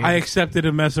what I mean? I accepted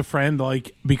him as a friend,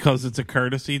 like, because it's a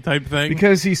courtesy type thing.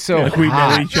 Because he's so hot. We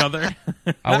know each other.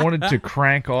 I wanted to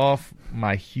crank off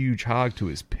my huge hog to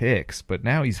his pics, but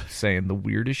now he's saying the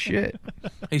weirdest shit.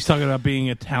 He's talking about being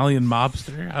Italian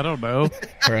mobster. I don't know.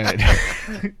 Right.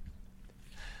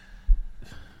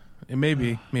 And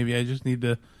maybe I just need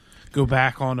to go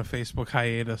back on a Facebook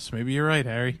hiatus. Maybe you're right,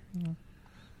 Harry.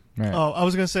 Right. Oh, I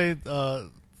was going to say...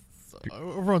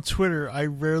 over on Twitter, I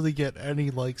rarely get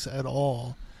any likes at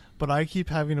all, but I keep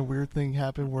having a weird thing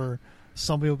happen where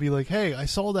somebody will be like, hey, I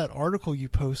saw that article you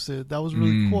posted. That was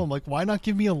really cool. I'm like, why not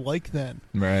give me a like then?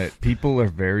 Right. People are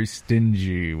very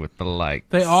stingy with the likes.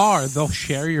 They are. They'll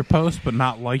share your post, but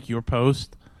not like your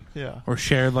post. Yeah. Or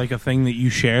share like a thing that you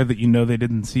share that you know they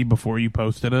didn't see before you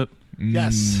posted it.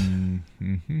 Yes.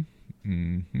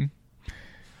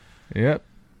 Yep.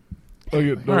 I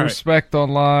get no respect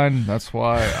online. That's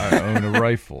why I own a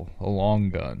rifle, a long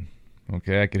gun.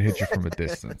 Okay, I can hit you from a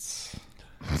distance.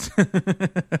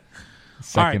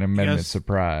 Second Amendment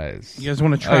surprise. You guys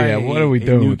want to try? What are we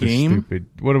doing with the stupid?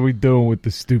 What are we doing with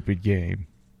the stupid game?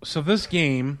 So this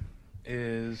game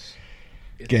is.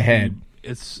 Go ahead.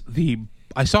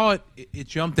 I saw it. It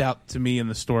jumped out to me in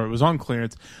the store. It was on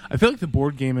clearance. I feel like the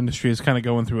board game industry is kind of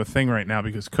going through a thing right now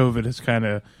because COVID has kind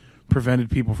of prevented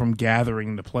people from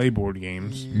gathering to play board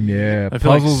games. Yeah,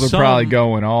 puzzles are probably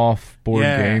going off. Board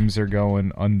games are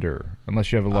going under.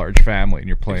 Unless you have a large family and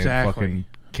you're playing fucking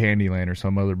Candyland or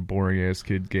some other boring-ass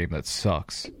kid game that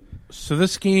sucks. So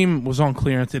this game was on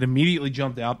clearance. It immediately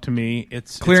jumped out to me.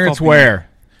 It's Clearance called where?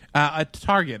 At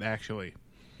Target, actually.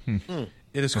 It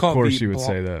is Of called. course you would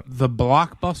say that. The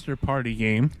Blockbuster Party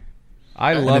Game.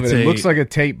 I love it's it. It a- looks like a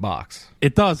tape box.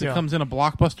 It does. It Yeah. comes in a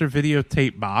Blockbuster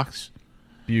videotape box.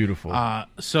 Beautiful.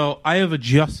 So I have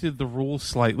adjusted the rules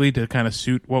slightly to kind of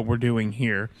suit what we're doing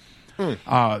here.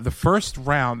 The first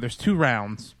round, there's 2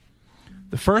 rounds.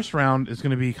 The first round is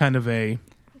going to be kind of a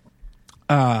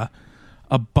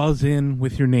buzz in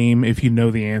with your name if you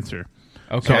know the answer.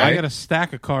 Okay. So I got a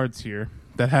stack of cards here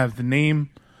that have the name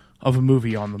of a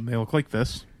movie on them. They look like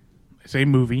this. They say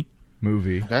movie.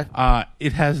 Movie. Okay.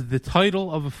 It has the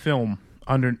title of a film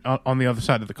on the other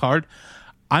side of the card.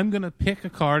 I'm going to pick a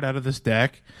card out of this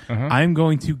deck. I'm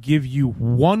going to give you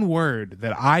one word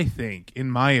that I think, in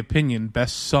my opinion,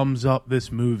 best sums up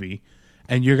this movie,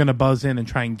 and you're going to buzz in and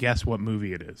try and guess what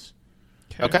movie it is.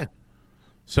 Okay.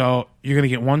 So you're going to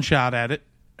get one shot at it.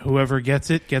 Whoever gets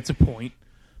it gets a point.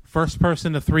 First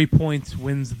person to 3 points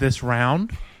wins this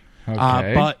round.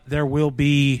 Okay. But there will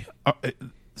be...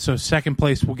 so second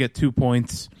place will get 2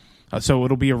 points. So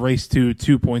it'll be a race to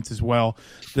 2 points as well.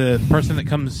 The person that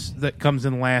comes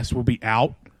in last will be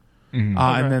out.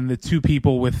 And then the 2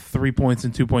 people with 3 points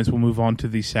and 2 points will move on to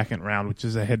the second round, which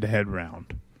is a head-to-head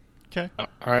round. Okay. All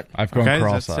right. I've gone Okay,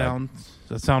 cross-eyed. does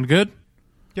that sound good?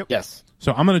 Yes.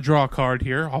 So I'm going to draw a card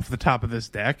here off the top of this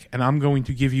deck, and I'm going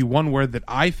to give you one word that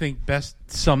I think best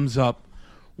sums up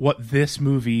what this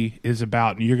movie is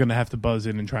about, and you're going to have to buzz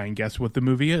in and try and guess what the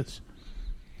movie is.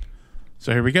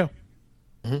 So here we go.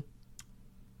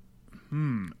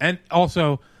 And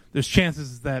also, there's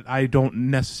chances that I don't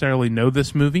necessarily know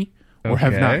this movie or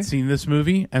have Okay. not seen this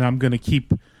movie, and I'm going to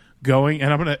keep going,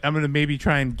 and I'm going to maybe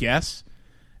try and guess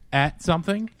at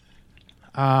something.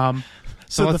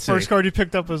 So the let's first see. card you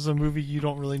picked up was a movie you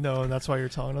don't really know, and that's why you're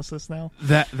telling us this now?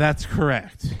 That's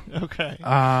correct. Okay.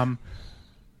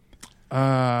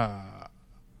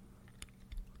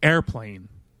 Airplane.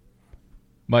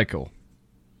 Michael.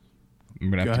 I'm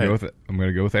gonna have Go to go ahead. with it. I'm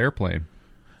gonna go with airplane.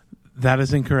 That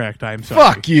is incorrect. I'm sorry.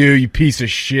 Fuck you piece of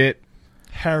shit.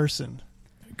 Harrison.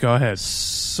 Go ahead.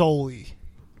 Sully.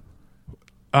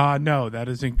 No, that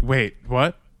is wait,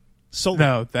 what? Sully.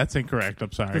 No, that's incorrect.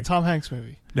 I'm sorry. The Tom Hanks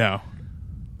movie. No.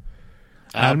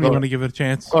 Adam, you want to give it a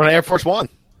chance? Go to Air Force One.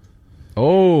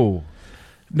 Oh,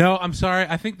 No, I'm sorry.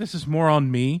 I think this is more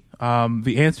on me.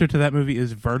 The answer to that movie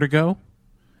is Vertigo.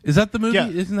 Is that the movie? Yeah.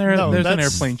 Isn't there? No, there's an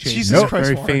that's- airplane chase. Jesus Nope. Christ,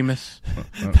 Very Warren. famous.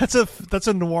 That's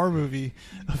a noir movie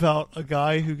about a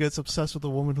guy who gets obsessed with a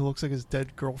woman who looks like his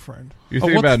dead girlfriend. you're Oh,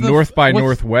 thinking what's about the- North by what's-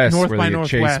 Northwest, North where by they get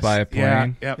Northwest. chased by a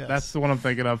plane. Yeah, Yes. that's the one I'm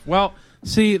thinking of. Well,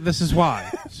 see, this is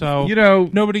why. So You know-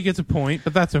 nobody gets a point,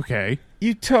 but that's okay.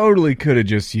 You totally could have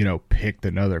just, picked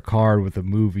another card with a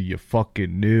movie you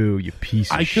fucking knew, you piece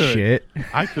of I could. shit.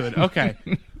 I could. Okay.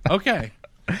 Okay.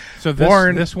 So this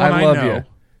Warren, this one I love know. you.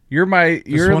 You're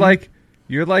one? like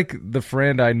the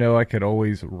friend I know I could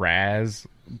always razz,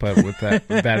 but with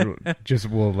that just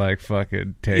will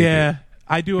fucking take it. Yeah,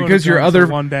 I do. own a Because your gun, other,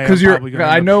 so one day because I'm you're, probably gonna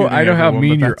I end up know shooting how everyone,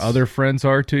 mean but your that's- other friends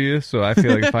are to you. So I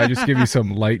feel like if I just give you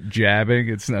some light jabbing,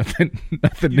 it's nothing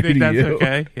You new think to that's you.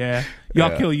 okay? Yeah,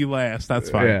 y'all Yeah. kill you last. That's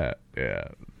fine. Yeah.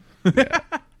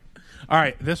 All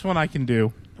right, this one I can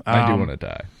do. I do want to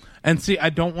die. And see, I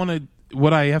don't want to.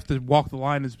 What I have to walk the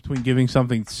line is between giving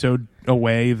something so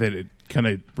away that it kind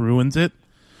of ruins it.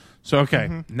 So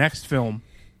okay, next film,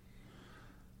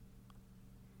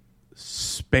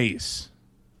 Space.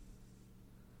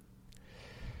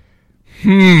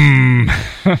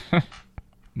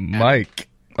 Mike.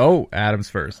 Oh, Adam's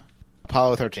first.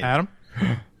 Apollo 13. Adam.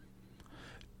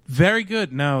 Very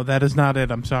good. No, that is not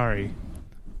it. I'm sorry,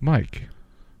 Mike.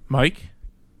 Mike.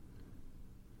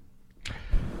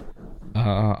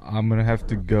 I'm gonna have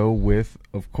to go with,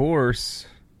 of course,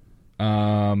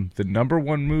 the number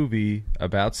one movie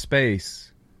about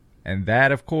space, and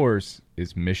that, of course,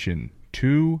 is Mission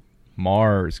to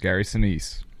Mars. Gary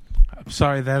Sinise. I'm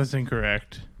sorry, that is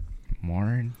incorrect.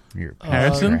 Warren, you're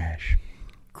Harrison? trash.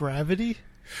 Gravity?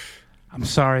 I'm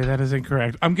sorry, that is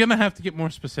incorrect. I'm gonna have to get more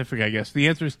specific, I guess. The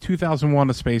answer is 2001: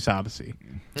 A Space Odyssey.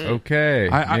 Okay,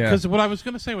 Because what I was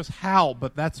gonna say was HAL,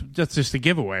 but that's just a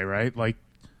giveaway, right? Like,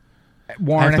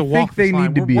 Warren, have to I walk think they this line.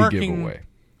 need to We're be working- a giveaway.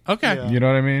 okay, Yeah. You know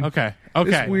what I mean? okay,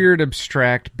 This weird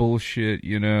abstract bullshit.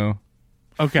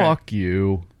 okay. Fuck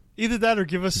you. Either that or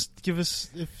give us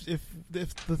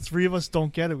if the three of us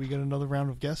don't get it, we get another round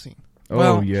of guessing.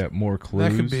 Well, Oh yeah, more clues.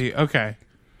 That could be okay.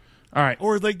 All right.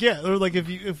 Or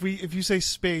if you say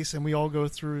space and we all go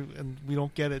through and we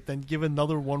don't get it, then give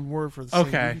another one word for the same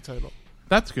Okay. movie title.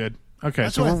 That's good. Okay,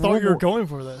 That's so what I we're- thought you we're- were going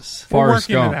for this. We're Forrest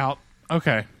working Gump. it out.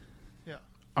 Okay. Yeah.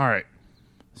 All right.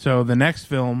 So the next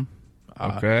film,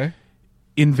 Okay.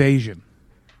 Invasion.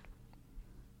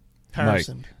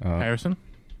 Harrison. Harrison?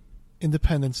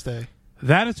 Independence Day.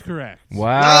 That is correct.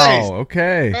 Wow. Nice.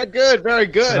 Okay. Very good. Very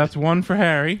good. So that's one for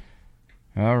Harry.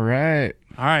 All right.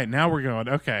 All right, now we're going.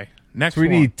 Okay. Next So we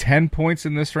one. need 10 points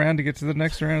in this round to get to the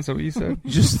next round. Is that what you said?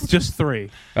 just 3.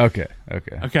 Okay.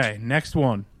 Okay, next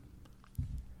one.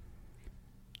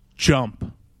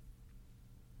 Jump.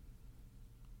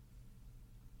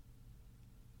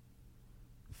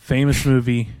 Famous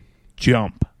movie,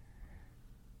 Jump.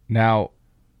 Now,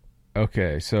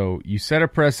 okay, so you set a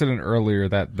precedent earlier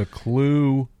that the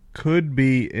clue could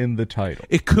be in the title.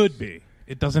 It could be.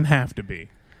 It doesn't have to be.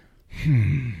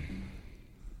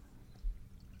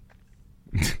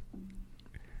 If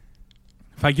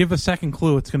I give a second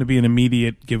clue, it's going to be an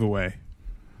immediate giveaway.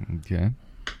 Okay.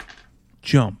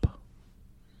 Jump.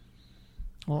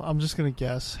 Well, I'm just going to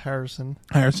guess. Harrison.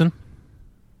 Harrison?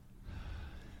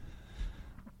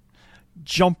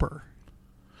 Jumper.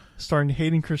 Starring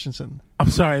Hayden Christensen. I'm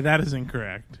sorry, that is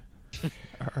incorrect.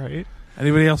 All right.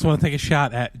 Anybody else want to take a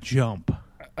shot at Jump?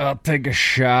 I'll take a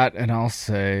shot and I'll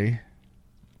say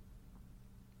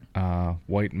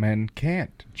white men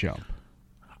can't jump.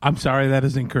 I'm sorry, that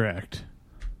is incorrect.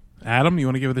 Adam, you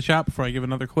want to give it a shot before I give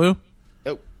another clue?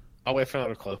 Nope. I'll wait for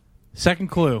another clue. Second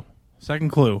clue.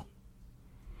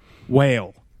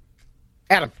 Whale.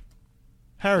 Adam.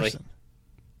 Harrison.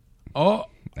 Oh,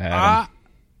 Adam.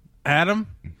 Adam?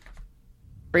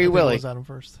 Free It Willy. was Adam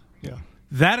first. Yeah.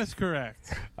 That is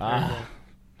correct.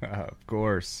 Of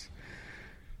course.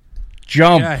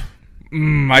 Jump. Okay.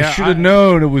 I should have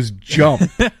known it was Jump.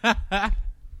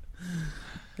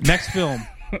 Next film.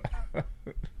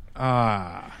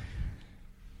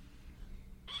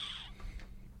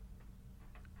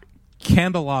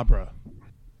 Candelabra.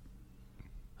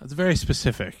 That's very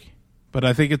specific, but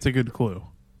I think it's a good clue.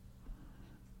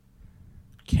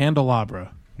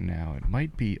 Candelabra. Now, it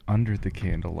might be Under the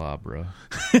Candelabra.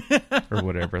 Or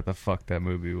whatever the fuck that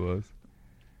movie was.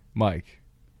 Mike.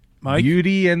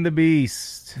 Beauty and the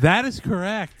Beast. That is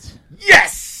correct.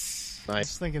 Yes! I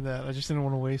was thinking that. I just didn't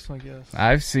want to waste my guess.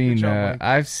 I've seen job,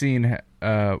 Mike.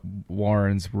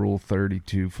 Warren's Rule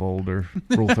 32 folder.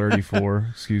 Rule 34,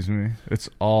 excuse me. It's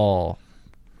all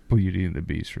Beauty and the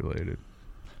Beast related.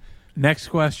 Next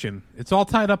question. It's all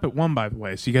tied up at 1, by the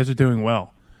way, so you guys are doing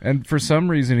well. And for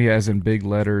some reason he has in big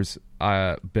letters,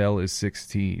 Belle is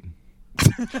 16.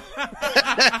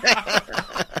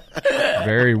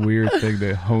 Very weird thing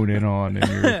to hone in on in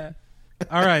your...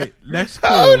 All right, next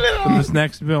clue from this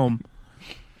next film.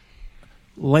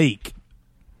 Lake.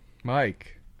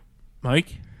 Mike.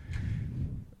 Lake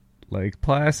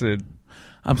Placid.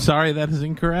 I'm sorry, that is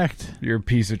incorrect. You're a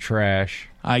piece of trash.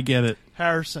 I get it.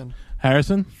 Harrison.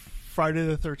 Friday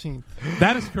the 13th.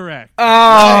 That is correct.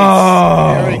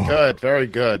 Oh! Very good. Very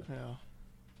good. Yeah.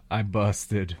 I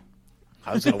busted.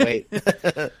 I was going to wait.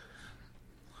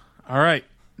 All right,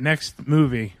 next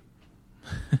movie.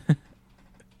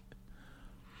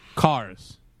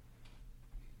 Cars.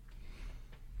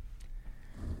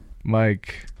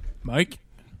 Mike.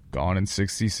 Gone in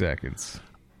 60 seconds.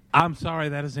 I'm sorry,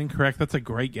 that is incorrect. That's a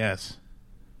great guess.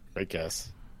 Great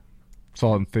guess.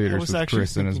 Saw it in I theaters was with actually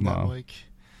Chris and his thinking that, mom. like,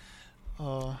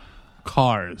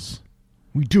 Cars.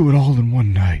 We do it all in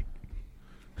one night.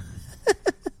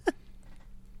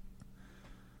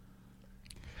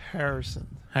 Harrison.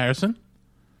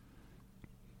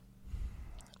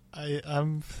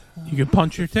 I'm You can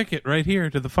punch your ticket right here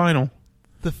to the final.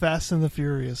 The Fast and the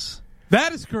Furious.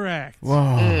 That is correct. Whoa.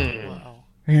 Wow.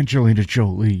 Angelina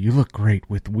Jolie, you look great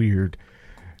with weird...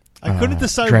 I couldn't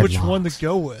decide which dreadlocks. one to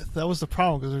go with. That was the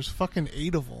problem because there's fucking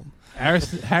 8 of them.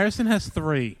 Harrison has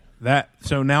 3.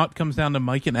 So now it comes down to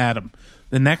Mike and Adam.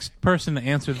 The next person to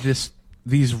answer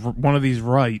one of these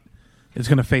right is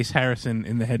going to face Harrison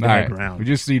in the head-to-head All right. round. We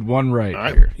just need one right All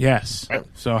right. here. Yes.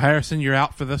 So Harrison, you're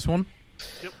out for this one.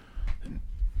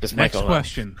 Just Next Michael,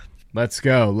 question. Let's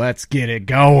go. Let's get it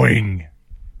going.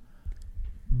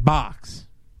 Box.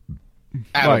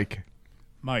 Adam.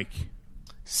 Mike.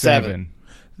 7.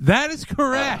 That is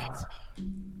correct.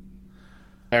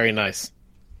 Very nice.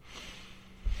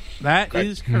 That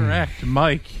is correct,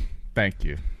 Mike. Thank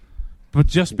you. But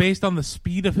just based on the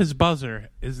speed of his buzzer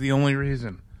is the only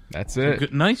reason. That's it.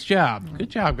 Good, nice job. Good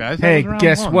job, guys. That Hey, was round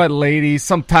guess 1. what, ladies?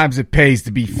 Sometimes it pays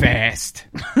to be fast.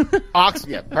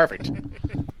 Yeah, perfect.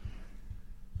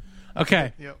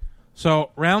 Okay. Yep.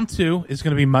 So round 2 is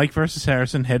going to be Mike versus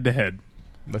Harrison head-to-head.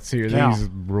 Let's hear Now. these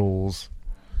rules.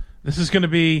 This is going to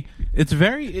be... It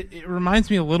reminds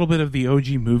me a little bit of the OG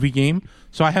movie game.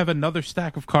 So I have another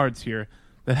stack of cards here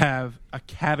that have a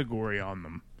category on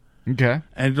them. Okay.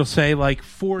 And it'll say, like,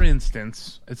 for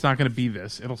instance, it's not going to be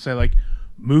this. It'll say, like,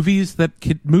 movies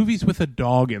with a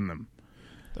dog in them.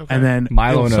 Okay. And then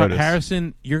Milo it'll start, Notice.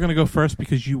 Harrison, you're going to go first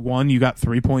because you won. You got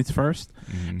 3 points first.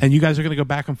 And you guys are going to go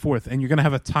back and forth. And you're going to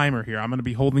have a timer here. I'm going to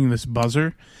be holding this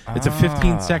buzzer. It's a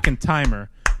 15-second timer.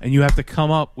 And you have to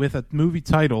come up with a movie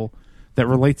title that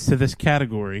relates to this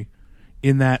category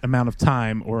in that amount of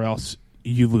time, or else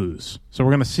you lose. So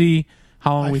we're going to see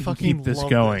how long I we can fucking keep this love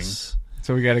going. this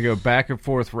So we got to go back and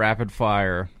forth, rapid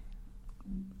fire.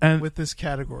 And with this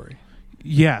category.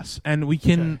 yes, and we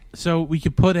can. Okay. So we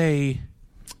could put a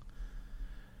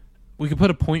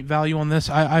point value on this.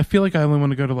 I feel like I only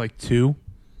want to go to like 2.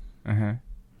 Uh-huh.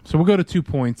 So we'll go to 2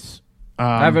 points.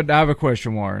 I have a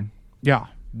question, Warren. Yeah.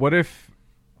 What if?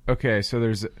 Okay,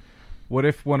 so what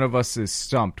if one of us is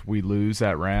stumped? We lose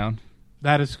that round.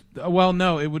 That is, well,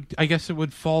 no, it would, I guess it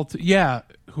would fall to, yeah,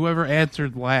 whoever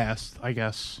answered last, I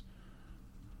guess.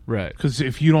 Right. Because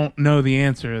if you don't know the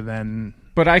answer, then.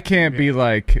 But I can't be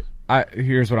like,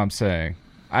 here's what I'm saying.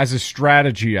 As a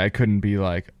strategy, I couldn't be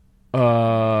like,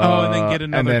 and then get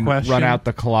another and then question. run out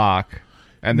the clock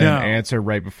and then No. answer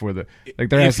right before the, like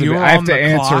there If has to be, you're I have on to the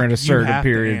answer clock, in a you certain have to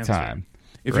period of answer. time.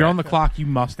 If Right. you're on the clock, you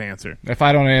must answer. If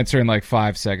I don't answer in like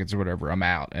 5 seconds or whatever, I'm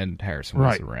out and Harrison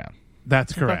wins Right. the round.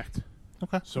 That's correct.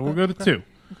 Okay. So we'll go to 2.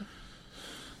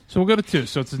 So we'll go to 2.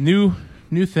 So it's a new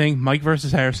thing, Mike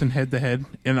versus Harrison head to head,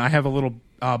 and I have a little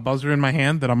buzzer in my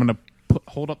hand that I'm going to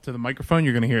hold up to the microphone.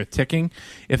 You're going to hear it ticking.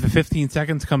 If the 15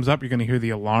 seconds comes up, you're going to hear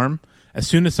the alarm. As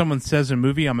soon as someone says a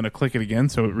movie, I'm going to click it again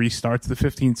so it restarts the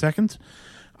 15 seconds.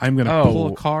 I'm going to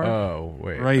pull a card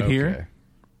right here,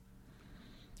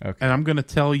 Okay. and I'm going to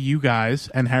tell you guys,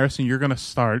 and Harrison, you're going to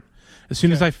start. As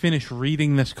soon as I finish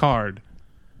reading this card,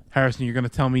 Harrison, you're going to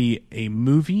tell me a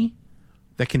movie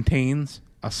that contains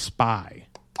a spy.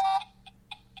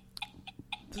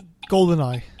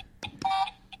 GoldenEye. The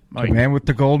Mike. man with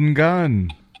the golden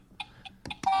gun.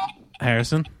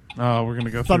 Harrison. Oh, we're going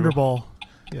to go through. Thunderball.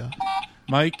 Yeah.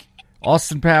 Mike.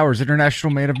 Austin Powers,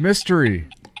 International Man of Mystery.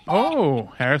 Oh,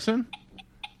 Harrison.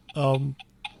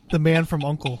 The Man from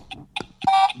U.N.C.L.E.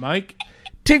 Mike.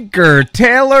 Tinker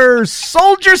Tailor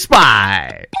Soldier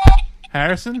Spy.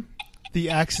 Harrison. The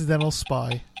Accidental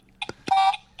Spy.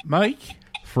 Mike.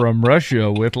 From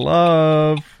Russia with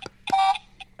Love.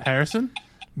 Harrison.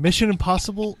 Mission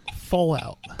Impossible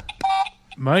Fallout.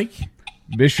 Mike.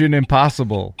 Mission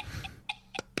Impossible.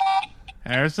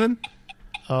 Harrison.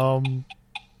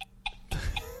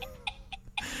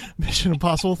 Mission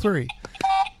Impossible 3.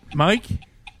 Mike.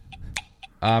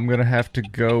 I'm going to have to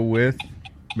go with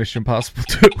Mission Impossible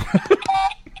 2.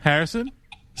 Harrison.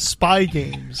 Spy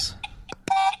Games.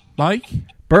 Mike.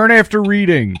 Burn After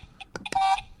Reading.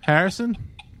 Harrison.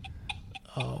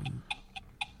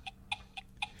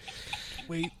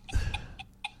 Wait.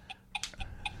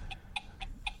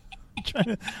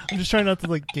 I'm just trying not to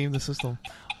like game the system.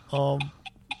 Oh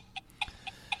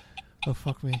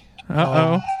fuck me.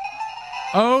 Uh-oh.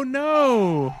 Oh,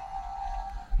 no.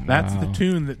 That's the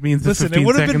tune that means the Listen, 15 it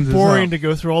would have seconds been is boring up. to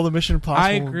go through all the Mission Impossible.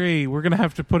 I agree. We're going to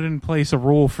have to put in place a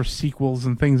rule for sequels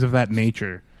and things of that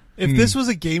nature. If this was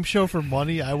a game show for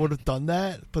money, I would have done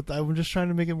that, but I'm just trying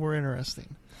to make it more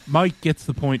interesting. Mike gets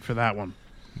the point for that one.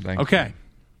 Thank Okay.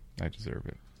 you. I deserve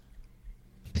it.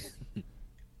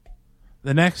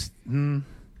 The next, I'm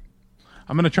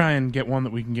going to try and get one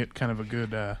that we can get kind of a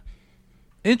good,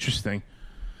 interesting.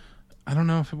 I don't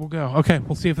know if it will go. Okay,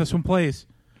 we'll see if this one plays.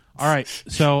 All right,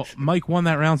 so Mike won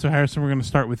that round, so Harrison, we're going to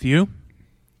start with you.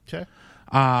 Okay.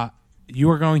 You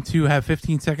are going to have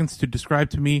 15 seconds to describe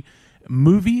to me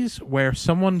movies where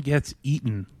someone gets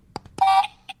eaten.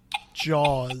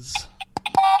 Jaws.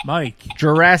 Mike.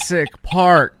 Jurassic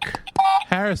Park.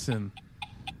 Harrison.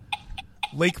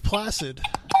 Lake Placid.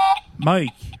 Mike.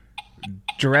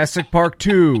 Jurassic Park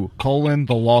 2, The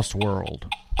Lost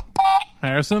World.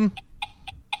 Harrison.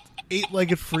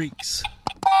 Eight-Legged Freaks.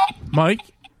 Mike.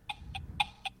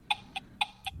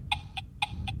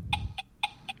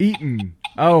 Eaton.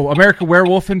 Oh, American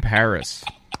Werewolf in Paris.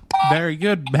 Very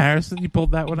good, Harrison. You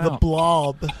pulled that one The out.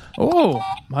 Blob. Oh,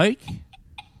 Mike.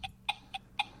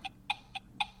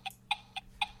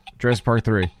 Jurassic Park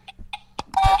 3.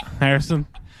 Harrison.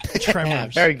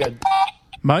 Tremors. Very good.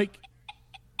 Mike.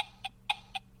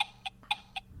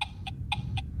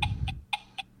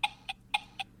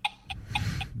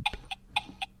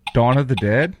 Dawn of the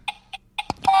Dead.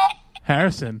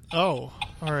 Harrison. Oh,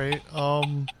 all right.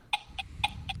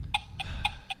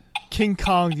 King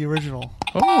Kong, the original.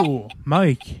 Oh,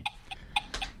 Mike.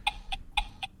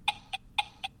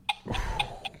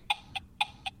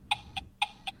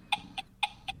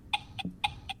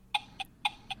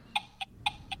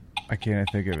 can't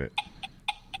I think of it?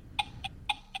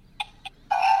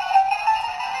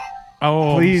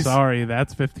 Oh, Please. I'm sorry.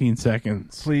 That's 15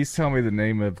 seconds. Please tell me the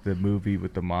name of the movie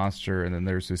with the monster, and then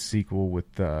there's a sequel with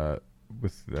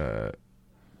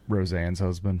Roseanne's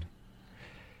husband.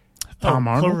 Tom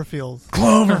Arnold?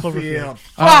 Cloverfield.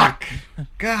 Fuck!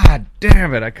 God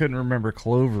damn it! I couldn't remember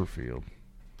Cloverfield.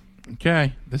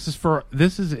 Okay, this is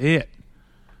it.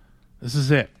 This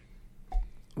is it.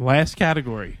 Last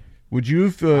category. Would you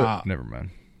have... never mind.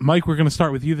 Mike, we're going to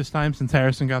start with you this time since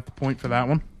Harrison got the point for that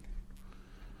one.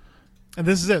 And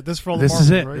this is it. This is for all the This Marvels,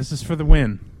 is it. right? This is for the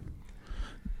win.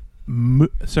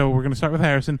 So we're going to start with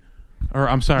Harrison. Or,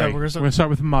 I'm sorry. No, we're going to start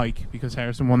with Mike because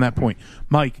Harrison won that point.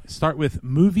 Mike, start with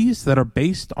movies that are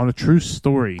based on a true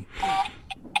story.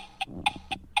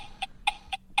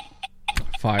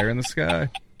 Fire in the Sky.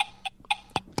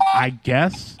 I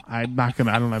guess. I'm not going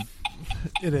to... I don't know.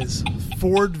 It is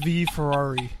Ford v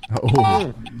Ferrari.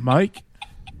 Oh. Mike?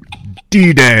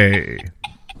 D-Day.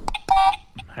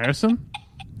 Harrison?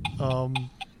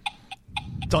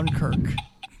 Dunkirk.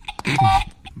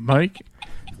 Mike?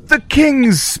 The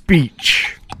King's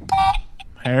Speech.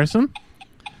 Harrison?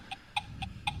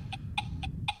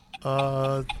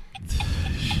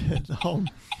 Shit.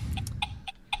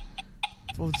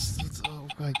 Oh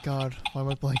my god. Why am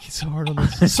I blanking so hard on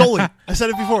this? Sully. I said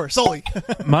it before. Sully.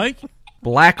 Mike?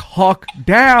 Black Hawk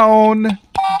Down.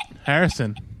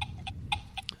 Harrison?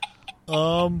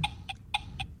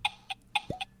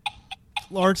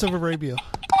 Lawrence of Arabia.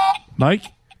 Mike?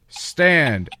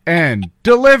 Stand and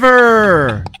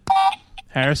Deliver.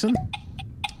 Harrison?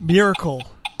 Miracle.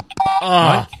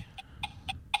 Mike?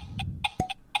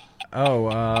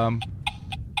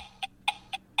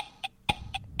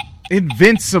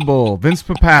 Invincible. Vince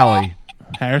Papale.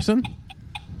 Harrison?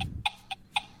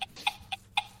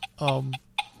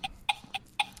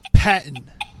 Patton.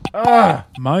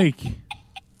 Mike?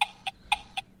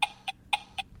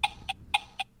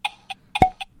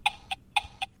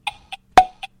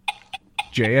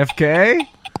 JFK.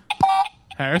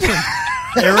 Harrison?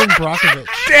 Aaron Brockovich.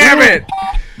 Damn it.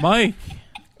 Mike?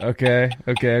 Okay.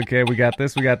 We got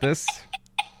this.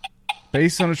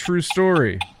 Based on a true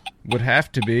story. Would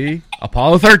have to be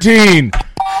Apollo 13.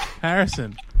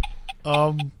 Harrison?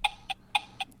 The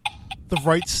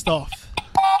Right Stuff.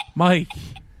 Mike?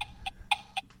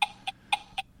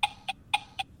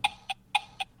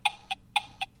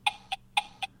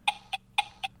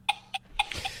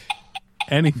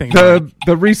 Anything. Mike.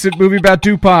 The recent movie about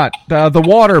DuPont. The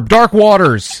Water. Dark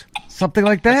Waters. Something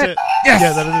like that. That's it. Yes.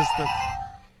 Yeah, that is.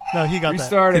 No, he got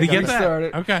Restart Did it. he get that? Restart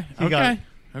it. Okay. He got it.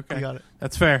 Okay. He got it.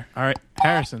 That's fair. All right.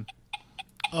 Harrison?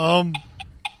 that.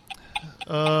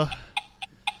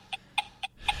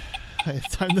 I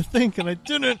had time to think, and I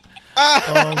didn't.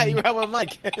 You have one,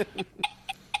 Mike.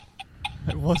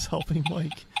 I was helping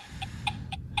Mike.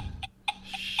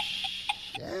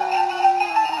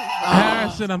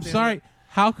 Harrison, I'm sorry.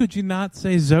 How could you not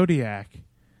say Zodiac?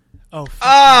 Oh,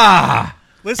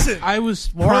 listen. I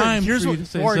was Warren, primed here's for you what, to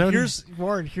say Warren,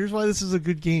 Zodiac. here's why this is a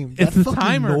good game. It's that the fucking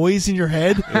timer. noise in your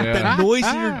head. That noise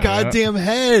in your goddamn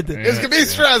head. It's gonna be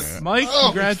stress. Mike, Oh,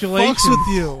 congratulations. Fucks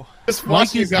with you. Just Mike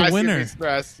watching you is the guys give winner. me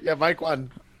stress. Yeah, Mike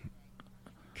won.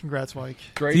 Congrats, Mike.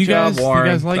 Great Do you job, guys- do you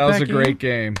Warren. guys like that was that a great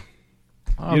game.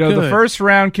 Oh, You know, the good. first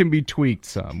round can be tweaked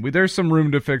some. There's some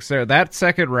room to fix there. That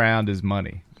second round is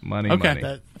money. Money.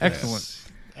 That, Excellent.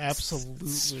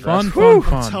 Absolutely. Fun. I'm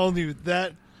Fun. telling you,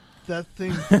 that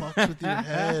thing fucks with your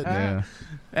head. Yeah.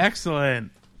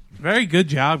 Excellent. Very good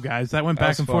job, guys. That went That back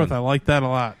was and fun. forth. I like that a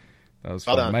lot. That was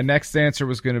Well fun. done. My next answer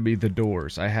was going to be The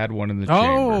Doors. I had one in the Oh,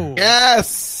 chamber.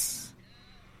 Yes.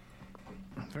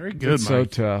 very good, It's so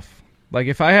Mike. tough. Like,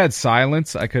 if I had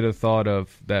silence, I could have thought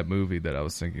of that movie that I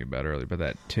was thinking about earlier, but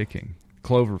that ticking.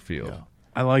 Cloverfield.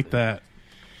 I like that.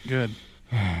 Good.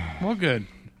 Well, good.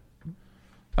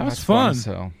 That was That's fun. as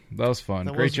hell. That was fun.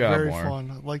 That Great was job, very Warren.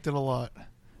 fun. I liked it a lot.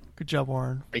 Good job,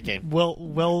 Warren. Great game.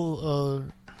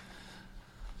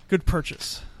 Good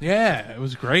purchase. Yeah, it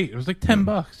was great. It was like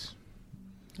 $10.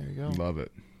 There you go. Love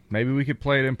it. Maybe we could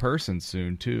play it in person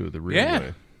soon, too, the real Yeah.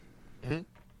 way. Mhm.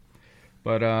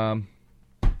 But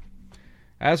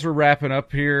as we're wrapping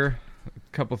up here, a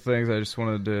couple things I just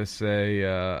wanted to say.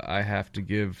 I have to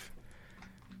give...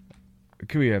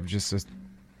 Can we have just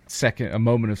a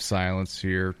moment of silence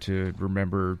here to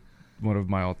remember one of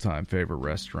my all-time favorite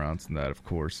restaurants, and that, of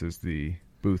course, is the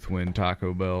Boothwyn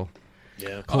Taco Bell.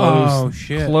 Yeah. Closed, Oh,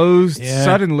 shit. Closed Yeah.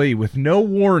 suddenly with no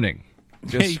warning.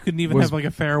 Yeah, you couldn't even was- have like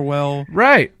a farewell.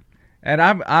 Right. And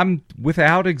I'm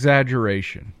without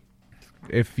exaggeration.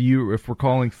 If we're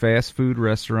calling fast food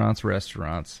restaurants,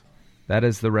 That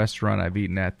is the restaurant I've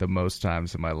eaten at the most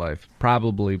times in my life,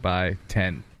 probably by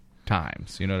 10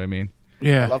 times. You know what I mean?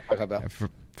 Yeah. I love Taco Bell.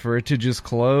 For it to just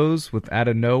close out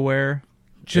of nowhere,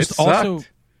 Just it sucked. also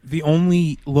the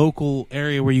only local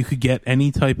area where you could get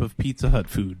any type of Pizza Hut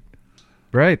food.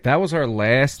 Right, that was our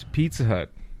last Pizza Hut.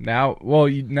 Now,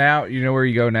 you know where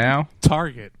you go now?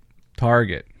 Target.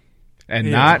 And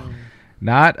Yeah.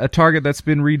 not a Target that's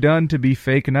been redone to be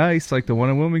fake nice like the one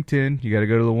in Wilmington. You got to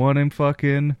go to the one in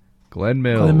fucking Glen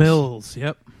Mills. Glen Mills,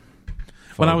 yep.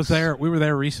 When I was Folks. there, we were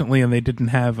there recently, and they didn't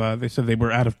have. They said they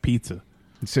were out of pizza.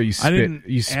 So you I spit didn't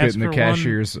in ask the for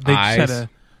cashier's one. eyes.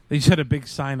 They just had a big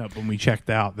sign up when we checked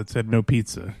out that said no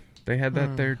pizza. They had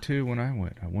that there too when I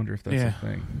went. I wonder if that's Yeah. a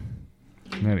thing.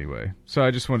 Anyway, so I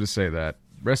just wanted to say that.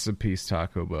 Rest in peace,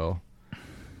 Taco Bell.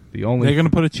 The only They're going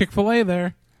to put a Chick-fil-A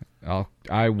there.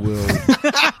 I will.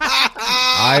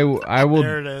 I will.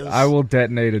 There it is. I will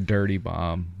detonate a dirty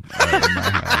bomb in my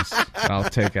house. I'll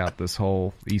take out this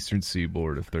whole Eastern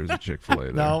Seaboard if there's a Chick-fil-A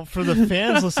there. Now, for the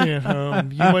fans listening at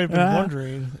home, you might have been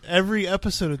wondering, every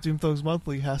episode of Doom Thugs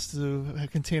Monthly has to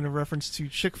contain a reference to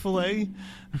Chick-fil-A,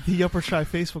 the Upper Shy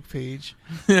Facebook page,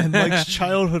 and Mike's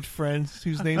childhood friend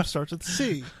whose name starts with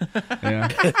C. Yeah.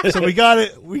 So we got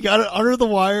it under the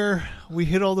wire. We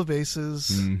hit all the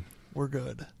bases. We're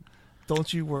good.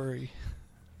 Don't you worry.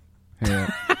 Yeah.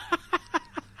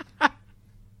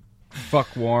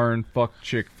 Fuck Warren. Fuck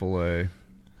Chick-fil-A.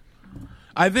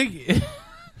 I think,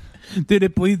 dude,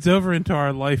 it bleeds over into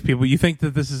our life, people. You think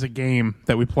that this is a game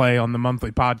that we play on the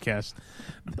monthly podcast.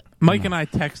 Mike and I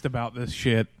text about this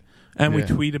shit, and we Yeah.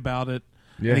 tweet about it.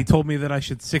 Yeah. And he told me that I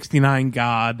should 69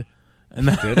 God. And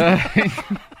Did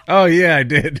I? Oh, yeah, I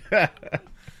did.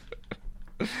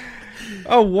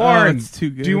 Oh, Warren, it's too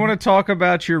good. do you want to talk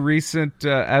about your recent,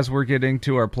 as we're getting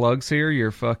to our plugs here,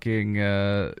 your fucking,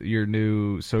 your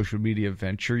new social media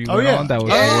venture you went yeah. on? That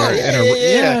was Yeah, more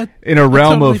yeah. in a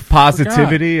realm totally of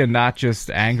positivity and not just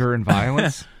anger and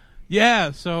violence.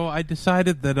 Yeah, so I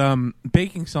decided that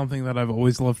baking something that I've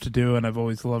always loved to do, and I've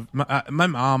always loved. My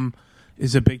mom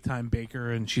is a big time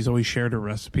baker, and she's always shared her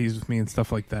recipes with me and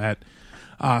stuff like that.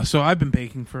 So I've been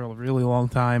baking for a really long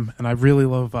time, and I really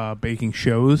love baking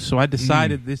shows. So I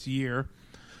decided this year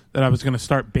that I was going to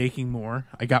start baking more.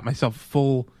 I got myself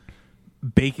full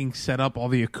baking setup, all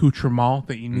the accoutrement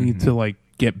that you need to like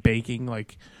get baking,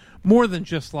 like more than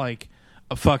just like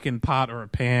a fucking pot or a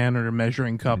pan or a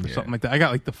measuring cup or something like that. I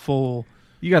got like the full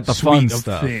You got the suite fun of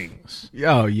stuff. things.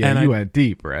 Oh, yeah, And you I- went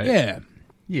deep, right? Yeah.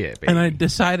 Yeah, baby. And I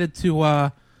decided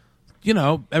to,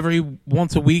 every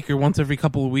once a week or once every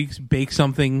couple of weeks, bake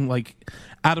something like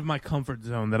out of my comfort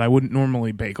zone that I wouldn't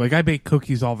normally bake. Like I bake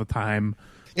cookies all the time.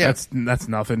 Yeah. That's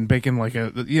nothing. Baking like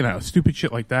stupid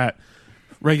shit like that.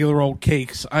 Regular old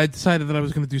cakes. I decided that I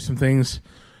was going to do some things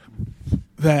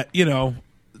that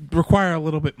require a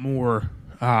little bit more.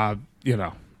 And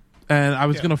I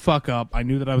was going to fuck up. I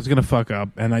knew that I was going to fuck up,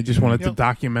 and I just wanted to Yep.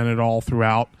 document it all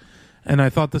throughout. And I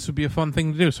thought this would be a fun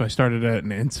thing to do, so I started an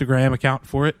Instagram account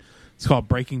for it. It's called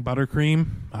Breaking Buttercream.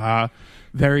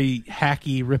 Very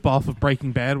hacky ripoff of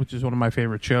Breaking Bad, which is one of my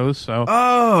favorite shows. So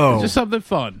it's just something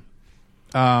fun.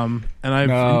 And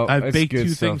I've it's baked good 2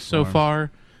 stuff, things so Warren.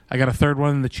 far. I got a third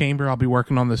one in the chamber. I'll be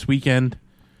working on this weekend.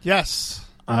 Yes.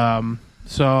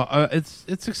 So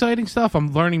it's exciting stuff.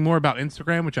 I'm learning more about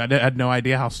Instagram, which I had no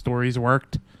idea how stories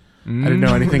worked. I didn't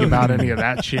know anything about any of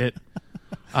that shit.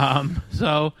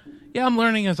 So yeah, I'm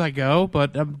learning as I go,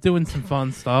 but I'm doing some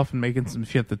fun stuff and making some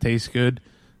shit that tastes good.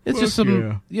 It's just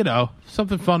some,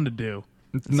 something fun to do.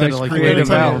 It's Instead nice of, like, creative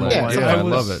waiting outlet. around. Yeah, Yeah, I I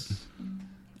love was- it.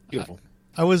 Beautiful.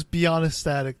 I was beyond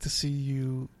ecstatic to see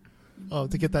you,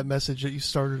 to get that message that you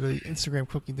started an Instagram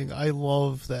cooking thing. I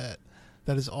love that.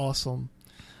 That is awesome.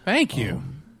 Thank you.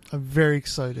 I'm very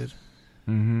excited.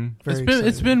 Mm-hmm. Very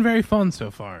It's been very fun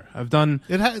so far. I've done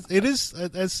It is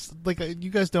as like you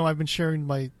guys know. I've been sharing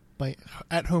my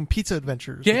at home pizza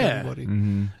adventures. With everybody.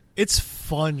 Mm-hmm. It's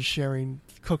fun sharing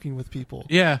cooking with people.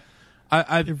 yeah.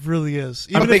 I've It really is.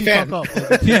 I'm a Even big if you fan. fuck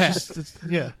up, like, Yeah.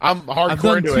 yeah, I'm I've hardcore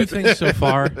done into 2 it. things so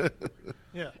far.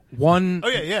 yeah. One Oh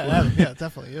yeah, Adam, yeah,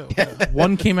 definitely. Yeah.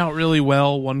 one came out really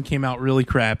well, one came out really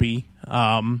crappy.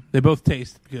 They both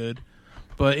tasted good.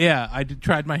 But yeah, I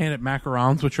tried my hand at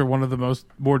macarons, which are one of the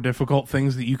more difficult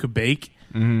things that you could bake.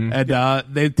 Mm-hmm. And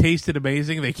they tasted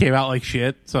amazing. They came out like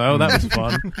shit, so that was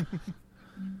fun.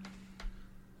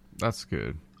 That's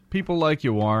good. People like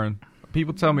you, Warren.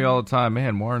 People tell me all the time,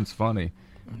 man, Warren's funny.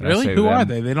 And I Really? say to Who are them,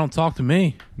 they? They don't talk to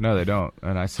me. No, they don't.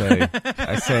 And I say, Talk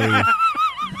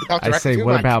I directly say, to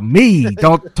what Mike. about me?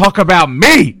 Don't talk about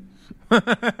me.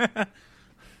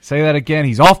 Say that again.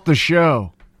 He's off the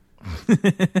show.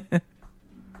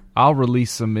 I'll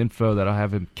release some info that'll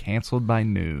have him canceled by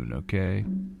noon, okay?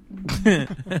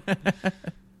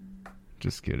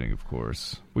 Just kidding, of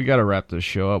course. We got to wrap this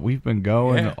show up. We've been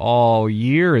going all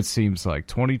year, it seems like.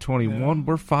 2021,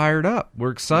 we're fired up.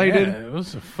 We're excited. Yeah, it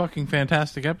was a fucking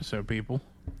fantastic episode, people.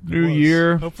 New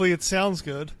year. Hopefully it sounds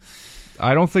good.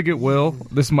 I don't think it will.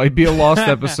 This might be a lost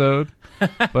episode.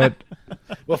 But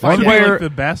one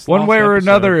way or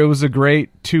another, it was a great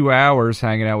 2 hours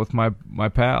hanging out with my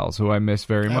pals, who I miss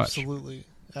very much.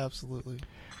 Absolutely.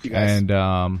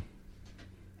 And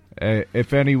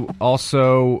if any,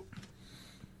 also,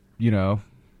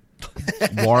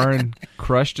 Warren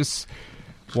crushed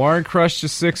a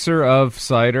sixer of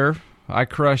cider. I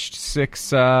crushed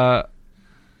 6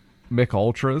 Mick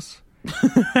Ultras.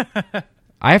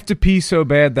 I have to pee so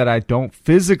bad that I don't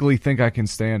physically think I can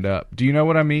stand up. Do you know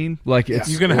what I mean? Like, it's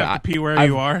you're gonna have to pee where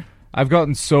you are. I've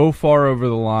gotten so far over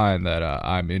the line that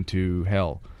I'm into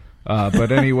hell.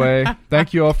 But anyway,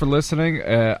 thank you all for listening.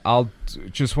 I'll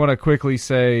just want to quickly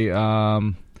say, be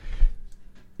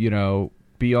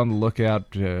on the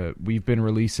lookout. We've been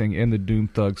releasing in the Doom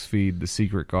Thugs feed, The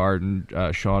Secret Garden,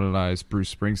 Sean and I's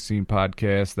Bruce Springsteen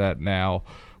podcast, that now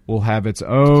will have its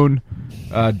own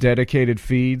dedicated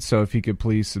feed. So if you could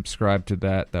please subscribe to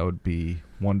that, that would be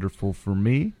wonderful for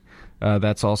me.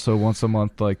 That's also once a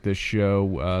month, like this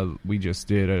show. We just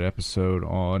did an episode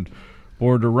on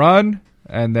Born to Run.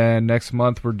 And then next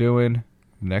month we're doing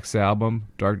the next album,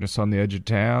 Darkness on the Edge of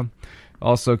Town.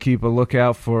 Also keep a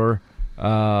lookout for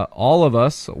all of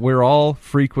us. We're all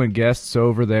frequent guests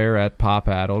over there at Pop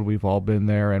Addled. We've all been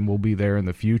there and we'll be there in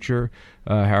the future.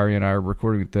 Harry and I are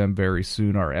recording with them very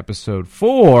soon. Our episode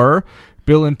 4,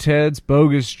 Bill and Ted's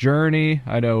Bogus Journey.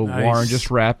 I know Warren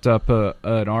just wrapped up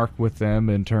an arc with them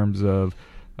in terms of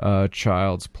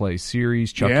Child's Play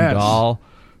series, Chuck and Doll.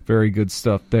 Very good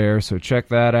stuff there, so check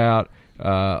that out.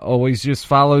 Always just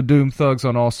follow Doom Thugs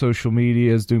on all social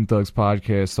medias, Doom Thugs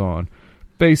Podcast on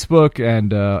Facebook,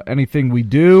 and anything we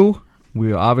do,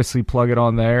 we obviously plug it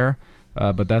on there.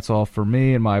 But that's all for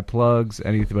me and my plugs.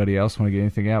 Anybody else want to get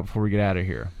anything out before we get out of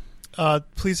here?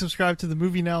 Please subscribe to the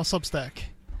Movie Now Substack.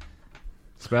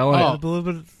 Spell it. A little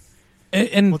bit.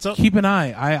 And what's up? Keep an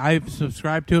eye. I've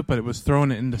subscribed to it, but it was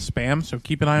thrown into spam, so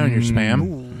keep an eye on your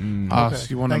spam. Okay. So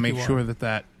you want to make sure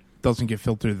that doesn't get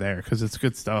filtered there, because it's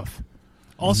good stuff.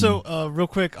 Also, real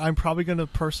quick, I'm probably going to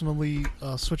personally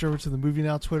switch over to the Movie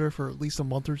Now Twitter for at least a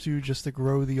month or two, just to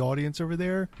grow the audience over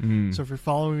there. So if you're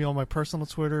following me on my personal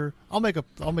Twitter, I'll make a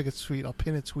tweet. I'll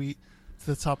pin a tweet to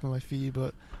the top of my feed.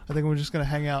 But I think we're just going to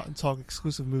hang out and talk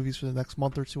exclusive movies for the next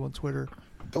month or two on Twitter.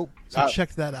 Cool. So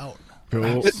check that out.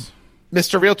 Cool.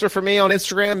 Mr. Realtor for me on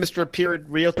Instagram, Mr. Period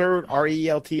Realtor,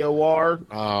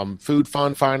 RELTOR. Food,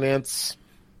 fun, finance.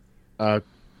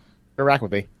 Interact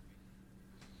with me.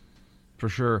 For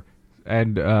sure.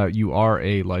 And you are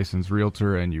a licensed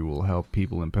realtor, and you will help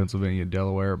people in Pennsylvania and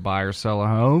Delaware buy or sell a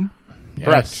home? Yes.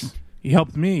 Correct. He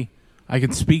helped me. I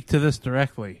can speak to this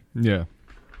directly. Yeah.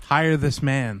 Hire this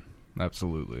man.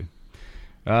 Absolutely.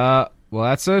 Well,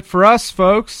 that's it for us,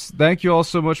 folks. Thank you all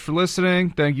so much for listening.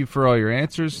 Thank you for all your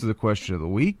answers to the question of the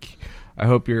week. I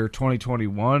hope your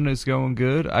 2021 is going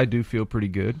good. I do feel pretty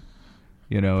good.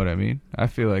 You know what I mean? I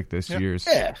feel like this year's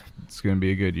it's going to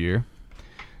be a good year.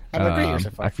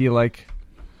 I feel like,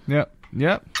 yep.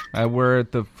 We're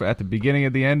at the beginning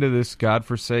of the end of this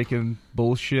godforsaken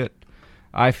bullshit.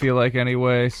 I feel like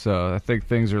anyway, so I think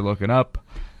things are looking up,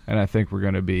 and I think we're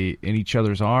going to be in each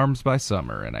other's arms by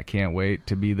summer, and I can't wait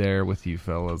to be there with you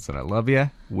fellas, and I love you.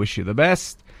 Wish you the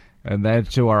best. And then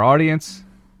to our audience,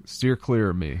 steer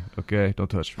clear of me, okay?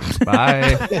 Don't touch me.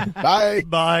 Bye. Bye.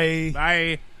 Bye.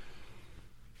 Bye.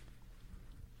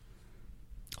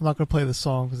 I'm not going to play the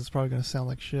song because it's probably going to sound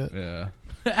like shit. Yeah.